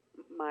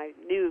my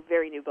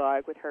very new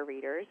blog with her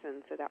readers,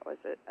 and so that was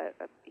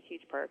a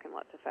huge perk and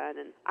lots of fun.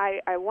 And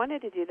I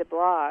wanted to do the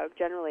blog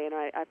generally, and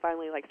I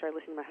finally started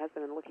listening to my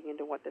husband and looking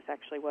into what this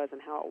actually was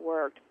and how it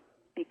worked,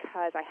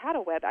 because I've had a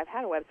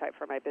website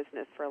for my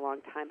business for a long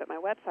time, but my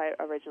website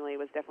originally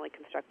was definitely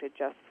constructed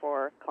just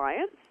for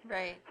clients,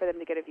 right, for them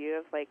to get a view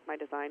of my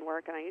design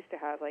work. And I used to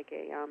have a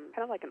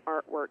kind of like an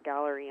artwork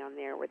gallery on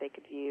there where they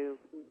could view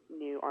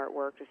new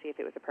artwork to see if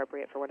it was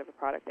appropriate for whatever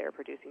product they were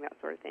producing, that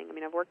sort of thing.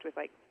 I've worked with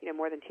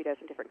more than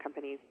 24 different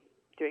companies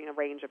doing a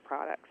range of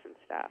products and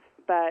stuff.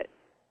 But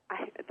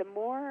the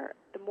more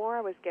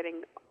I was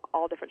getting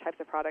all different types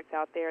of products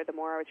out there, the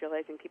more I was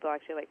realizing people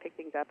actually pick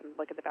things up and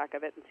look at the back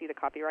of it and see the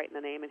copyright and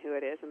the name and who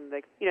it is, and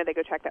they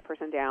go track that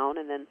person down,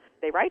 and then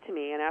they write to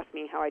me and ask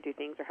me how I do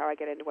things or how I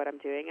get into what I'm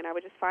doing, and I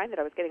would just find that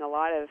I was getting a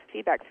lot of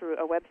feedback through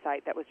a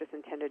website that was just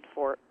intended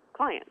for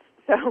clients.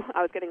 So I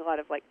was getting a lot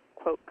of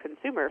quote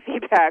consumer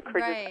feedback or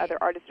right. just other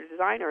artists or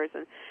designers,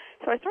 and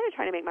so I started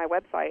trying to make my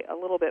website a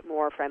little bit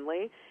more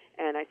friendly.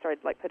 And I started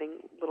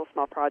putting little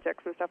small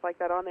projects and stuff like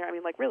that on there.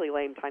 Really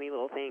lame, tiny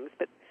little things.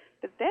 But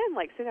then,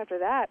 soon after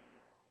that,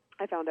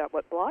 I found out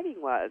what blogging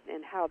was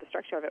and how the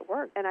structure of it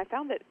worked. And I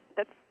found that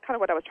that's kind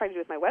of what I was trying to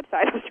do with my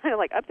website. I was trying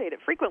to update it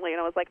frequently,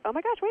 and I was like, oh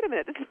my gosh, wait a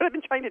minute, this is what I've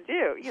been trying to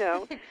do,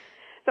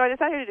 So I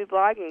decided to do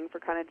blogging for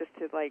kind of just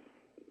to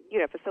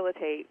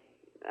facilitate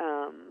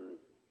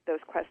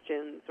those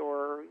questions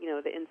or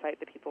the insight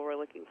that people were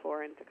looking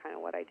for into kind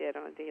of what I did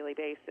on a daily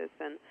basis.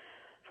 And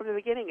from the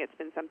beginning, it's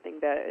been something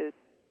that is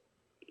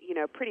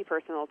pretty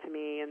personal to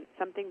me, and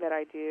something that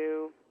I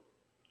do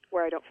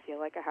where I don't feel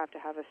like I have to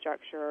have a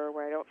structure,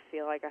 where I don't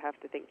feel like I have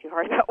to think too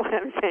hard about what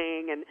I'm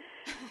saying, and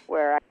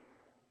where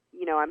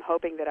I'm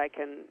hoping that I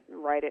can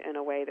write it in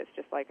a way that's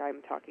just like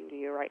I'm talking to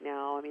you right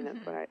now.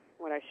 That's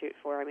what I shoot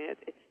for.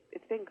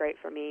 It's been great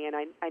for me, and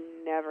I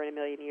never in a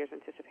million years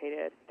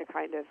anticipated the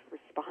kind of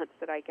response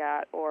that I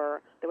get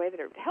or the way that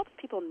it helps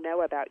people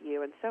know about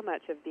you. And so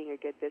much of being a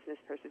good business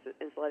person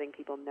is letting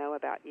people know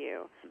about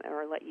you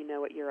or let you know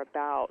what you're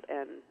about.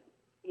 And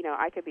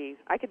I could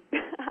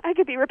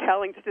be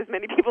repelling just as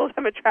many people as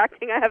I'm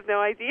attracting. I have no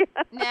idea.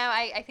 No,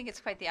 I think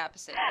it's quite the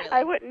opposite, really.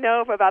 I wouldn't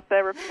know about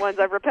the ones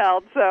I've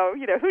repelled, so,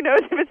 who knows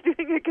if it's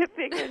doing a good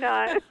thing or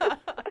not.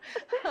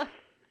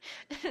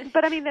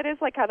 But, that is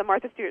how the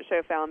Martha Stewart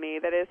Show found me.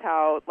 That is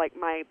how,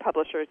 my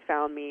publishers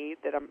found me,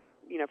 that I'm,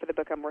 for the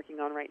book I'm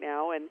working on right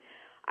now. And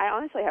I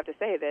honestly have to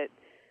say that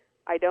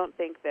I don't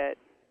think that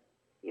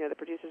the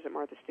producers at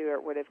Martha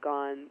Stewart would have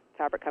gone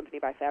fabric company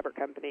by fabric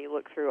company,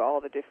 looked through all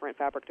the different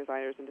fabric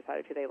designers and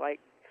decided who they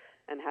liked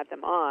and had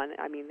them on.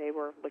 I mean, they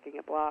were looking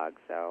at blogs,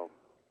 so,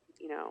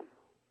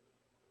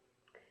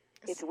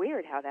 it's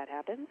weird how that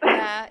happens.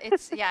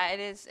 It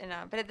is.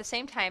 But at the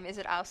same time, is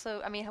it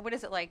also, I mean, what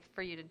is it like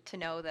for you to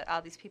know that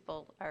all these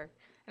people are,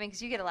 I mean,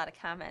 because you get a lot of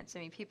comments. I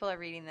mean, people are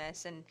reading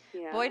this, and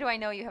boy, do I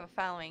know you have a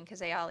following, because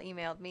they all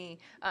emailed me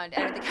to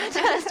enter the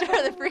contest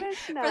for the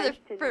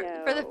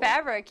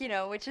fabric,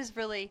 which is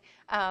really.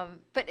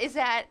 But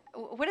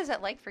what is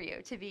that like for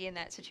you to be in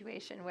that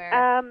situation where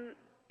a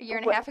year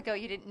and a half ago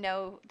you didn't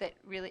know that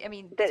really? I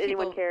mean, that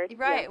anyone cared,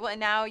 right? Yeah. Well, and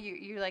now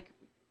you're like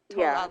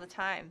told all the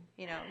time.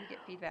 You get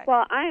feedback.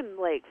 Well, I'm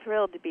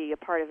thrilled to be a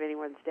part of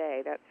anyone's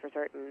day. That's for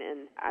certain.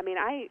 And I mean,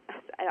 I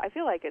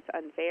feel like it's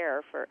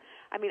unfair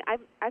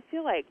I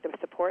feel like the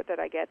support that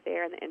I get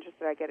there and the interest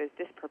that I get is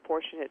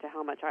disproportionate to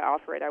how much I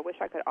offer it. I wish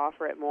I could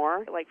offer it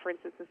more. Like, for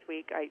instance, this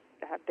week I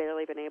have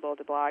barely been able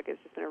to blog.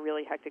 It's just been a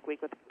really hectic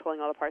week with pulling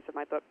all the parts of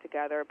my book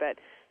together. But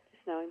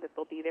just knowing that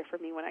they'll be there for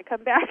me when I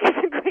come back is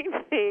a great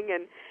thing.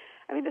 And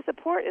I mean, the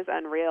support is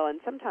unreal, and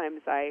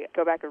sometimes I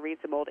go back and read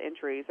some old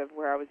entries of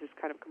where I was just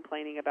kind of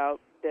complaining about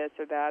this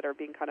or that or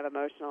being kind of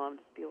emotional and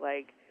just be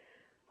like,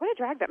 what a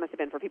drag that must have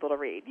been for people to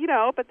read,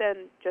 But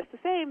then just the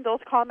same, they'll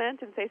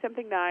comment and say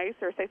something nice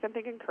or say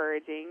something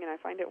encouraging, and I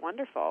find it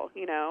wonderful,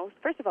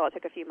 First of all, it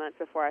took a few months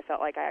before I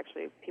felt like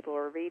people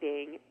were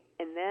reading,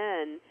 and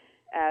then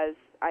as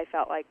I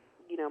felt like,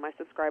 my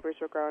subscribers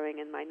were growing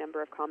and my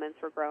number of comments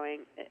were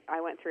growing,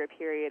 I went through a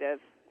period of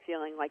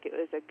feeling like it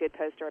was a good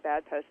post or a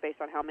bad post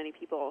based on how many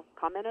people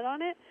commented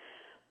on it.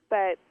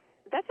 But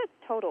that's a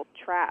total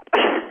trap.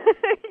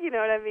 You know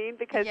what I mean?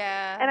 Because,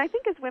 and I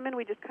think as women,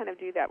 we just kind of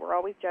do that. We're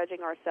always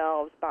judging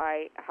ourselves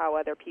by how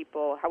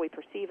we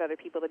perceive other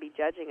people to be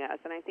judging us.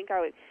 And I think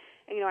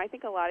I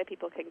think a lot of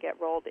people can get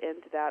rolled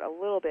into that a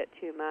little bit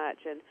too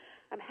much. And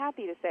I'm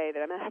happy to say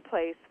that I'm at a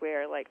place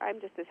where, I'm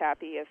just as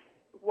happy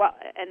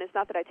and it's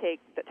not that I take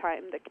the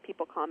time that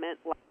people comment.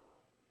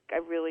 I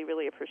really,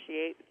 really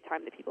appreciate the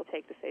time that people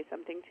take to say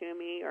something to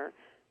me or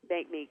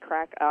make me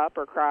crack up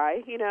or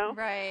cry,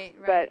 Right.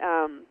 But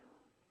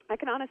I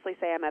can honestly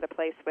say I'm at a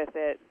place with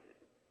it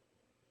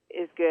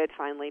is good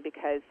finally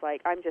because,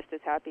 I'm just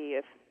as happy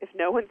if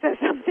no one says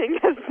something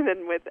as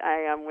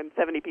I am when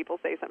 70 people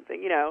say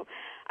something,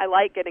 I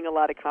like getting a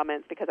lot of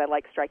comments because I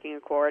like striking a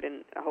chord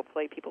and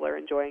hopefully people are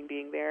enjoying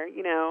being there,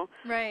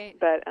 Right.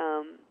 But,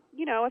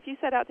 if you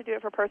set out to do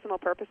it for personal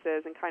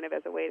purposes and kind of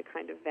as a way to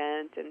kind of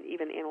vent and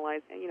even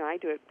analyze, I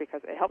do it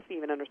because it helps me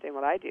even understand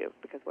what I do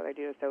because what I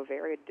do is so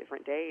varied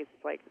different days.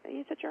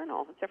 It's a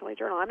journal. It's definitely a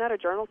journal. I'm not a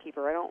journal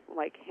keeper. I don't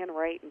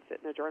handwrite and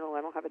sit in a journal.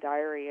 I don't have a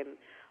diary and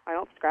I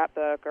don't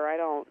scrapbook or I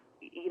don't,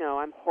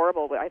 I'm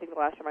horrible. But I think the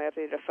last time I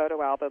updated a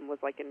photo album was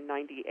in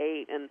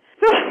 '98. And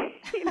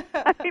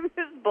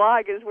this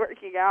blog is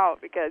working out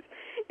because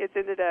it's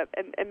ended up,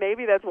 and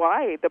maybe that's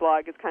why the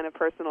blog is kind of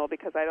personal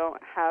because I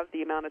don't have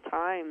the amount of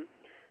time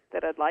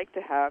that I'd like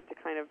to have to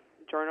kind of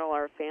journal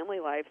our family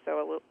life.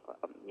 So,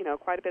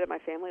 quite a bit of my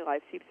family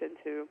life seeps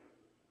into,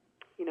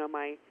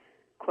 my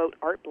quote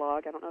art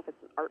blog. I don't know if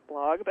it's an art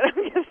blog, but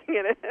I'm guessing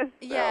it is.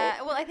 So.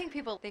 Yeah, well, I think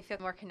they feel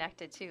more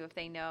connected too if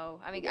they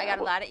know. I mean, I got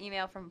a lot of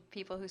email from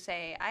people who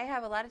say, I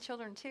have a lot of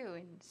children too,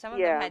 and some of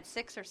them had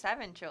 6 or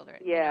 7 children,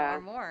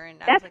 or more. And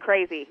that's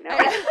crazy. No.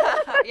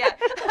 Yeah,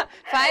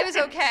 5 is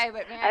okay,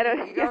 but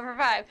man, you're going for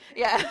 5.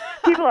 Yeah.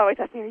 People always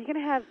ask me, are you going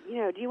to have,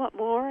 do you want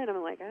more? And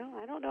I'm like,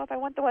 I don't know if I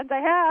want the ones I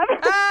have.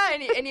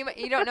 And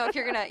you don't know if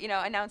you're going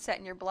to, announce that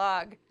in your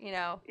blog,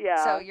 Yeah.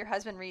 So your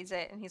husband reads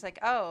it, and he's like,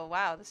 oh,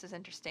 wow, this is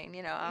interesting,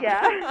 Yeah.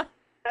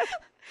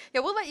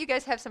 Yeah, we'll let you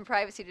guys have some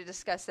privacy to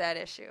discuss that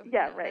issue.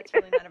 Yeah, right. That's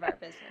really none of our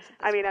business.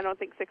 I mean, I don't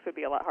think 6 would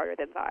be a lot harder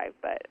than 5,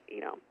 but,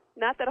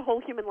 not that a whole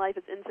human life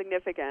is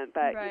insignificant,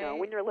 but,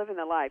 when you're living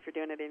the life, you're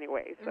doing it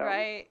anyway. So.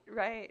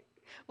 Right.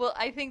 Well,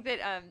 I think that,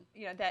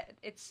 that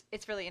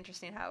it's really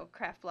interesting how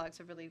craft blogs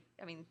have really,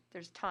 I mean,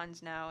 there's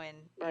tons now, and,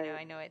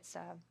 I know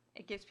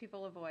it gives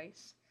people a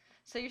voice.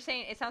 So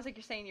it sounds like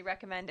you're saying you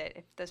recommend it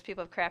if those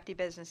people have crafty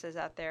businesses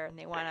out there and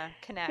they want to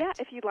connect. Yeah,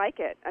 if you like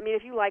it. I mean,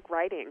 if you like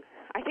writing,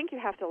 I think you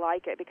have to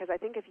like it because I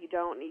think if you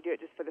don't and you do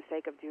it just for the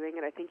sake of doing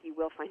it, I think you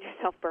will find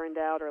yourself burned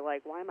out or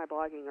why am I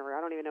blogging or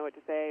I don't even know what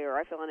to say or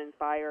I feel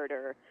uninspired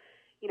or,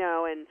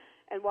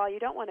 and while you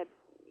don't want to,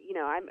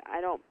 I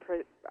don't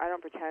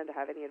pretend to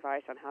have any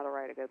advice on how to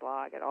write a good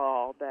blog at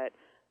all, but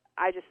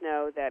I just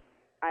know that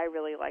I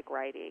really like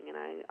writing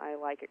and I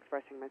like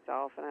expressing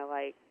myself and I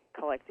like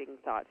collecting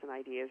thoughts and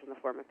ideas in the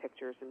form of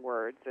pictures and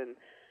words. And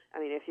I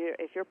mean, if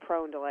you're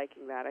prone to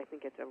liking that, I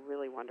think it's a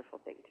really wonderful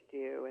thing to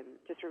do. And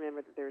just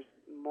remember that there's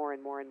more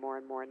and more and more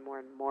and more and more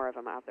and more of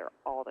them out there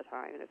all the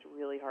time, and it's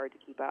really hard to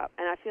keep up.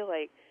 And I feel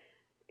like,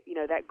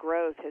 that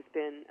growth has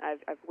been,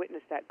 I've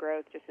witnessed that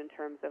growth just in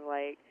terms of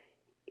a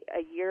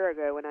year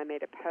ago when I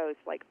made a post,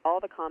 all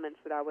the comments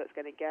that I was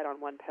going to get on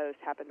one post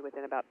happened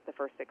within about the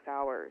first 6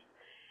 hours.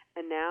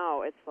 And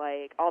now it's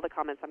all the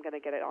comments I'm going to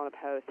get on a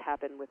post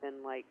happen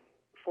within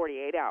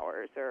 48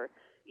 hours or,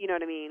 you know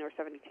what I mean, or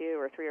 72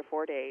 or 3 or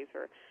 4 days.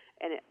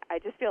 And I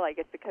just feel like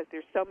it's because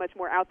there's so much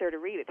more out there to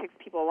read. It takes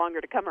people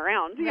longer to come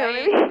around. You know what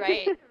I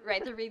mean?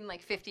 Right. They're reading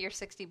like 50 or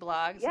 60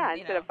 blogs. Yeah, and,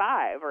 instead of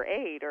 5 or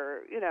 8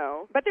 or,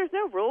 But there's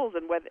no rules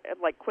in whether,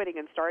 like quitting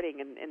and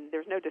starting, and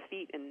there's no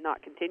defeat in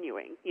not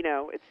continuing.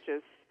 It's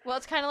just... Well,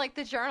 it's kind of like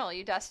the journal.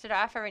 You dust it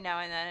off every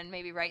now and then and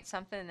maybe write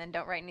something and then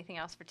don't write anything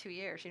else for 2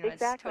 years.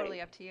 Exactly. It's totally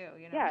up to you.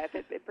 Yeah, if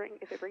it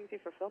brings you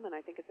fulfillment,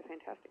 I think it's a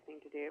fantastic thing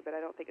to do, but I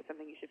don't think it's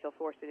something you should feel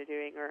forced into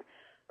doing, or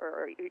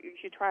you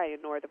should try and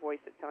ignore the voice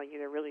that's telling you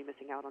they're really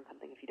missing out on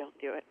something if you don't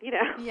do it,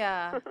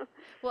 Yeah.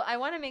 Well, I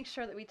want to make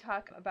sure that we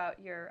talk about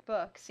your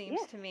book,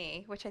 Seems to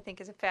Me, which I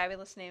think is a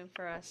fabulous name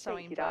for a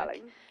sewing book.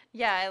 Darling.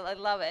 Yeah, I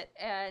love it.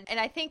 And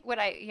I think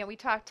we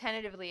talked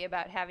tentatively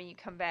about having you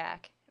come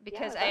back,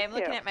 because I am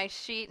looking at my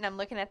sheet and I'm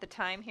looking at the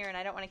time here, and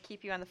I don't want to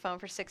keep you on the phone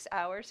for 6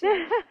 hours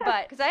here,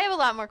 but because I have a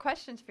lot more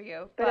questions for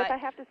you. But if I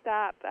have to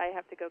stop, I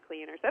have to go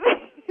clean or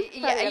something.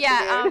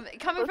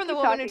 Coming from the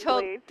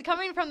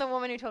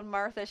woman who told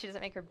Martha she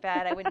doesn't make her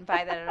bed, I wouldn't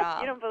buy that at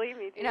all. You don't believe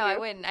me, do you? No, I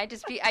wouldn't. I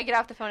get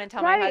off the phone and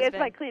tell my husband. It's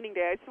like cleaning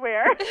day, I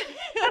swear.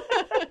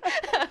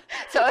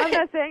 So I'm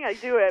not saying I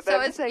do it, but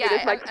I'm saying it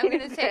is my cleaning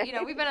day. I'm going to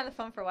say, we've been on the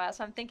phone for a while,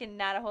 so I'm thinking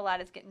not a whole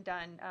lot is getting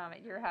done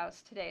at your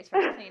house today as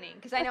far as cleaning,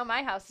 because I know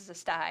my house is a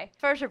sty.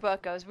 As far as your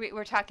book goes,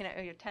 we're talking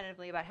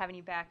tentatively about having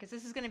you back, because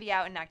this is going to be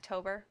out in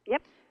October.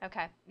 Yep.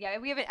 Okay. Yeah,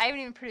 I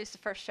haven't even produced the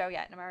first show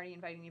yet, and I'm already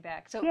inviting you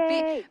back. So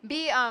Yay.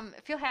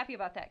 feel happy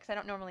about that, because I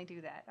don't normally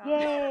do that.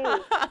 Yay!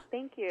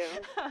 Thank you.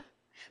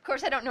 Of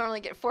course, I don't normally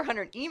get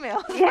 400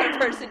 emails per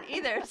person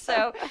either,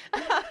 so...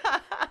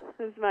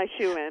 This is my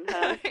shoe-in,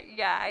 huh?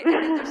 Yeah, I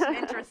think there's some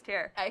interest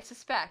here. I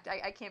suspect.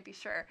 I can't be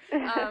sure.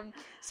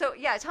 So,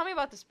 tell me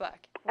about this book.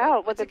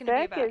 What's the it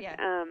going to book be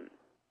about? is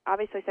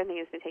obviously something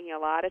that's been taking a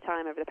lot of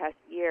time over the past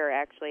year,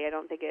 actually. I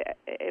don't think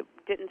it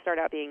didn't start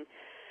out being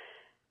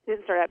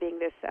this...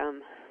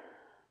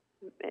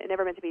 it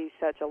never meant to be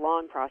such a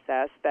long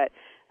process, but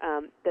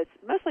that's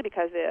mostly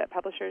because the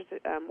publishers,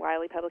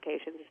 Wiley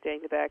Publications, is doing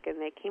the book, and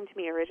they came to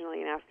me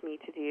originally and asked me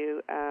to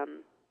do a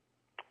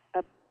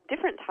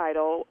different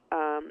title,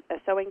 a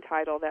sewing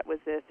title that was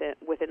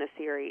within a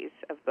series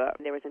of books.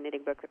 There was a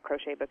knitting book, a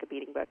crochet book, a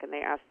beading book, and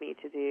they asked me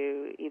to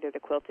do either the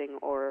quilting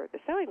or the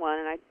sewing one,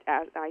 and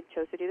I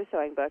chose to do the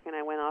sewing book, and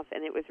I went off,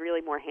 and it was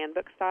really more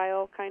handbook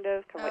style, kind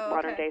of like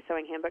modern-day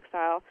sewing handbook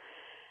style.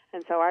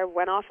 And so I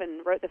went off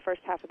and wrote the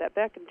first half of that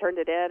book and turned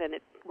it in, and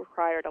it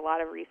required a lot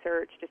of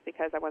research just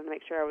because I wanted to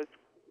make sure I was,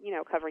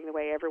 covering the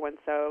way everyone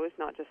sews,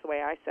 not just the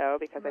way I sew,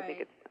 because I think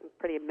it's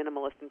pretty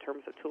minimalist in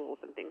terms of tools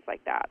and things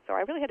like that. So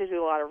I really had to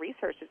do a lot of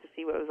research just to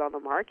see what was on the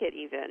market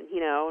even,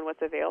 and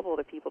what's available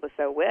to people to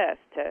sew with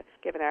to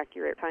give an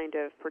accurate kind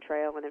of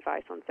portrayal and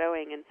advice on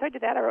sewing. And so I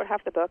did that. I wrote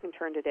half the book and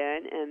turned it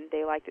in, and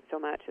they liked it so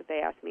much that they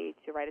asked me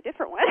to write a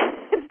different one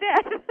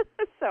instead.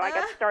 So I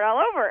got to start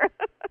all over.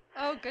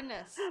 Oh,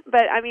 goodness.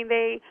 But,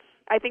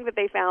 I think that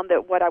they found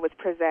that what I was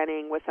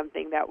presenting was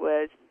something that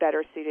was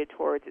better suited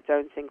towards its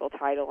own single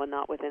title and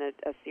not within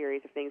a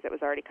series of things that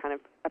was already kind of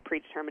a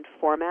predetermined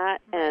format.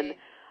 Right. And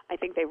I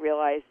think they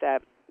realized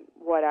that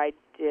what I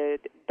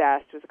did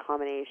best was a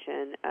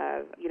combination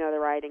of, the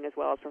writing as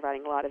well as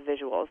providing a lot of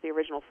visuals. The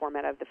original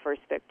format of the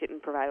first book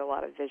didn't provide a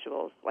lot of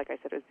visuals. Like I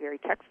said, it was very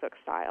textbook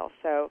style.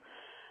 So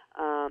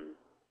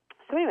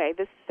anyway,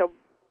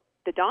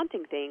 the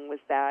daunting thing was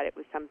that it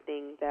was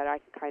something that I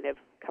could kind of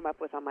come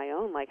up with on my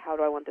own, like how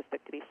do I want this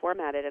book to be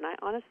formatted? And I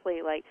honestly,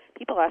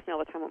 people ask me all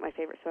the time what my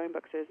favorite sewing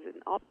books is,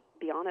 and I'll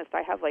be honest,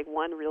 I have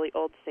one really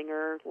old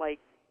Singer,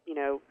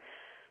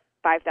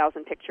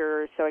 5,000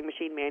 picture sewing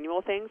machine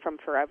manual thing from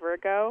forever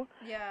ago.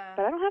 Yeah.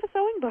 But I don't have a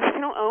sewing book. I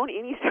don't own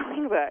any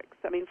sewing books.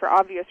 For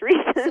obvious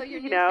reasons. So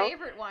your new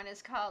favorite one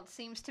is called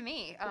Seems to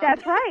Me.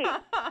 That's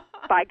right.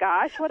 By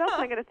gosh, what else am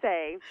I going to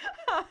say?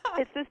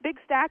 It's this big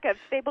stack of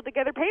stapled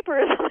together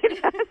papers.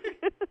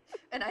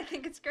 And I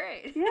think it's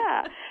great.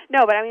 Yeah.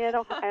 No, but I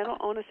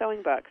don't own a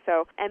sewing book.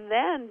 So, and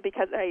then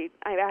because I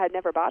had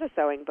never bought a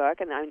sewing book,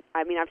 and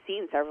I've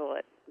seen several.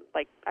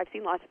 I've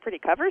seen lots of pretty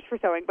covers for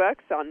sewing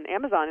books on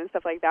Amazon and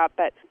stuff like that,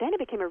 but then it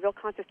became a real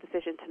conscious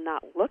decision to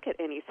not look at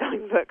any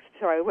sewing books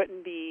so I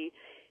wouldn't be,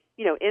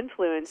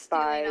 influenced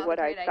by what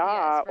I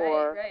saw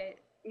Right.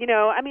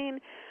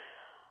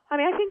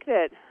 I think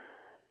that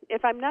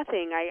if I'm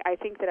nothing, I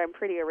think that I'm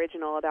pretty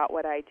original about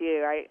what I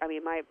do.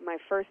 My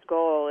first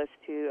goal is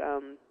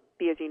to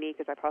be as unique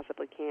as I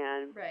possibly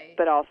can, right.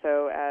 But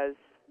also as,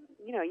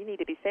 you need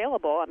to be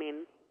saleable.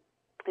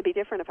 It'd be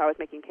different if I was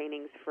making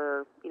paintings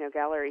for,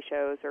 gallery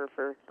shows or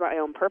for my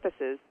own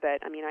purposes,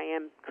 but, I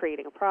am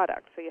creating a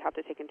product, so you have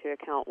to take into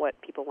account what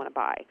people want to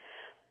buy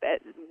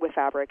with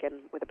fabric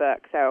and with a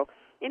book. So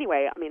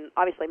anyway,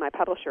 obviously my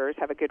publishers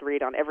have a good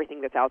read on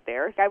everything that's out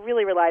there. I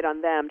really relied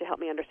on them to help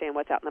me understand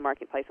what's out in the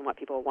marketplace and what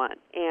people want.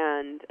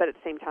 But at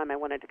the same time, I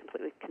wanted to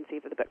completely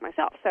conceive of the book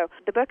myself. So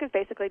the book is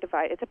basically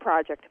divided. It's a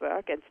project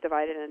book. It's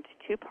divided into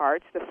 2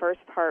 parts. The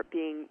first part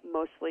being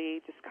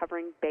mostly just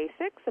covering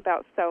basics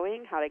about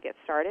sewing, how to get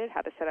started,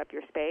 how to set up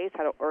your space,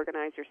 how to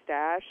organize your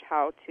stash,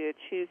 how to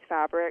choose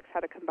fabrics, how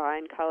to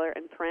combine color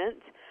and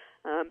print.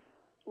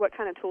 what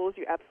kind of tools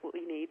you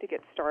absolutely need to get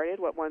started,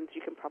 what ones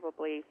you can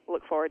probably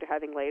look forward to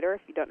having later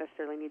if you don't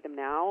necessarily need them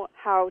now,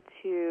 how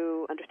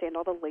to understand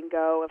all the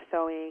lingo of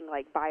sewing,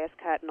 like bias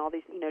cut and all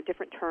these,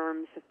 different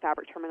terms of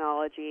fabric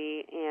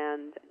terminology,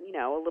 and,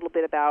 a little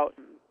bit about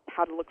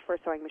how to look for a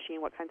sewing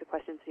machine, what kinds of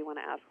questions do you want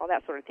to ask, all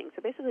that sort of thing.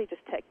 So basically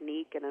just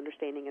technique and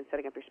understanding and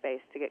setting up your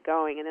space to get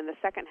going. And then the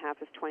second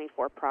half is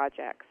 24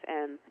 projects,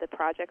 and the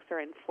projects are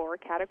in 4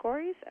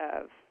 categories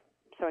of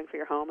sewing for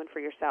your home and for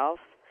yourself.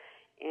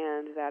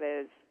 And that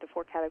is, the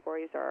 4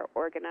 categories are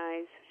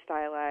organize,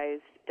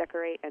 stylize,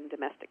 decorate, and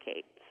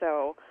domesticate.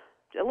 So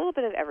a little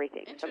bit of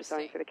everything. Some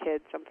sewing for the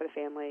kids, some for the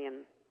family,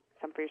 and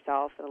some for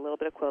yourself, and a little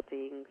bit of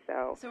quilting.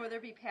 So will there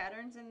be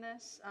patterns in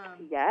this?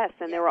 Yes,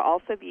 and there will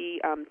also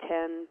be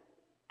 10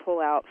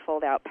 pull-out,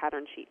 fold-out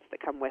pattern sheets that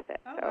come with it.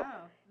 Oh, so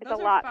wow. It's Those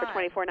a lot are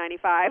fun. for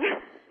 $24.95.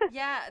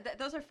 Yeah,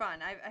 those are fun.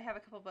 I have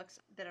a couple books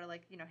that are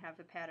like, have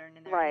the pattern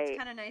in there. Right. And it's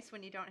kind of nice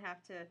when you don't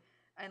have to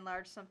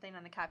enlarge something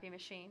on the copy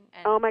machine.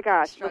 And oh my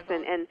gosh, struggle.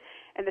 listen,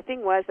 and the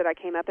thing was that I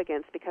came up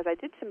against, because I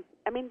did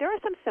there are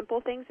some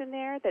simple things in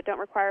there that don't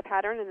require a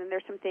pattern, and then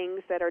there's some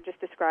things that are just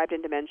described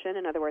in dimension.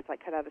 In other words,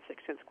 like cut out a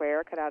 6-inch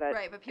square, cut out a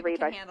right, but people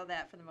can handle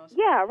that for the most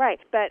part. Yeah, right.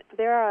 But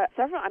there are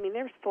several,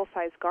 there's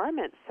full-size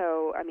garments,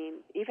 so,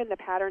 even the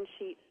pattern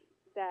sheets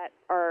that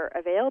are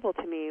available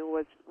to me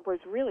was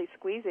really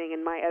squeezing,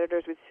 and my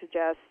editors would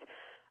suggest,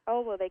 oh,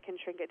 well, they can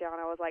shrink it down.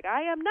 I was like,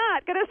 I am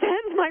not going to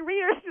send my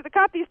readers to the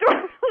copy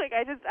store.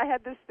 I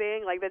had this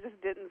thing, that just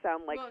didn't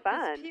sound like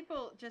fun.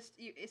 People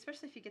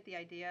especially if you get the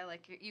idea,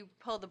 you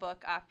pull the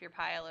book off your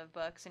pile of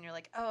books and you're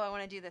like, oh, I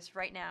want to do this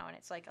right now, and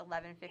it's like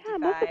 11:55. Yeah,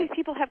 most of these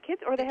people have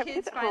kids, or they have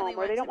kids at home,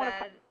 or they don't want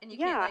to. And you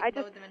can't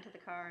load them into the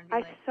car.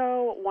 And I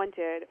so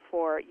wanted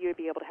for you to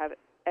be able to have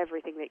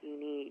everything that you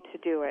need to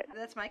do it.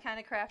 That's my kind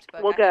of craft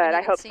book. Well, good.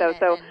 I hope so.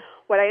 So,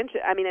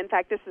 in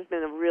fact, this has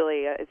been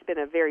it's been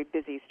a very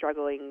busy,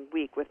 struggling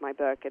week with my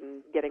book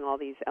and getting all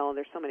these.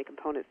 There's so many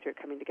components to it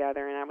coming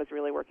together, and I was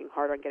really working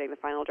hard on getting the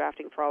final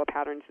drafting for all the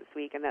patterns this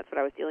week, and that's what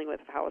I was dealing with,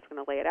 how I was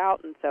going to lay it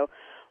out. And so,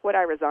 what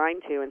I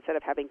resigned to, instead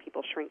of having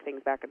people shrink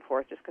things back and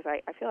forth, just because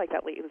I feel like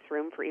that leaves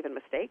room for even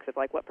mistakes of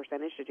what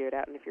percentage to do it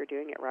at, and if you're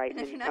doing it right, and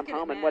then you come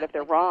home, and what if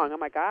they're wrong? Oh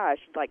my gosh,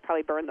 you'd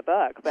probably burn the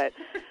book, but.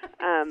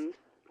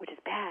 Which is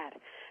bad.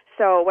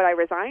 So what I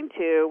resigned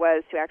to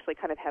was to actually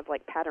kind of have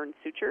pattern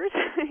sutures,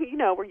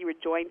 where you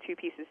would join 2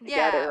 pieces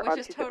together. Yeah, which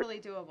is totally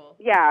doable.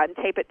 Yeah, and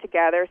tape it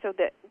together so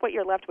that what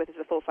you're left with is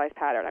a full-size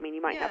pattern.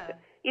 You might have to,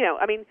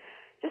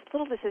 just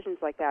little decisions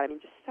like that.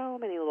 Just so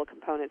many little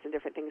components and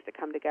different things that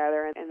come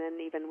together. And then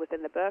even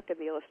within the book and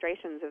the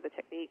illustrations of the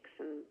techniques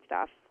and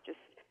stuff, just,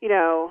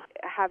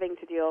 having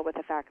to deal with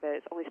the fact that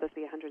it's only supposed to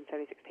be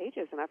 176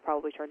 pages, and I've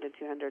probably turned in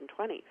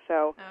 220.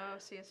 So,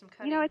 so you have some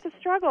cutting. It's a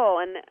struggle.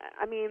 And,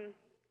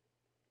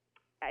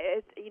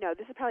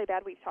 this is probably a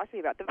bad week to talk to me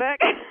about the book.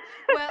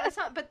 Well, it's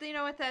not, but you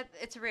know what?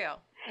 It's real.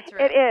 It's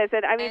real. It is,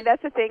 and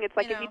that's the thing. It's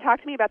if you talk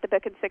to me about the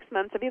book in 6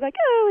 months, I'll be like,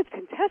 oh, it's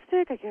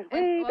fantastic. I can't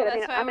wait. Well,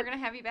 that's why we're going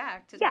to have you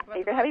back. You're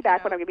going to have me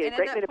back when I'm going to be in a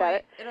great mood about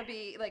it. It'll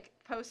be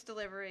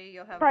post-delivery.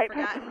 You'll have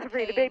forgotten the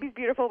pain. The baby's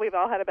beautiful. We've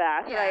all had a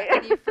bath, right?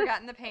 And you've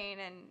forgotten the pain,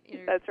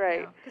 and that's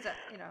right.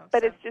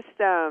 But so. it's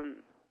just.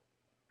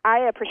 I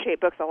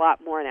appreciate books a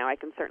lot more now. I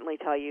can certainly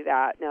tell you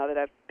that now that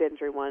I've been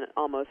through one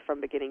almost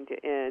from beginning to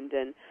end,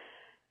 and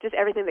just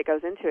everything that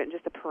goes into it, and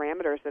just the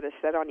parameters that are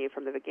set on you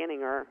from the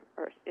beginning are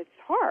it's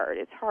hard.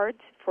 It's hard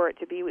for it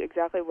to be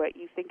exactly what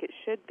you think it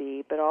should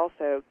be, but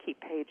also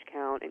keep page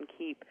count and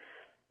keep,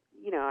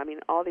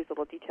 all these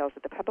little details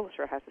that the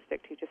publisher has to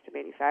stick to just to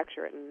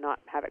manufacture it and not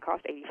have it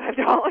cost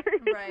 $85.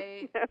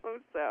 Right.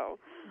 So.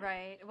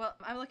 Right. Well,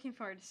 I'm looking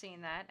forward to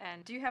seeing that.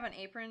 And do you have an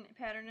apron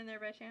pattern in there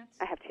by chance?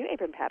 I have 2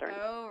 apron patterns.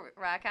 Oh,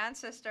 rock on,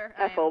 sister.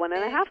 A full one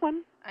and a half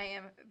one. I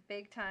am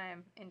big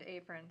time into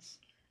aprons.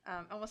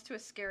 Almost to a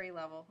scary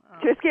level.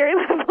 To a scary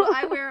level? Well,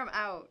 I wear them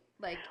out.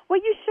 Well,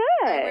 you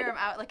should. I wear them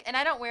out. And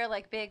I don't wear,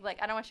 big,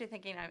 I don't want you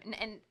thinking,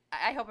 and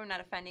I hope I'm not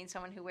offending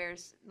someone who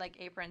wears,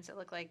 aprons that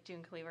look like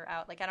June Cleaver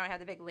out. I don't have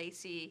the big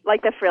lacy.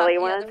 Like the frilly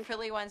ones? Yeah, the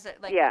frilly ones that,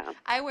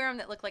 I wear them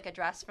that look like a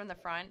dress from the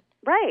front.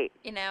 Right.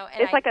 And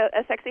it's like a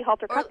sexy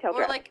halter cocktail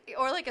dress.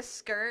 Or like a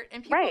skirt.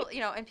 And people,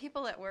 and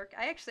people at work,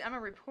 I'm a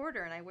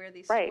reporter and I wear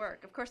these to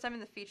work. Of course, I'm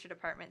in the feature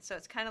department, so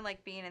it's kind of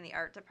like being in the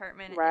art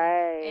department.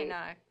 Right.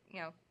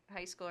 In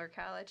high school or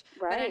college.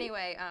 Right. But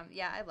anyway,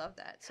 I love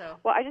that. So.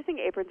 Well, I just think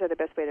aprons are the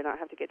best way to not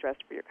have to get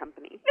dressed for your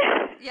company.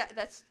 Yeah,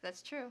 that's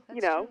true.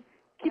 That's true.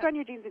 Keep Yep. on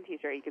your jeans and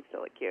t-shirt. You can still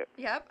look cute.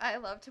 Yep, I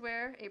love to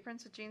wear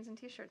aprons with jeans and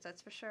t-shirts.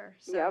 That's for sure.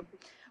 So, yep.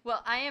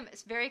 Well, I am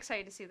very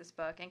excited to see this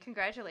book, and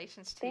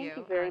congratulations to you. Thank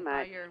you very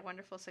much. On your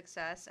wonderful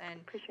success.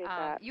 And appreciate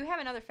that. You have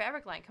another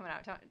fabric line coming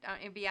out, don't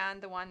you,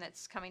 beyond the one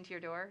that's coming to your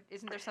door.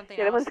 Isn't there something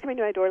else? Yeah, the one's coming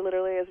to my door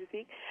literally as we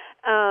speak.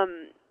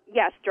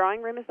 Yes,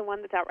 Drawing Room is the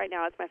one that's out right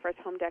now. It's my first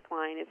home deck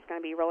line. It's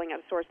going to be rolling out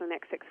of stores in the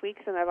next 6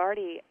 weeks, and I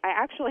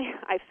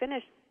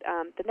finished.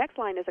 The next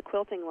line is a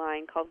quilting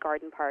line called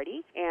Garden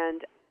Party,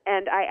 and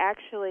I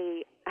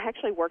actually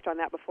worked on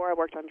that before I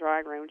worked on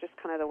Drawing Room, just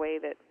kind of the way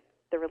that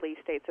the release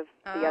dates of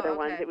the other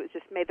ones. It was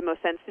just made the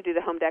most sense to do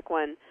the home deck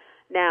one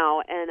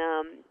now, and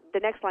the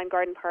next line,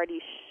 Garden Party,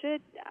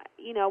 should,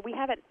 we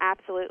haven't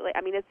absolutely,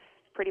 I mean, it's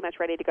pretty much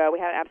ready to go. We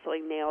haven't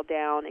absolutely nailed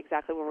down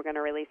exactly when we're going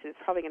to release it. It's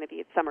probably going to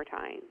be at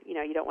summertime.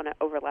 You don't want to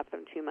overlap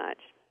them too much.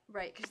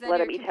 Right, because then Let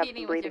you're them each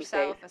competing have some with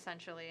yourself, space.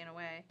 essentially, in a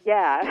way.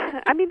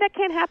 Yeah. I mean, that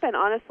can happen,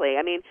 honestly.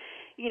 I mean,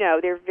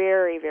 they're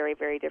very, very,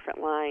 very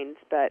different lines,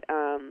 but,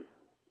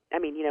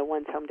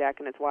 one's home deck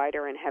and it's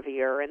wider and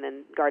heavier, and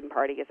then Garden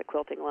Party is a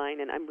quilting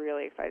line, and I'm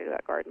really excited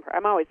about Garden Party.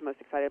 I'm always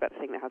most excited about the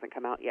thing that hasn't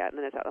come out yet, and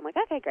then it's out. I'm like,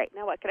 okay, great.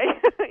 Now what can I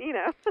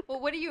do? Well,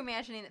 what are you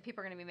imagining that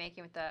people are going to be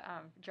making with the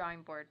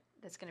drawing board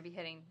that's going to be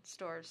hitting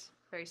stores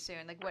very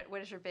soon? Like,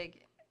 what is your big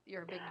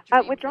dream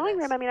with for drawing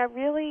this? room? I mean, I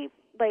really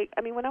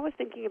when I was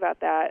thinking about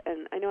that,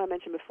 and I know I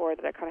mentioned before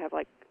that I kind of have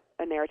like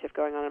a narrative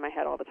going on in my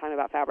head all the time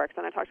about fabrics,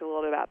 and I talked a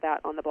little bit about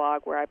that on the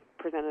blog where I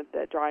presented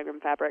the drawing room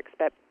fabrics,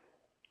 but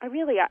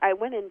I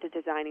went into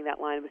designing that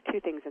line with two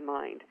things in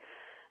mind,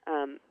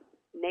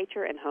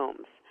 nature and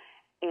homes.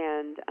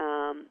 And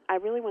I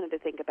really wanted to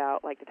think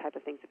about like the type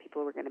of things that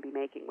people were going to be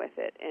making with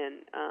it.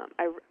 And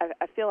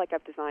I feel like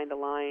I've designed a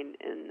line,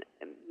 and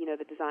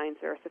the designs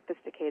are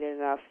sophisticated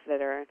enough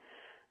that are,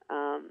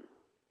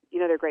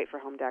 they're great for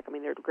home deck. I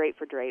mean, they're great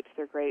for drapes.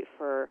 They're great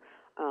for.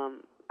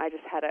 I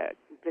just had a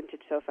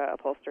vintage sofa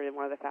upholstered in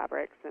one of the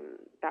fabrics, and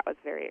that was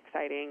very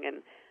exciting.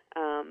 And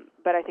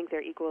but I think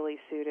they're equally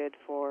suited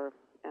for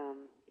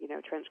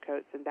trench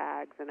coats and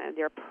bags, and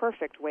they're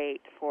perfect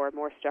weight for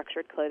more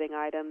structured clothing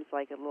items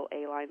like a little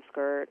A-line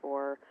skirt,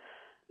 or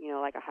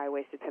like a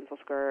high-waisted pencil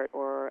skirt,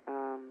 or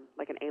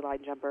like an A-line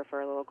jumper for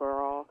a little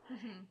girl,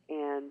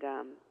 and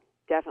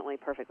definitely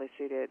perfectly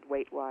suited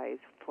weight-wise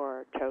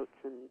for totes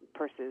and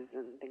purses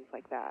and things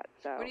like that.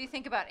 So, what do you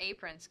think about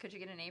aprons? Could you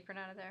get an apron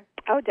out of there?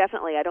 Oh,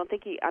 definitely. I don't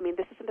think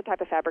this isn't the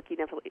type of fabric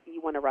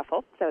you want to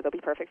ruffle, so they'll be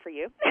perfect for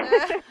you.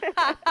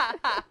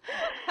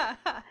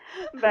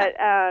 But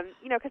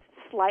because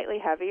it's slightly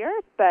heavier,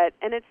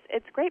 and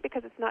it's great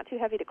because it's not too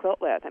heavy to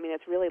quilt with. I mean,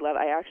 it's really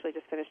lovely. I actually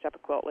just finished up a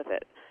quilt with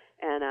it,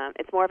 and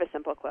it's more of a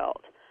simple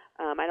quilt.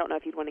 I don't know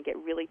if you'd want to get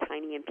really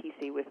tiny and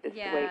piecey with this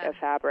weight of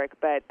fabric,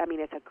 but I mean,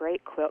 it's a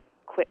great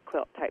quick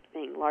quilt type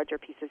thing. Larger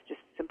pieces,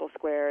 just simple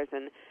squares,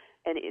 and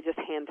it just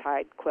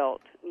hand-tied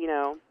quilt,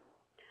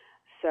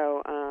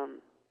 So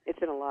it's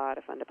been a lot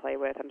of fun to play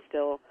with. I'm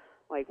still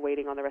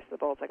waiting on the rest of the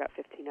bolts. I got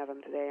 15 of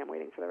them today. I'm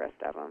waiting for the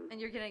rest of them. And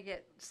you're gonna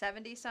get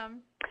 70 some?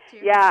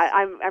 Yeah,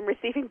 I'm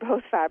receiving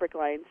both fabric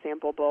line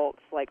sample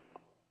bolts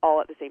all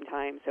at the same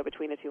time. So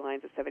between the two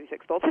lines of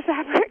 76 bolts of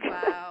fabric.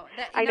 Wow,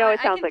 I know it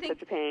sounds like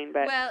such a pain,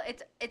 but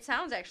it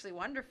sounds actually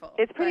wonderful.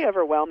 It's pretty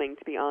overwhelming,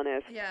 to be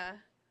honest. Yeah.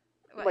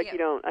 Well,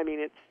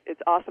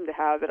 it's awesome to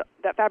have it.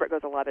 That fabric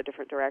goes a lot of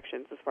different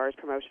directions as far as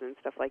promotion and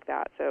stuff like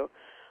that. So,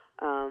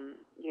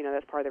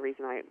 that's part of the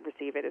reason I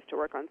receive it, is to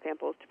work on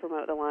samples to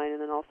promote the line,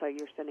 and then also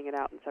you're sending it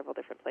out in several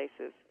different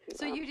places.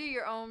 So you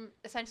do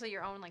essentially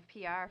your own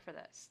PR for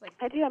this?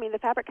 I do. I mean, the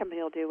fabric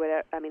company will do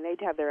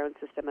they have their own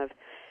system of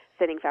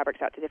sending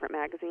fabrics out to different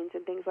magazines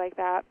and things like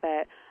that.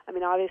 But I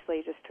mean,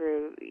 obviously, just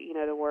through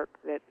the work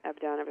that I've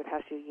done over the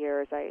past few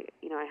years, I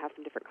have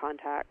some different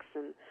contacts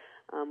and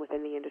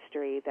within the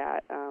industry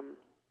that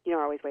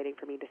are always waiting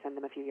for me to send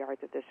them a few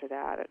yards of this or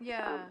that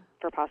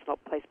for possible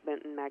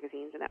placement in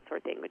magazines and that sort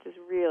of thing, which is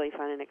really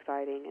fun and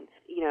exciting, and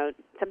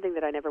something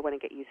that I never want to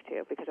get used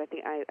to, because I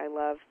think I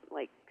love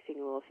seeing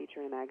a little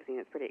feature in a magazine.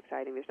 It's pretty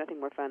exciting. There's nothing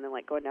more fun than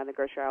going down the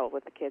grocery aisle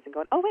with the kids and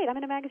going, oh wait, I'm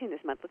in a magazine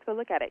this month, let's go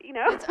look at it.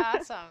 It's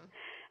awesome.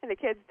 And the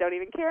kids don't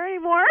even care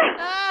anymore.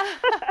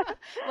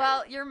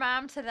 Well, you're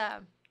mom to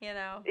them.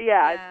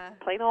 Yeah,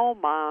 plain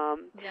old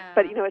mom. Yeah.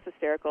 But it's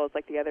hysterical. It's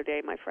like the other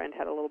day my friend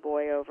had a little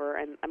boy over,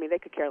 and I mean, they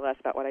could care less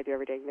about what I do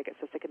every day, and they get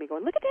so sick of me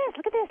going, look at this,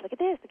 look at this, look at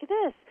this, look at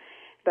this.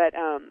 But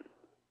a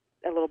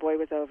little boy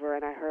was over,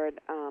 and I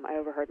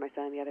overheard my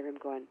son in the other room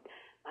going,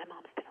 my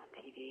mom's been on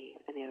TV.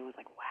 And the other one's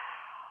like,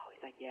 wow.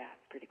 He's like, yeah,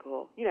 it's pretty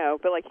cool.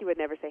 But he would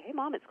never say, hey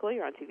mom, it's cool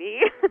you're on TV.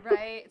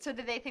 Right. So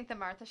did they think the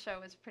Martha show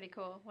was pretty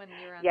cool when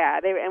you were on? Yeah,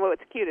 and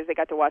what's cute is they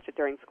got to watch it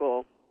during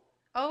school.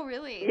 Oh,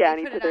 really? Yeah, and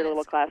he put their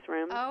little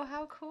classroom. Oh,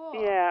 how cool.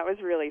 Yeah, it was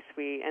really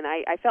sweet. And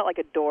I felt like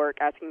a dork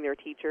asking their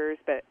teachers,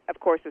 but of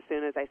course as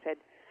soon as I said,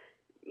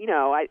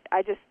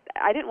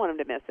 I didn't want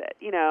them to miss it,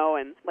 and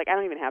I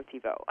don't even have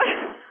TiVo.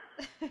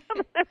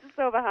 I'm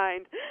so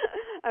behind.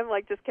 I'm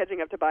just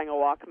catching up to buying a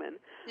Walkman.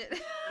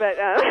 But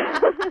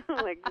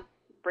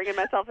bringing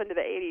myself into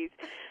the 80s.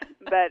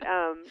 But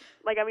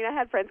I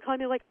had friends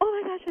calling me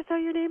oh my gosh, I saw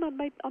your name on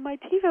my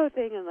TiVo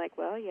thing. I'm like,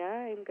 well,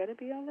 yeah, I'm gonna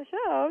be on the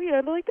show. And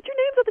they're like, but your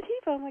name's on the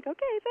TiVo. I'm like,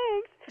 okay,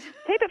 thanks.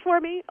 Tape it for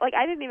me.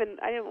 I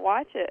didn't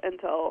watch it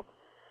until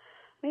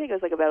I think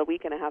it was about a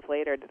week and a half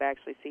later did I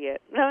actually see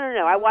it. No.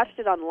 I watched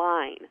it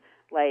online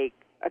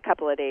a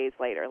couple of days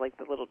later,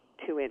 the little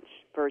 2-inch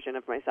version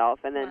of myself,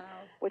 and then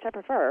which I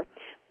prefer.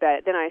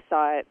 But then I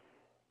saw it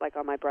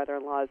on my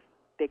brother-in-law's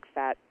big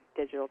fat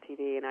digital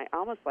TV, and I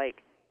almost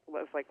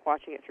was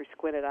watching it through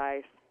squinted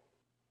eyes.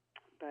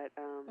 But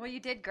well, you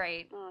did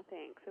great. Oh,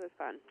 thanks. It was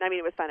fun. I mean,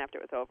 it was fun after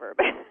it was over.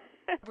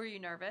 Were you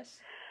nervous?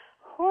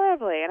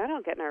 Horribly, and I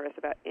don't get nervous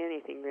about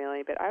anything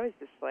really, but I was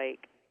just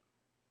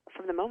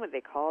from the moment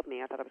they called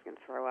me, I thought I was going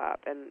to throw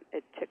up, and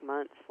it took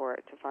months for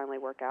it to finally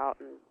work out,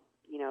 and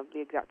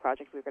the exact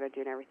project we were going to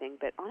do and everything.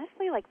 But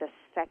honestly, like the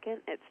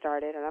second it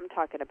started, and I'm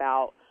talking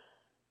about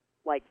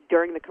like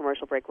during the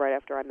commercial break, right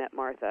after I met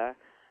Martha,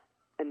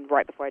 and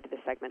right before I did the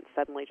segment,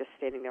 suddenly just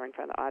standing there in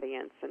front of the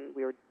audience, and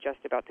we were just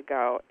about to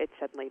go, it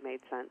suddenly made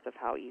sense of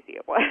how easy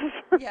it was.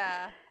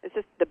 Yeah. It's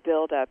just the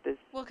build-up is...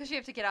 Well, because you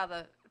have to get all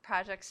the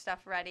project stuff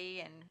ready.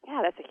 And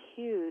yeah, that's a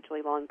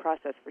hugely long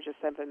process for just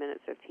 7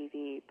 minutes of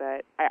TV,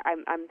 but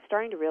I'm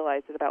starting to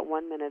realize that about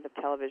 1 minute of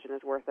television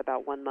is worth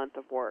about 1 month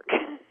of work.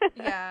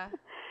 Yeah.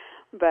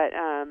 But...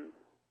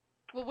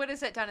 well, what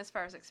has it done as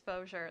far as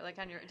exposure? Like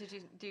on your...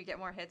 Do you get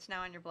more hits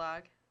now on your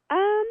blog?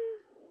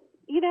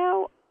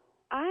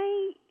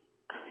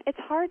 It's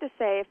hard to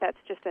say if that's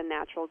just a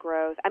natural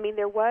growth. I mean,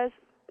 there was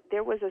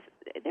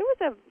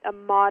a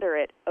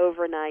moderate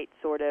overnight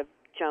sort of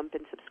jump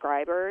in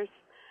subscribers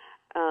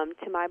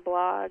to my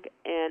blog,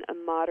 and a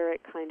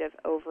moderate kind of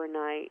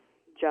overnight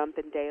jump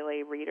in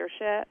daily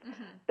readership,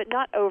 but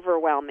not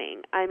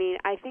overwhelming. I mean,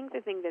 I think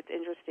the thing that's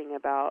interesting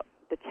about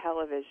the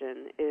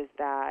television is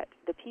that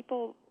the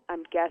people,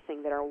 I'm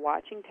guessing, that are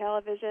watching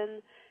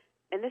television,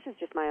 and this is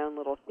just my own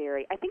little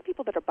theory, I think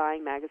people that are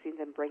buying magazines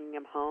and bringing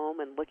them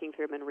home and looking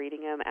through them and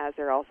reading them as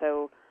they're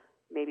also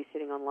maybe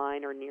sitting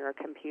online or near a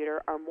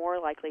computer are more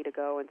likely to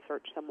go and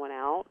search someone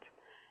out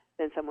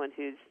than someone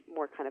who's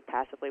more kind of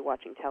passively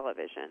watching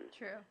television.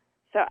 True.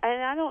 So,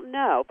 and I don't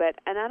know, but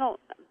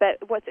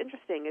what's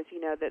interesting is,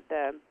 that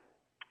the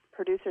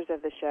producers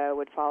of the show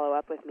would follow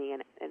up with me,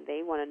 and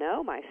they want to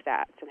know my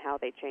stats and how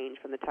they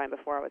changed from the time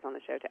before I was on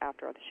the show to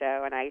after the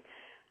show, and I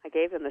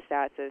gave them the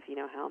stats of,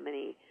 how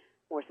many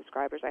more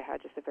subscribers I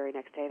had just the very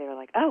next day. They were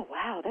like, "Oh,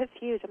 wow, that's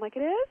huge." I'm like,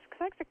 "It is?"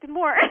 Because I expected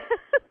more.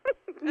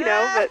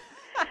 But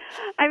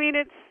I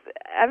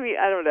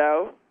don't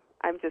know.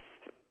 I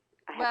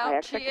have high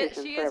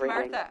expectations she for is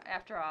everything. Martha,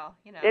 after all.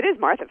 It is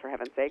Martha, for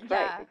heaven's sake. Yeah,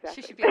 right,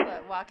 exactly. She should be able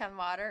to walk on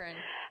water. And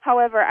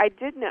however, I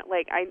did not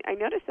I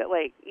noticed that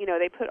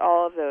they put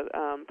all of the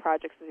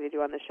projects that they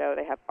do on the show.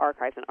 They have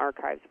archives and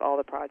archives of all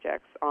the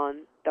projects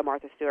on the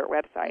Martha Stewart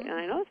website, and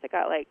I noticed it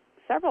got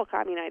several.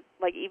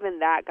 Even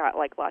that got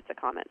lots of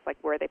comments,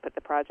 where they put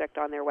the project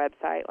on their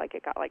website.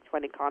 It got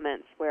 20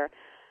 comments where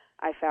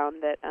I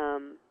found that,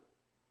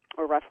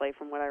 or roughly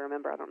from what I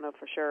remember, I don't know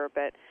for sure,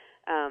 but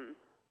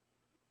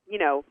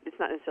it's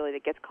not necessarily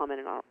that gets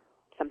commented on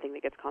something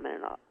that gets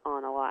commented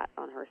on a lot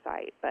on her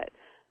site, but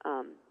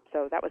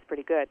so that was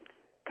pretty good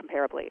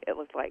comparably. It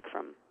looked like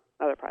from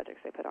other projects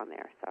they put on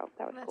there, so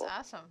that was cool.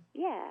 That's awesome.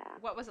 Yeah.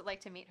 What was it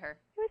like to meet her?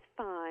 It was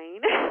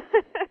fine.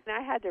 And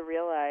I had to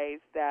realize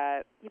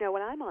that,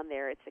 when I'm on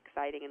there, it's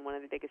exciting, and one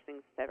of the biggest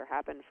things that's ever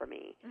happened for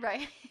me.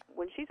 Right.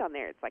 When she's on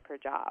there, it's like her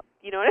job.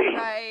 You know what I mean?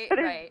 Right,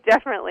 There's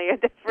definitely a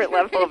different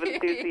level of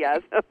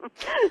enthusiasm.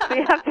 So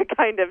you have to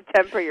kind of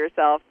temper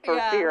yourself for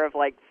fear of,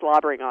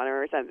 slobbering on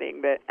her or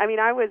something. But,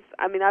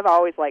 I've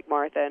always liked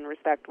Martha and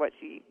respect what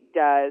she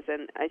does,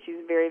 and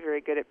she's very,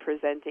 very good at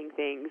presenting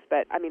things.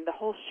 But, the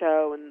whole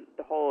show and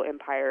the whole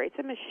empire, it's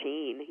a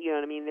machine. You know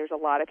what I mean? There's a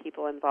lot of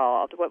people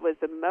involved. What was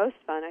the most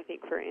fun, I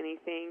think, for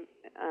anything,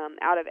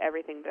 out of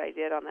everything that I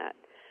did on that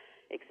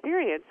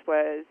experience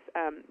was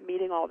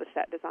meeting all the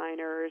set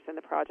designers and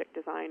the project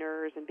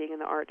designers and being in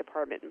the art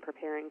department and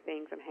preparing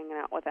things and hanging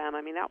out with them.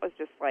 That was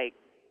just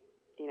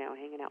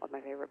hanging out with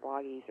my favorite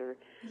bloggies or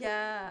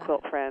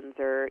quilt friends,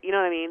 or, you know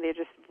what I mean? They're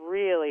just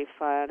really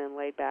fun and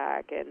laid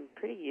back and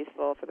pretty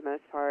useful for the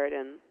most part,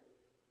 and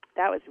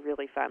that was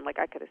really fun.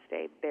 I could have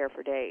stayed there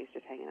for days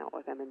just hanging out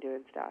with them and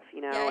doing stuff,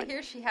 Yeah, I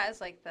hear she has,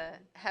 the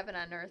heaven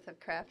on earth of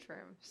craft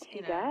rooms. She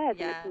does,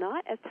 and it's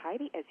not as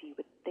tidy as you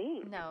would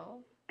think.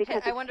 No.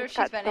 Because I wonder if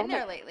she's been in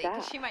there lately,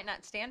 because she might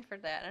not stand for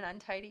that, an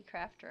untidy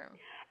craft room.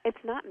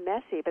 It's not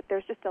messy, but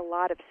there's just a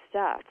lot of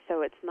stuff,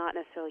 so it's not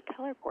necessarily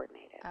color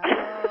coordinated.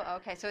 Oh,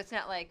 okay. So it's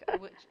not like,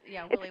 Willy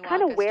Wonka's. It's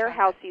kind of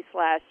warehousey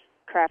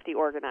 / crafty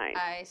organized.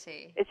 I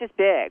see. It's just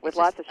big with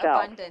lots of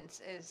shelves.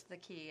 Abundance is the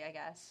key, I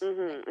guess.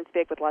 Mm-hmm. It's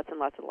big with lots and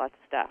lots of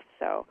stuff.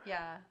 So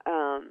yeah.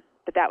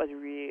 But that was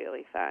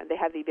really fun. They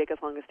have the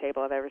biggest, longest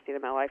table I've ever seen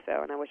in my life,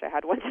 though, and I wish I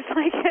had one just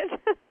like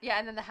it. Yeah,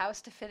 and then the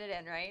house to fit it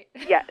in, right?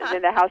 Yeah, and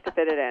then the house to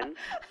fit it in.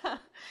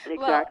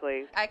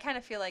 Exactly. Well, I kind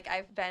of feel like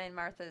I've been in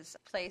Martha's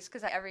place,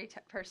 because every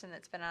person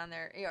that's been on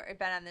there,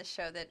 been on this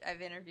show that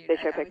I've interviewed, they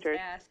show pictures.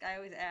 I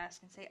always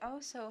ask and say, "Oh,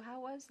 so how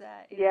was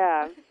that?"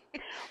 Yeah.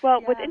 Well,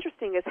 what's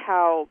interesting is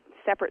how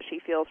separate she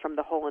feels from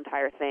the whole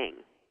entire thing.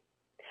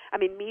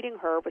 Meeting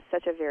her was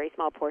such a very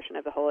small portion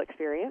of the whole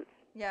experience.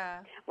 Yeah.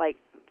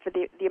 For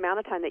the amount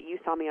of time that you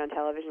saw me on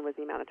television was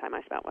the amount of time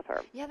I spent with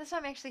her. Yeah, that's what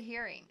I'm actually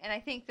hearing. And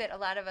I think that a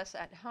lot of us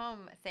at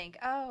home think,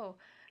 oh,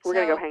 we're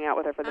going to go hang out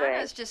with her for the day.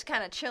 Anna's just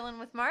kind of chilling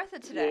with Martha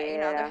today.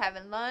 Yeah. They're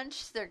having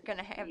lunch. They're going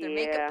to have their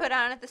makeup put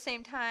on at the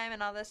same time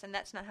and all this, and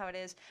that's not how it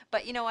is.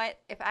 But you know what?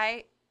 If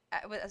I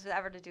was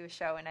ever to do a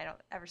show, and I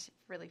don't ever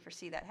really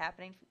foresee that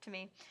happening to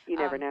me. You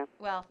never know.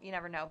 Well, you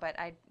never know, but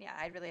I'd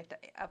really have to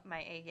up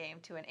my A game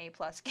to an A+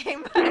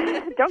 game.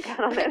 Don't count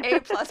on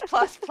it.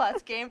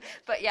 A+++ game.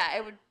 But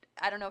yeah,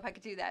 I don't know if I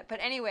could do that. But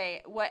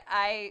anyway, what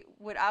I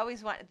would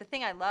always want, the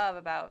thing I love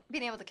about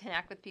being able to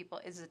connect with people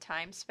is the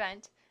time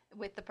spent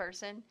with the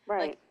person.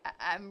 Right. Like,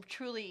 I'm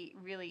truly,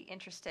 really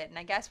interested. And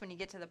I guess when you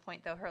get to the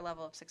point, though, her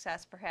level of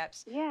success,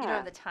 perhaps Yeah. you don't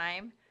have the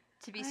time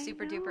to be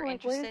super duper like,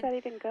 interested. Where does that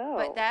even go?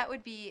 But that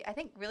would be, I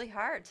think, really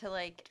hard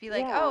to be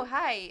like, Yeah. oh,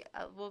 hi,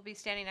 we'll be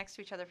standing next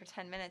to each other for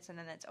 10 minutes and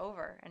then it's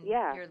over and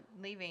you're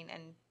leaving.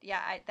 And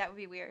that would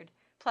be weird.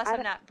 Plus,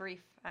 I'm not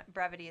brief.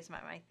 Brevity is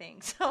not my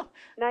thing. So.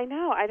 I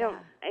know. I don't.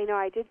 I know.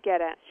 I did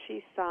get it.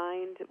 She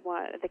signed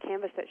the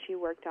canvas that she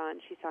worked on.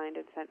 She signed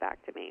and sent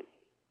back to me.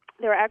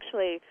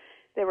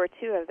 There were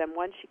two of them.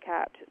 One she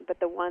kept, but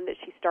the one that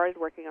she started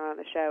working on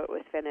the show, it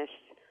was finished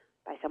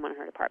by someone in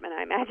her department,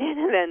 I imagine,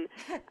 and then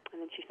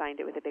she signed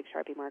it with a big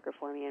Sharpie marker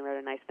for me and wrote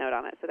a nice note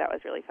on it. So that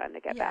was really fun to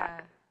get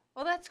back.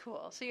 Well, that's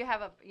cool. So you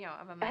have a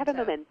memento. I have a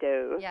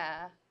memento.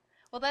 Yeah.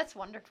 Well, that's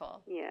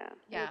wonderful. Yeah.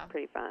 It was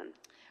pretty fun.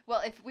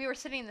 Well, if we were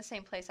sitting in the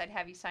same place, I'd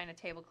have you sign a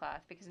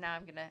tablecloth because now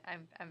I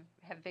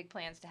have big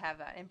plans to have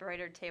an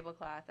embroidered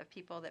tablecloth of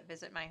people that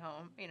visit my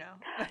home. Do you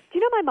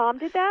know my mom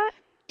did that?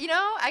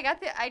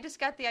 I just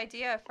got the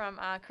idea from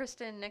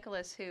Kristen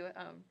Nicholas, who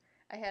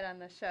I had on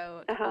the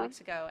show a couple weeks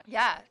ago.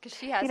 Yeah, because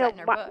she has that in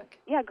her book.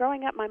 Yeah,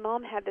 growing up, my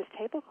mom had this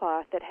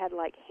tablecloth that had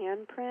like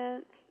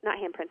not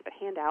handprints, but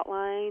hand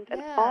outlines,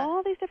 and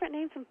all these different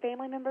names from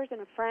family members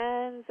and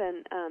friends,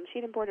 and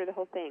she'd embroidered the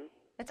whole thing.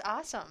 That's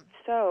awesome.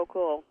 So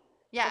cool.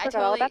 Yeah, I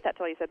forgot all about that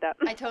till you said that.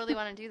 I totally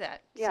want to do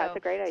that. Yeah, it's a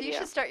great idea. So you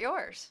should start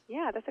yours.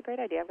 Yeah, that's a great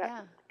idea. I've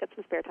got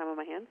some spare time on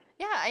my hands.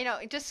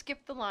 Yeah, just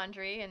skip the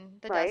laundry and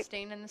the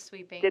dusting and the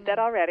sweeping. Did that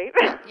already.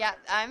 Yeah,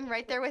 I'm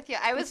right there with you.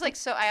 I was like,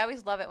 I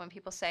always love it when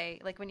people say,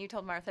 like when you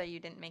told Martha that you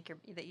don't make your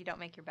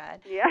bed.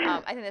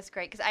 Yeah. I think that's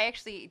great because I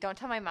actually don't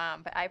tell my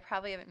mom, but I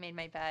probably haven't made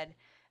my bed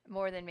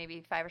more than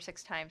maybe 5 or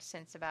 6 times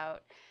since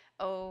about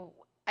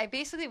I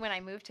basically when I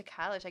moved to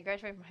college, I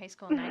graduated from high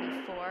school in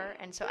 '94,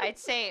 and so I'd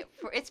say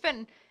it's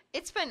been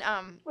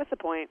what's the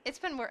point? It's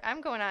been I'm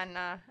going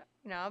on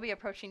I'll be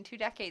approaching 2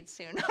 decades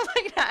soon.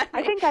 Like that.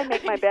 I think I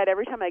make my bed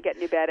every time I get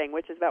new bedding,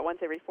 which is about once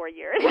every 4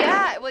 years.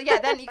 Yeah, well,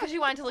 then because you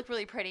want it to look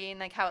really pretty and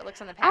like how it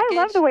looks on the package. I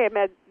love the way a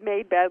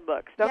made bed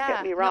looks. Don't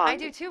get me wrong. No, I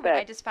do too, but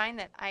I just find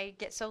that I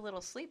get so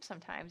little sleep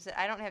sometimes that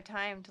I don't have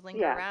time to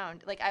linger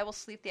around. Like I will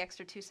sleep the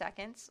extra 2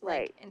 seconds,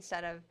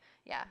 instead of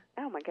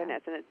Oh my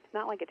goodness, and it's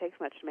not like it takes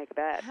much to make a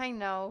bed. I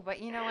know, but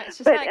you know what? It's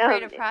just not a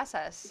creative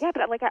process. Yeah,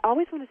 but I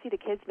always want to see the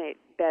kids'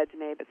 beds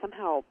made, but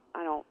somehow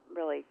I don't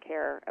really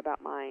care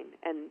about mine,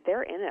 and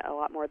they're in it a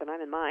lot more than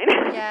I'm in mine.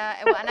 Yeah,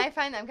 well, and I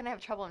find that I'm going to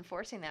have trouble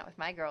enforcing that with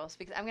my girls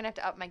because I'm going to have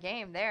to up my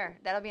game there.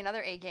 That'll be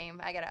another A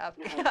game I got to up.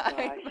 Oh,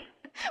 gosh.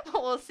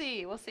 Well, we'll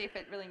see. We'll see if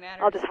it really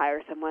matters. I'll just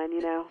hire someone,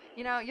 You'll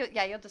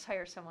just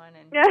hire someone,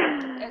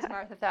 and as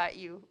Martha thought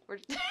you were.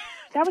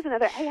 That was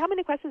another. Hey, how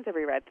many questions have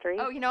we read? 3?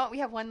 Oh, you know what? We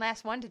have one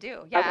last one to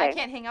do. Yeah, okay. I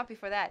can't hang up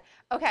before that.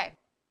 Okay,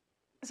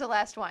 so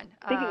last one.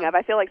 Speaking of,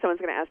 I feel like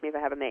someone's going to ask me if I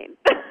have a maid.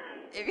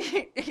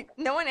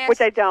 No one asked. Which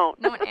I don't.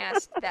 No one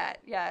asked that.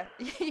 Yeah,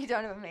 you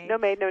don't have a maid. No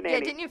maid, no nanny. Yeah,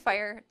 didn't you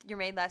fire your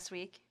maid last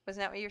week?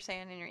 Wasn't that what you were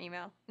saying in your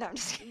email? No, I'm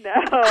just kidding.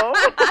 No.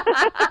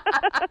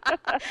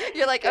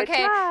 You're like, Good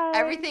okay, try.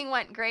 everything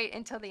went great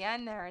until the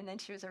end there, and then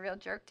she was a real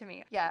jerk to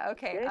me. Yeah,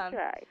 okay. Good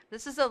try.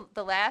 This is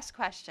the last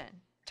question.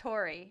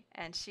 Tori,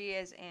 and she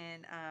is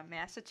in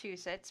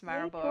Massachusetts,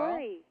 Marlboro. Hey,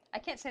 Tori. I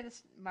can't say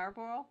this,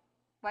 Marlboro?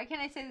 Why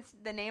can't I say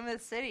the name of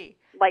the city?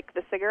 Like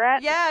the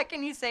cigarette? Yeah,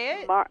 can you say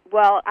it?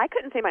 Well, I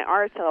couldn't say my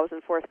R's till I was in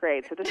 4th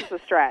grade, so this is a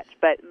stretch.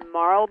 But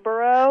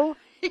Marlboro?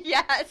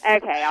 Yes.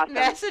 Okay, awesome.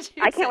 Massachusetts.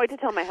 I can't wait to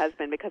tell my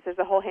husband because there's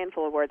a whole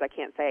handful of words I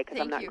can't say because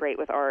I'm not great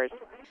with R's.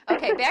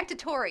 Okay, back to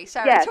Tori.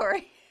 Sorry, yes.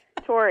 Tori.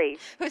 Tori.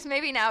 Who's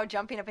maybe now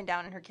jumping up and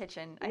down in her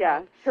kitchen. I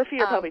hope. Her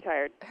feet are probably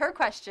tired. Her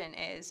question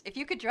is, if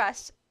you could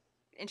dress,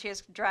 and she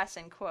has dress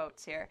in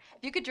quotes here,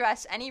 if you could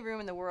dress any room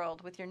in the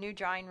world with your new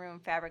drawing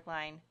room fabric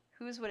line,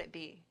 whose would it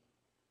be?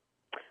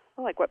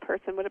 Well, like what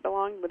person would it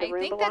belong? Would the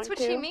room belong to? I think that's what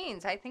she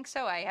means. I think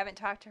so. I haven't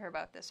talked to her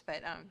about this,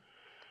 but I'm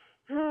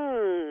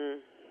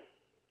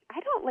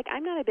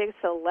not a big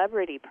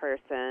celebrity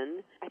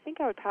person. I think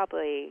I would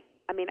probably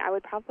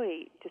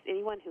just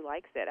anyone who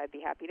likes it, I'd be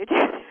happy to do.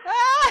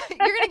 You're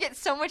going to get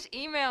so much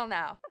email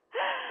now.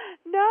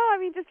 No, I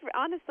mean, just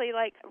honestly,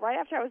 like right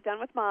after I was done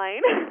with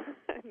mine.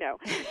 No.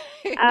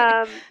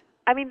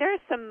 There are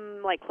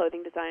some like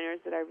clothing designers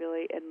that I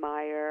really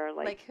admire.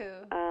 Like who?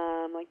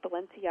 Like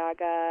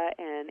Balenciaga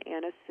and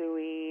Anna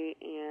Sui,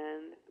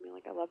 and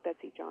I love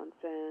Betsy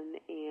Johnson,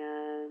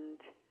 and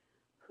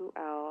who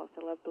else?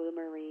 I love Blue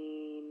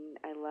Marine.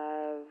 I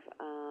love.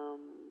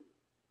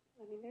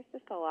 There's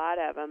just a lot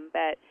of them,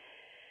 but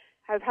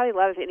I would probably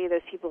love if any of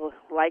those people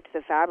liked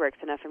the fabrics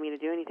enough for me to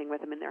do anything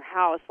with them in their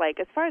house. Like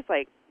as far as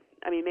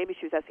maybe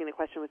she was asking the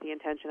question with the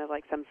intention of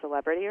like some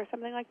celebrity or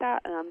something like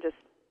that, and I'm just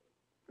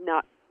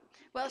not.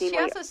 Well, she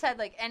also said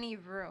like any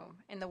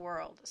room in the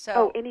world.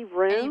 So any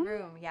room? Any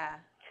room, yeah.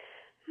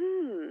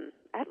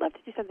 I'd love to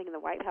do something in the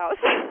White House.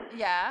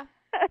 Yeah.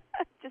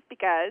 Just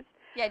because.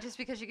 Yeah, just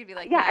because you could be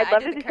like, I'd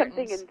love to do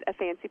something in a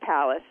fancy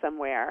palace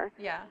somewhere.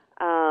 Yeah.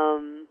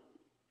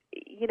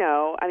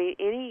 I mean,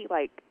 any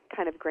like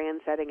kind of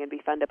grand setting, it'd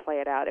be fun to play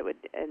it out.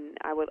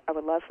 I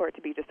would love for it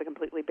to be just a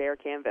completely bare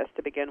canvas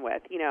to begin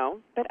with,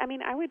 But I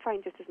mean, I would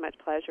find just as much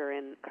pleasure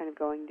in kind of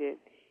going to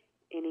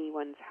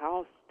anyone's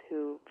house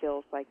who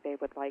feels like they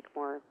would like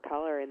more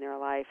color in their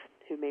life,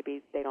 who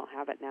maybe they don't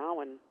have it now,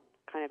 and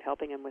kind of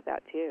helping them with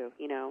that too,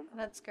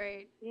 That's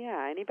great.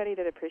 Yeah, anybody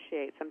that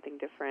appreciates something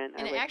different.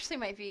 And it actually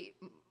might be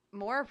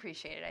more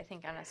appreciated, I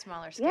think, on a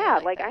smaller scale. Yeah,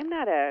 like I'm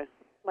not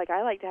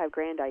I like to have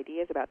grand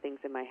ideas about things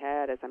in my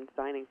head as I'm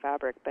designing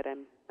fabric, but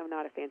I'm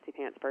not a fancy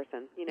pants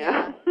person,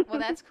 Yeah. Well,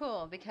 that's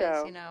cool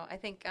because, I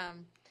think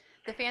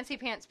the fancy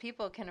pants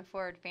people can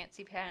afford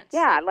fancy pants.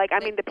 Yeah, I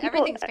mean, the people...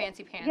 Everything's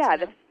fancy pants. Yeah,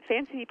 the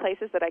fancy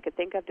places that I could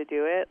think of to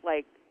do it,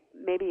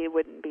 maybe it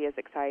wouldn't be as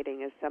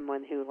exciting as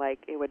someone who,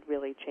 it would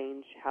really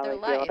change how they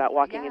feel about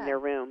walking in their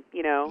room,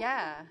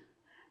 Yeah.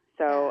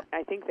 So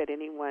I think that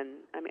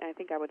I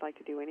think I would like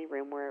to do any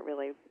room where it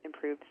really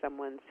improved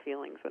someone's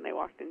feelings when they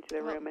walked into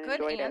the room and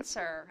enjoyed it. Good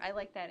answer. I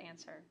like that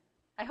answer.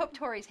 I hope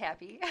Tori's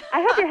happy.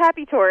 I hope you're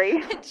happy,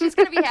 Tori. She's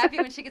going to be happy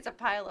when she gets a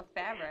pile of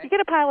fabric. You get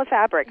a pile of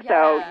fabric,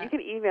 so you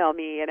can email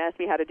me and ask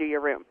me how to do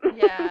your room.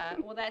 Yeah,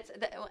 well,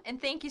 and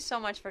thank you so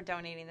much for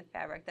donating the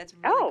fabric. That's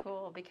really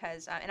cool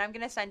because, and I'm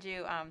going to send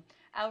you,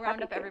 I'll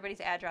round up everybody's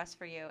address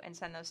for you and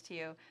send those to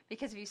you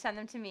because if you send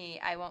them to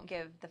me, I won't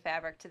give the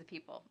fabric to the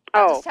people.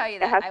 I'll just tell you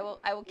that. I will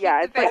keep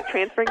the fabric. Like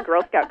transferring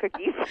Girl Scout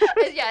cookies.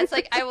 Yeah, it's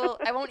like I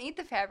won't eat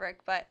the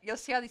fabric, but you'll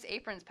see all these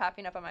aprons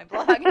popping up on my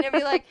blog, and you'll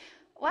be like,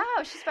 wow,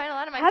 she's buying a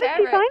lot of my fabric. How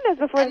did she find those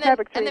before the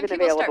fabrics were even available?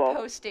 And then people start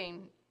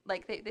posting,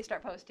 they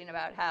start posting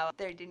about how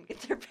they didn't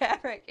get their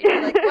fabric. And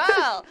you're like,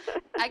 wow,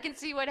 I can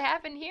see what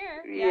happened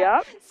here. Yeah.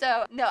 Yep.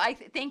 So, no,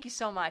 thank you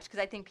so much because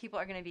I think people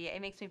are going to be,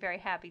 it makes me very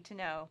happy to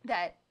know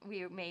that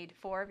we made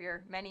 4 of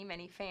your many,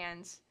 many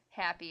fans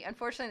happy.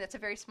 Unfortunately, that's a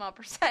very small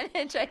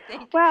percentage, I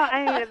think. Well,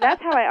 I mean,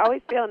 that's how I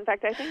always feel. In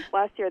fact, I think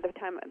last year,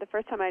 the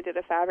first time I did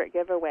a fabric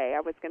giveaway,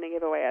 I was going to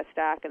give away a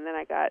stack, and then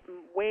I got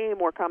way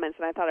more comments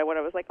than I thought I would.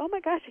 I was like, oh my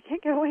gosh, I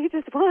can't give away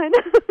just one.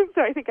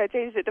 So I think I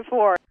changed it to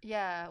 4.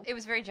 Yeah, it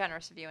was very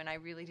generous of you, and I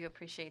really do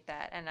appreciate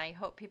that. And I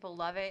hope people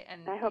love it.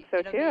 And I hope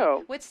so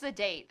too. What's the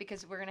date?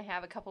 Because we're going to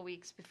have a couple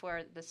weeks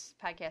before this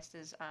podcast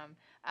is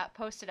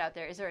posted out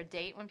there. Is there a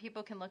date when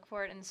people can look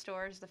for it in the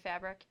stores, the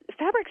fabric? The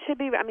fabric should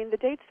be, I mean, the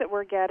dates that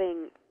we're getting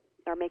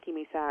are making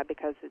me sad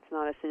because it's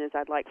not as soon as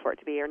I'd like for it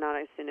to be or not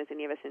as soon as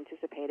any of us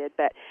anticipated.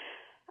 But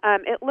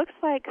it looks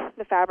like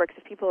the fabrics,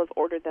 if people have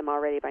ordered them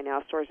already by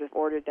now, stores have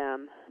ordered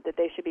them, that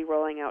they should be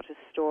rolling out to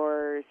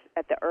stores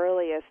at the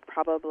earliest,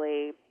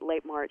 probably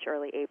late March,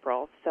 early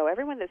April. So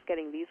everyone that's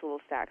getting these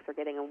little stacks are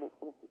getting them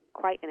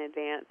quite in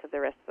advance of the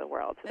rest of the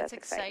world. So that's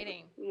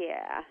exciting.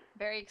 Yeah.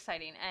 Very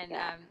exciting. And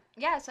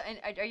so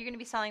are you going to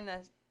be selling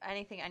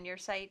anything on your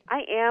site?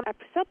 I am. I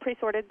sell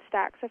pre-sorted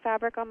stacks of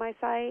fabric on my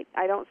site.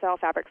 I don't sell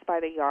fabrics by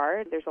the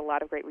yard. There's a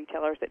lot of great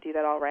retailers that do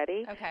that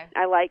already. Okay.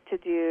 I like to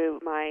do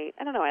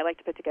I like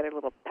to put together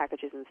little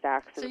packages and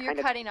stacks. So you're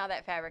cutting all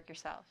that fabric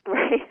yourself?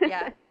 Right.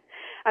 Yeah.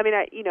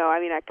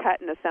 I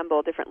cut and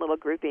assemble different little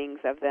groupings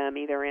of them,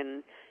 either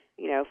in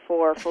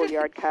 4 full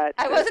yard cuts.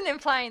 I wasn't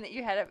implying that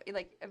you had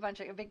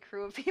a big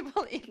crew of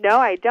people. No,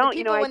 I don't.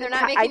 People, when they're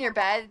not making your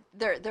bed,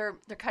 they're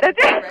cutting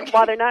fabric.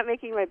 While they're not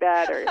making my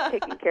bed or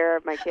taking care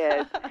of my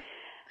kids.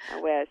 I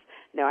wish.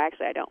 No,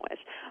 actually, I don't wish.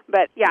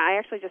 But yeah, I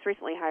actually just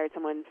recently hired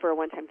someone for a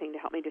one-time thing to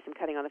help me do some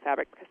cutting on the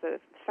fabric because the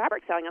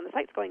fabric selling on the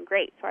site's going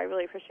great. So I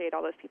really appreciate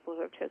all those people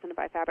who have chosen to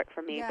buy fabric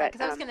from me. Yeah,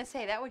 because I was going to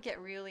say that would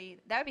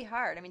be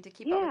hard. I mean, to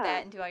keep up with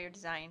that and do all your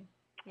design.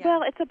 Yeah.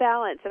 Well, it's a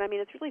balance, and I mean,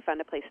 it's really fun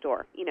to play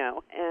store,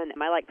 and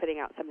I like putting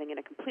out something in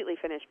a completely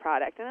finished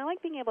product, and I like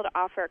being able to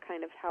offer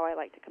kind of how I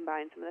like to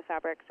combine some of the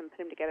fabrics and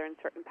put them together in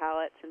certain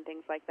palettes and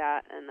things like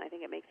that, and I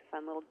think it makes a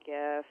fun little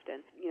gift,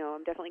 and,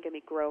 I'm definitely going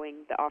to be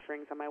growing the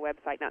offerings on my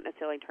website, not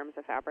necessarily in terms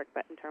of fabric,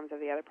 but in terms of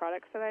the other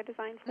products that I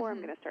designed for.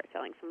 I'm going to start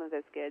selling some of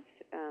those goods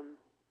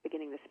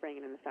beginning this spring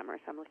and in the summer,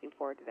 so I'm looking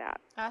forward to that.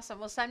 Awesome.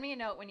 Well, send me a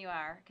note when you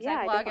are, because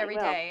I blog every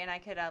day, and I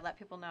could let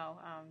people know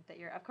that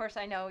you're. Of course,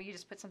 I know you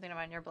just put something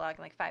on your blog,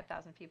 and 5,000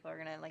 people are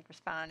going to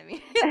respond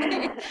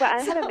immediately. Well,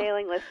 I have a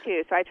mailing list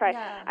too, so I try.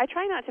 Yeah. I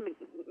try not to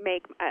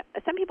make.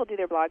 Some people do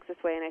their blogs this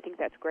way, and I think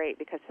that's great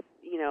because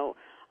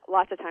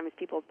lots of times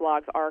people's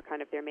blogs are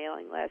kind of their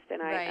mailing list.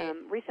 And I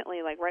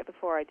recently, right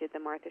before I did the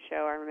Martha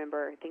show, I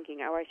remember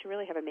thinking, I should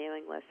really have a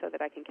mailing list so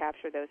that I can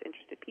capture those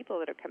interested people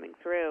that are coming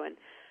through. And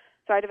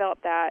so I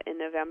developed that in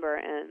November,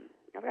 and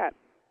I've got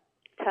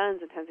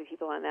tons and tons of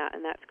people on that,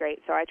 and that's great.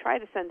 So I try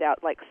to send out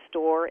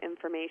store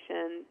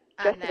information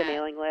just to the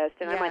mailing list,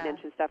 and I might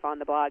mention stuff on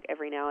the blog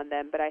every now and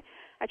then, but I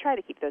try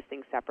to keep those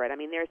things separate. I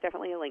mean, there's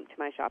definitely a link to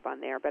my shop on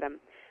there, but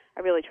I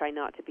really try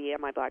not to be on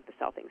my blog to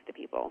sell things to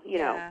people.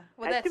 Well,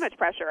 that's too much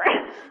pressure.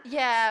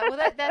 Yeah, well,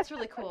 that's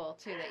really cool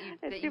too that you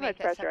it's too much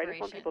pressure. I just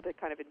want people to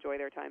kind of enjoy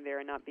their time there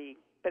and not be.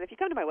 But if you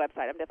come to my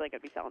website, I'm definitely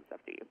going to be selling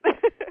stuff to you.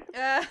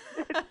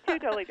 It's 2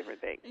 totally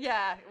different things.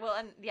 Yeah, well,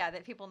 and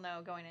that people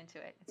know going into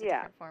it. It's a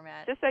different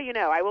format. Just so you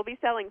know, I will be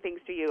selling things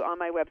to you on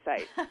my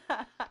website.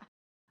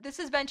 This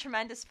has been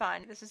tremendous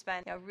fun. This has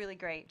been a really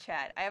great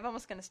chat. I'm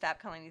almost going to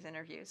stop calling these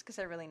interviews because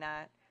they're really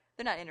not.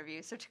 They're not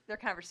interviews. They're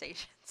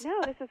conversations.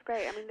 No, this is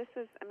great.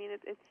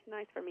 It's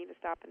nice for me to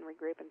stop and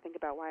regroup and think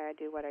about why I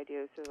do what I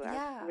do. So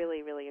I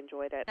really, really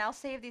enjoyed it. And I'll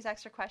save these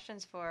extra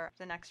questions for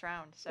the next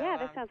round. So, yeah,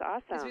 that sounds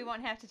awesome. Because we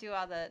won't have to do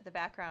all the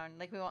background.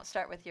 Like, we won't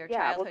start with your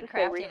childhood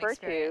crafting experience. We'll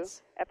just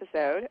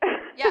refer to episode.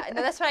 Yeah,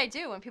 no, that's what I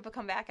do. When people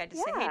come back, I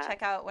just say, hey,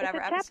 check out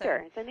whatever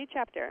episode. It's a new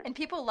chapter. And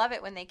people love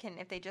it when they can,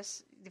 if they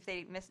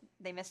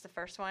miss the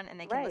first one and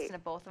they can listen to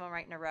both of them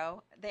right in a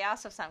row. They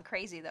also sound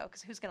crazy, though,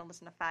 because who's going to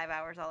listen to 5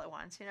 hours all at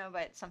once,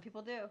 but some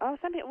people do. Oh,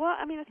 some people. Well,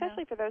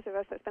 especially for those of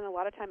us that spend a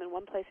lot of time in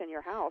one place in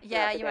your house.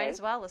 Yeah, you might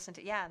as well listen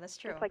to. Yeah, that's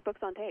true. It's like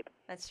books on tape.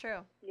 That's true.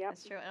 Yep.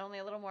 That's true, and only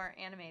a little more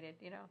animated.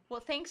 Well,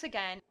 thanks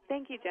again.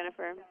 Thank you,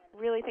 Jennifer.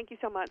 Really, thank you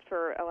so much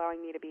for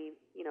allowing me to be,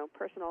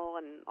 personal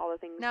and all the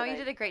things. No, you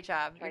did a great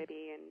job. Try to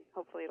be, and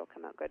hopefully it'll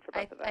come out good for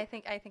both of us. I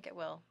think it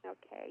will.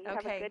 Okay.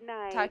 Have a good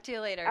night. Talk to you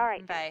later. All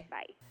right. Bye.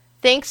 Bye.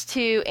 Thanks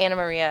to Anna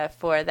Maria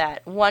for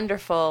that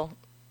wonderful,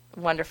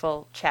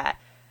 wonderful chat.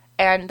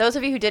 And those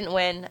of you who didn't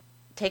win,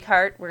 take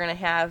heart. We're going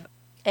to have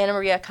Anna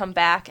Maria come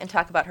back and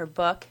talk about her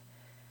book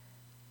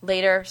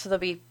later, so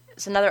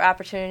it's another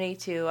opportunity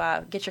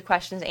to get your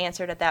questions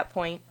answered at that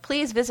point.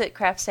 Please visit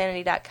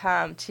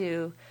CraftSanity.com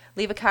to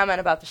leave a comment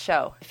about the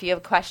show. If you have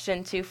a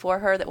question for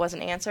her that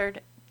wasn't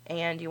answered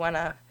and you want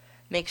to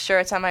make sure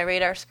it's on my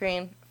radar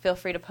screen, feel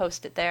free to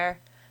post it there.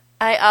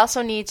 I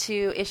also need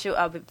to issue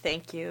a big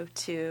thank you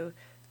to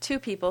 2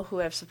 people who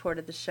have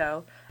supported the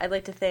show. I'd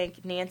like to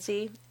thank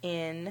Nancy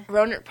in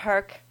Rohnert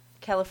Park,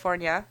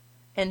 California,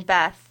 and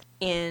Beth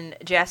in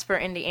Jasper,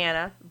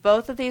 Indiana.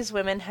 Both of these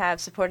women have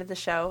supported the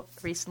show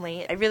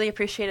recently. I really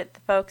appreciate it,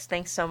 folks.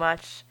 Thanks so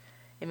much.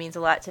 It means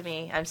a lot to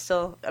me. I'm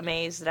still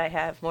amazed that I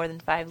have more than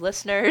 5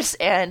 listeners,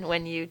 and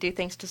when you do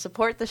things to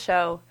support the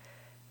show,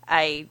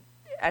 I'm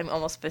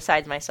almost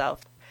beside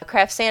myself.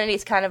 CraftSanity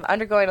is kind of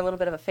undergoing a little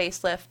bit of a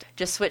facelift,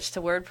 just switched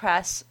to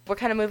WordPress. We're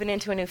kind of moving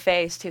into a new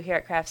phase, too, here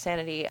at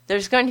CraftSanity.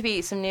 There's going to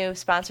be some new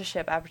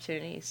sponsorship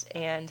opportunities,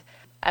 and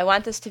I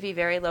want this to be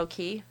very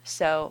low-key,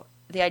 so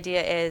the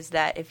idea is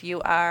that if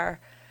you are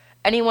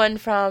anyone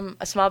from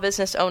a small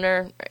business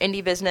owner, or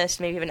indie business,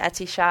 maybe even an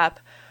Etsy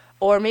shop,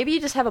 or maybe you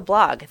just have a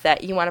blog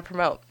that you want to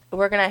promote,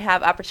 we're going to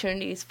have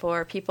opportunities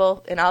for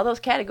people in all those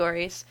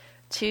categories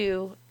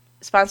to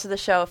sponsor the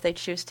show if they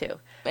choose to.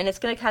 And it's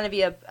going to kind of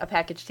be a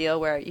package deal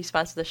where you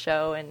sponsor the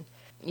show and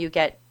you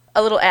get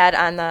a little ad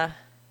on the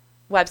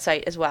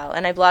website as well.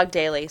 And I blog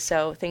daily,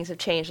 so things have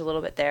changed a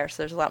little bit there,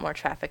 so there's a lot more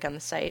traffic on the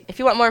site. If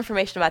you want more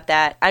information about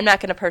that, I'm not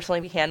going to personally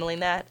be handling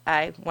that.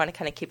 I want to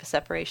kind of keep a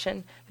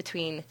separation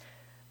between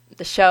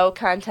the show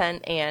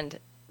content and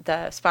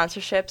the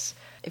sponsorships.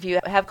 If you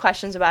have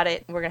questions about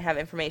it, we're going to have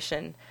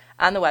information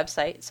on the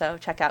website, so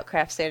check out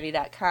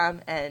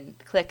CraftSanity.com and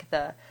click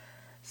the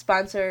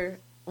sponsor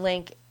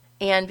link.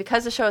 And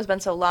because the show has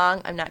been so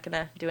long, I'm not going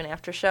to do an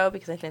after show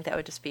because I think that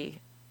would just be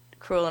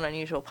cruel and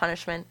unusual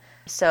punishment.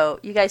 So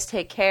you guys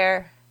take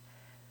care,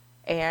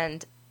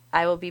 and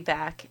I will be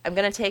back. I'm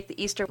going to take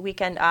the Easter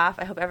weekend off.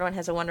 I hope everyone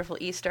has a wonderful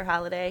Easter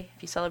holiday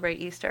if you celebrate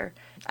Easter.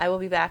 I will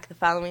be back the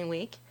following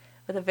week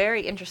with a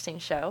very interesting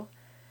show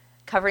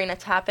covering a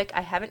topic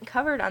I haven't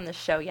covered on this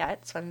show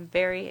yet, so I'm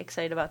very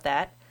excited about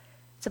that.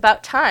 It's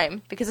about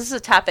time, because this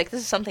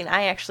is something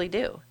I actually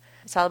do.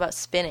 It's all about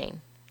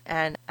spinning,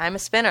 and I'm a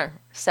spinner,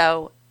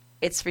 so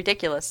it's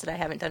ridiculous that I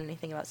haven't done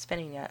anything about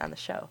spinning yet on the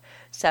show.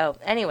 So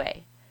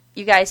anyway,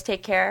 you guys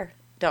take care.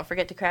 Don't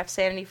forget to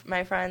CraftSanity,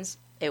 my friends.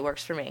 It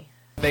works for me.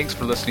 Thanks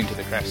for listening to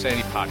the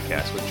CraftSanity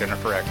podcast with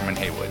Jennifer Ackerman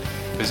Haywood.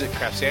 Visit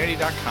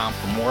CraftSanity.com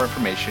for more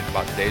information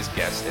about today's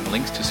guest and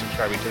links to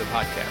subscribing to the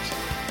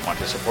podcast. Want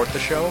to support the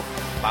show?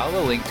 Follow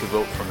the link to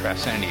vote for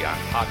CraftSanity on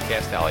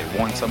Podcast Alley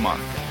once a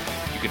month.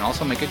 You can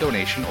also make a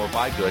donation or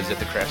buy goods at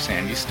the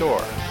CraftSanity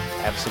store.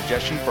 Have a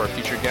suggestion for a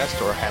future guest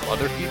or have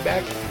other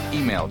feedback?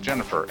 Email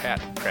Jennifer at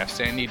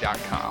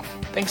CraftSanity.com.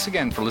 Thanks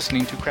again for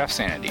listening to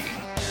CraftSanity.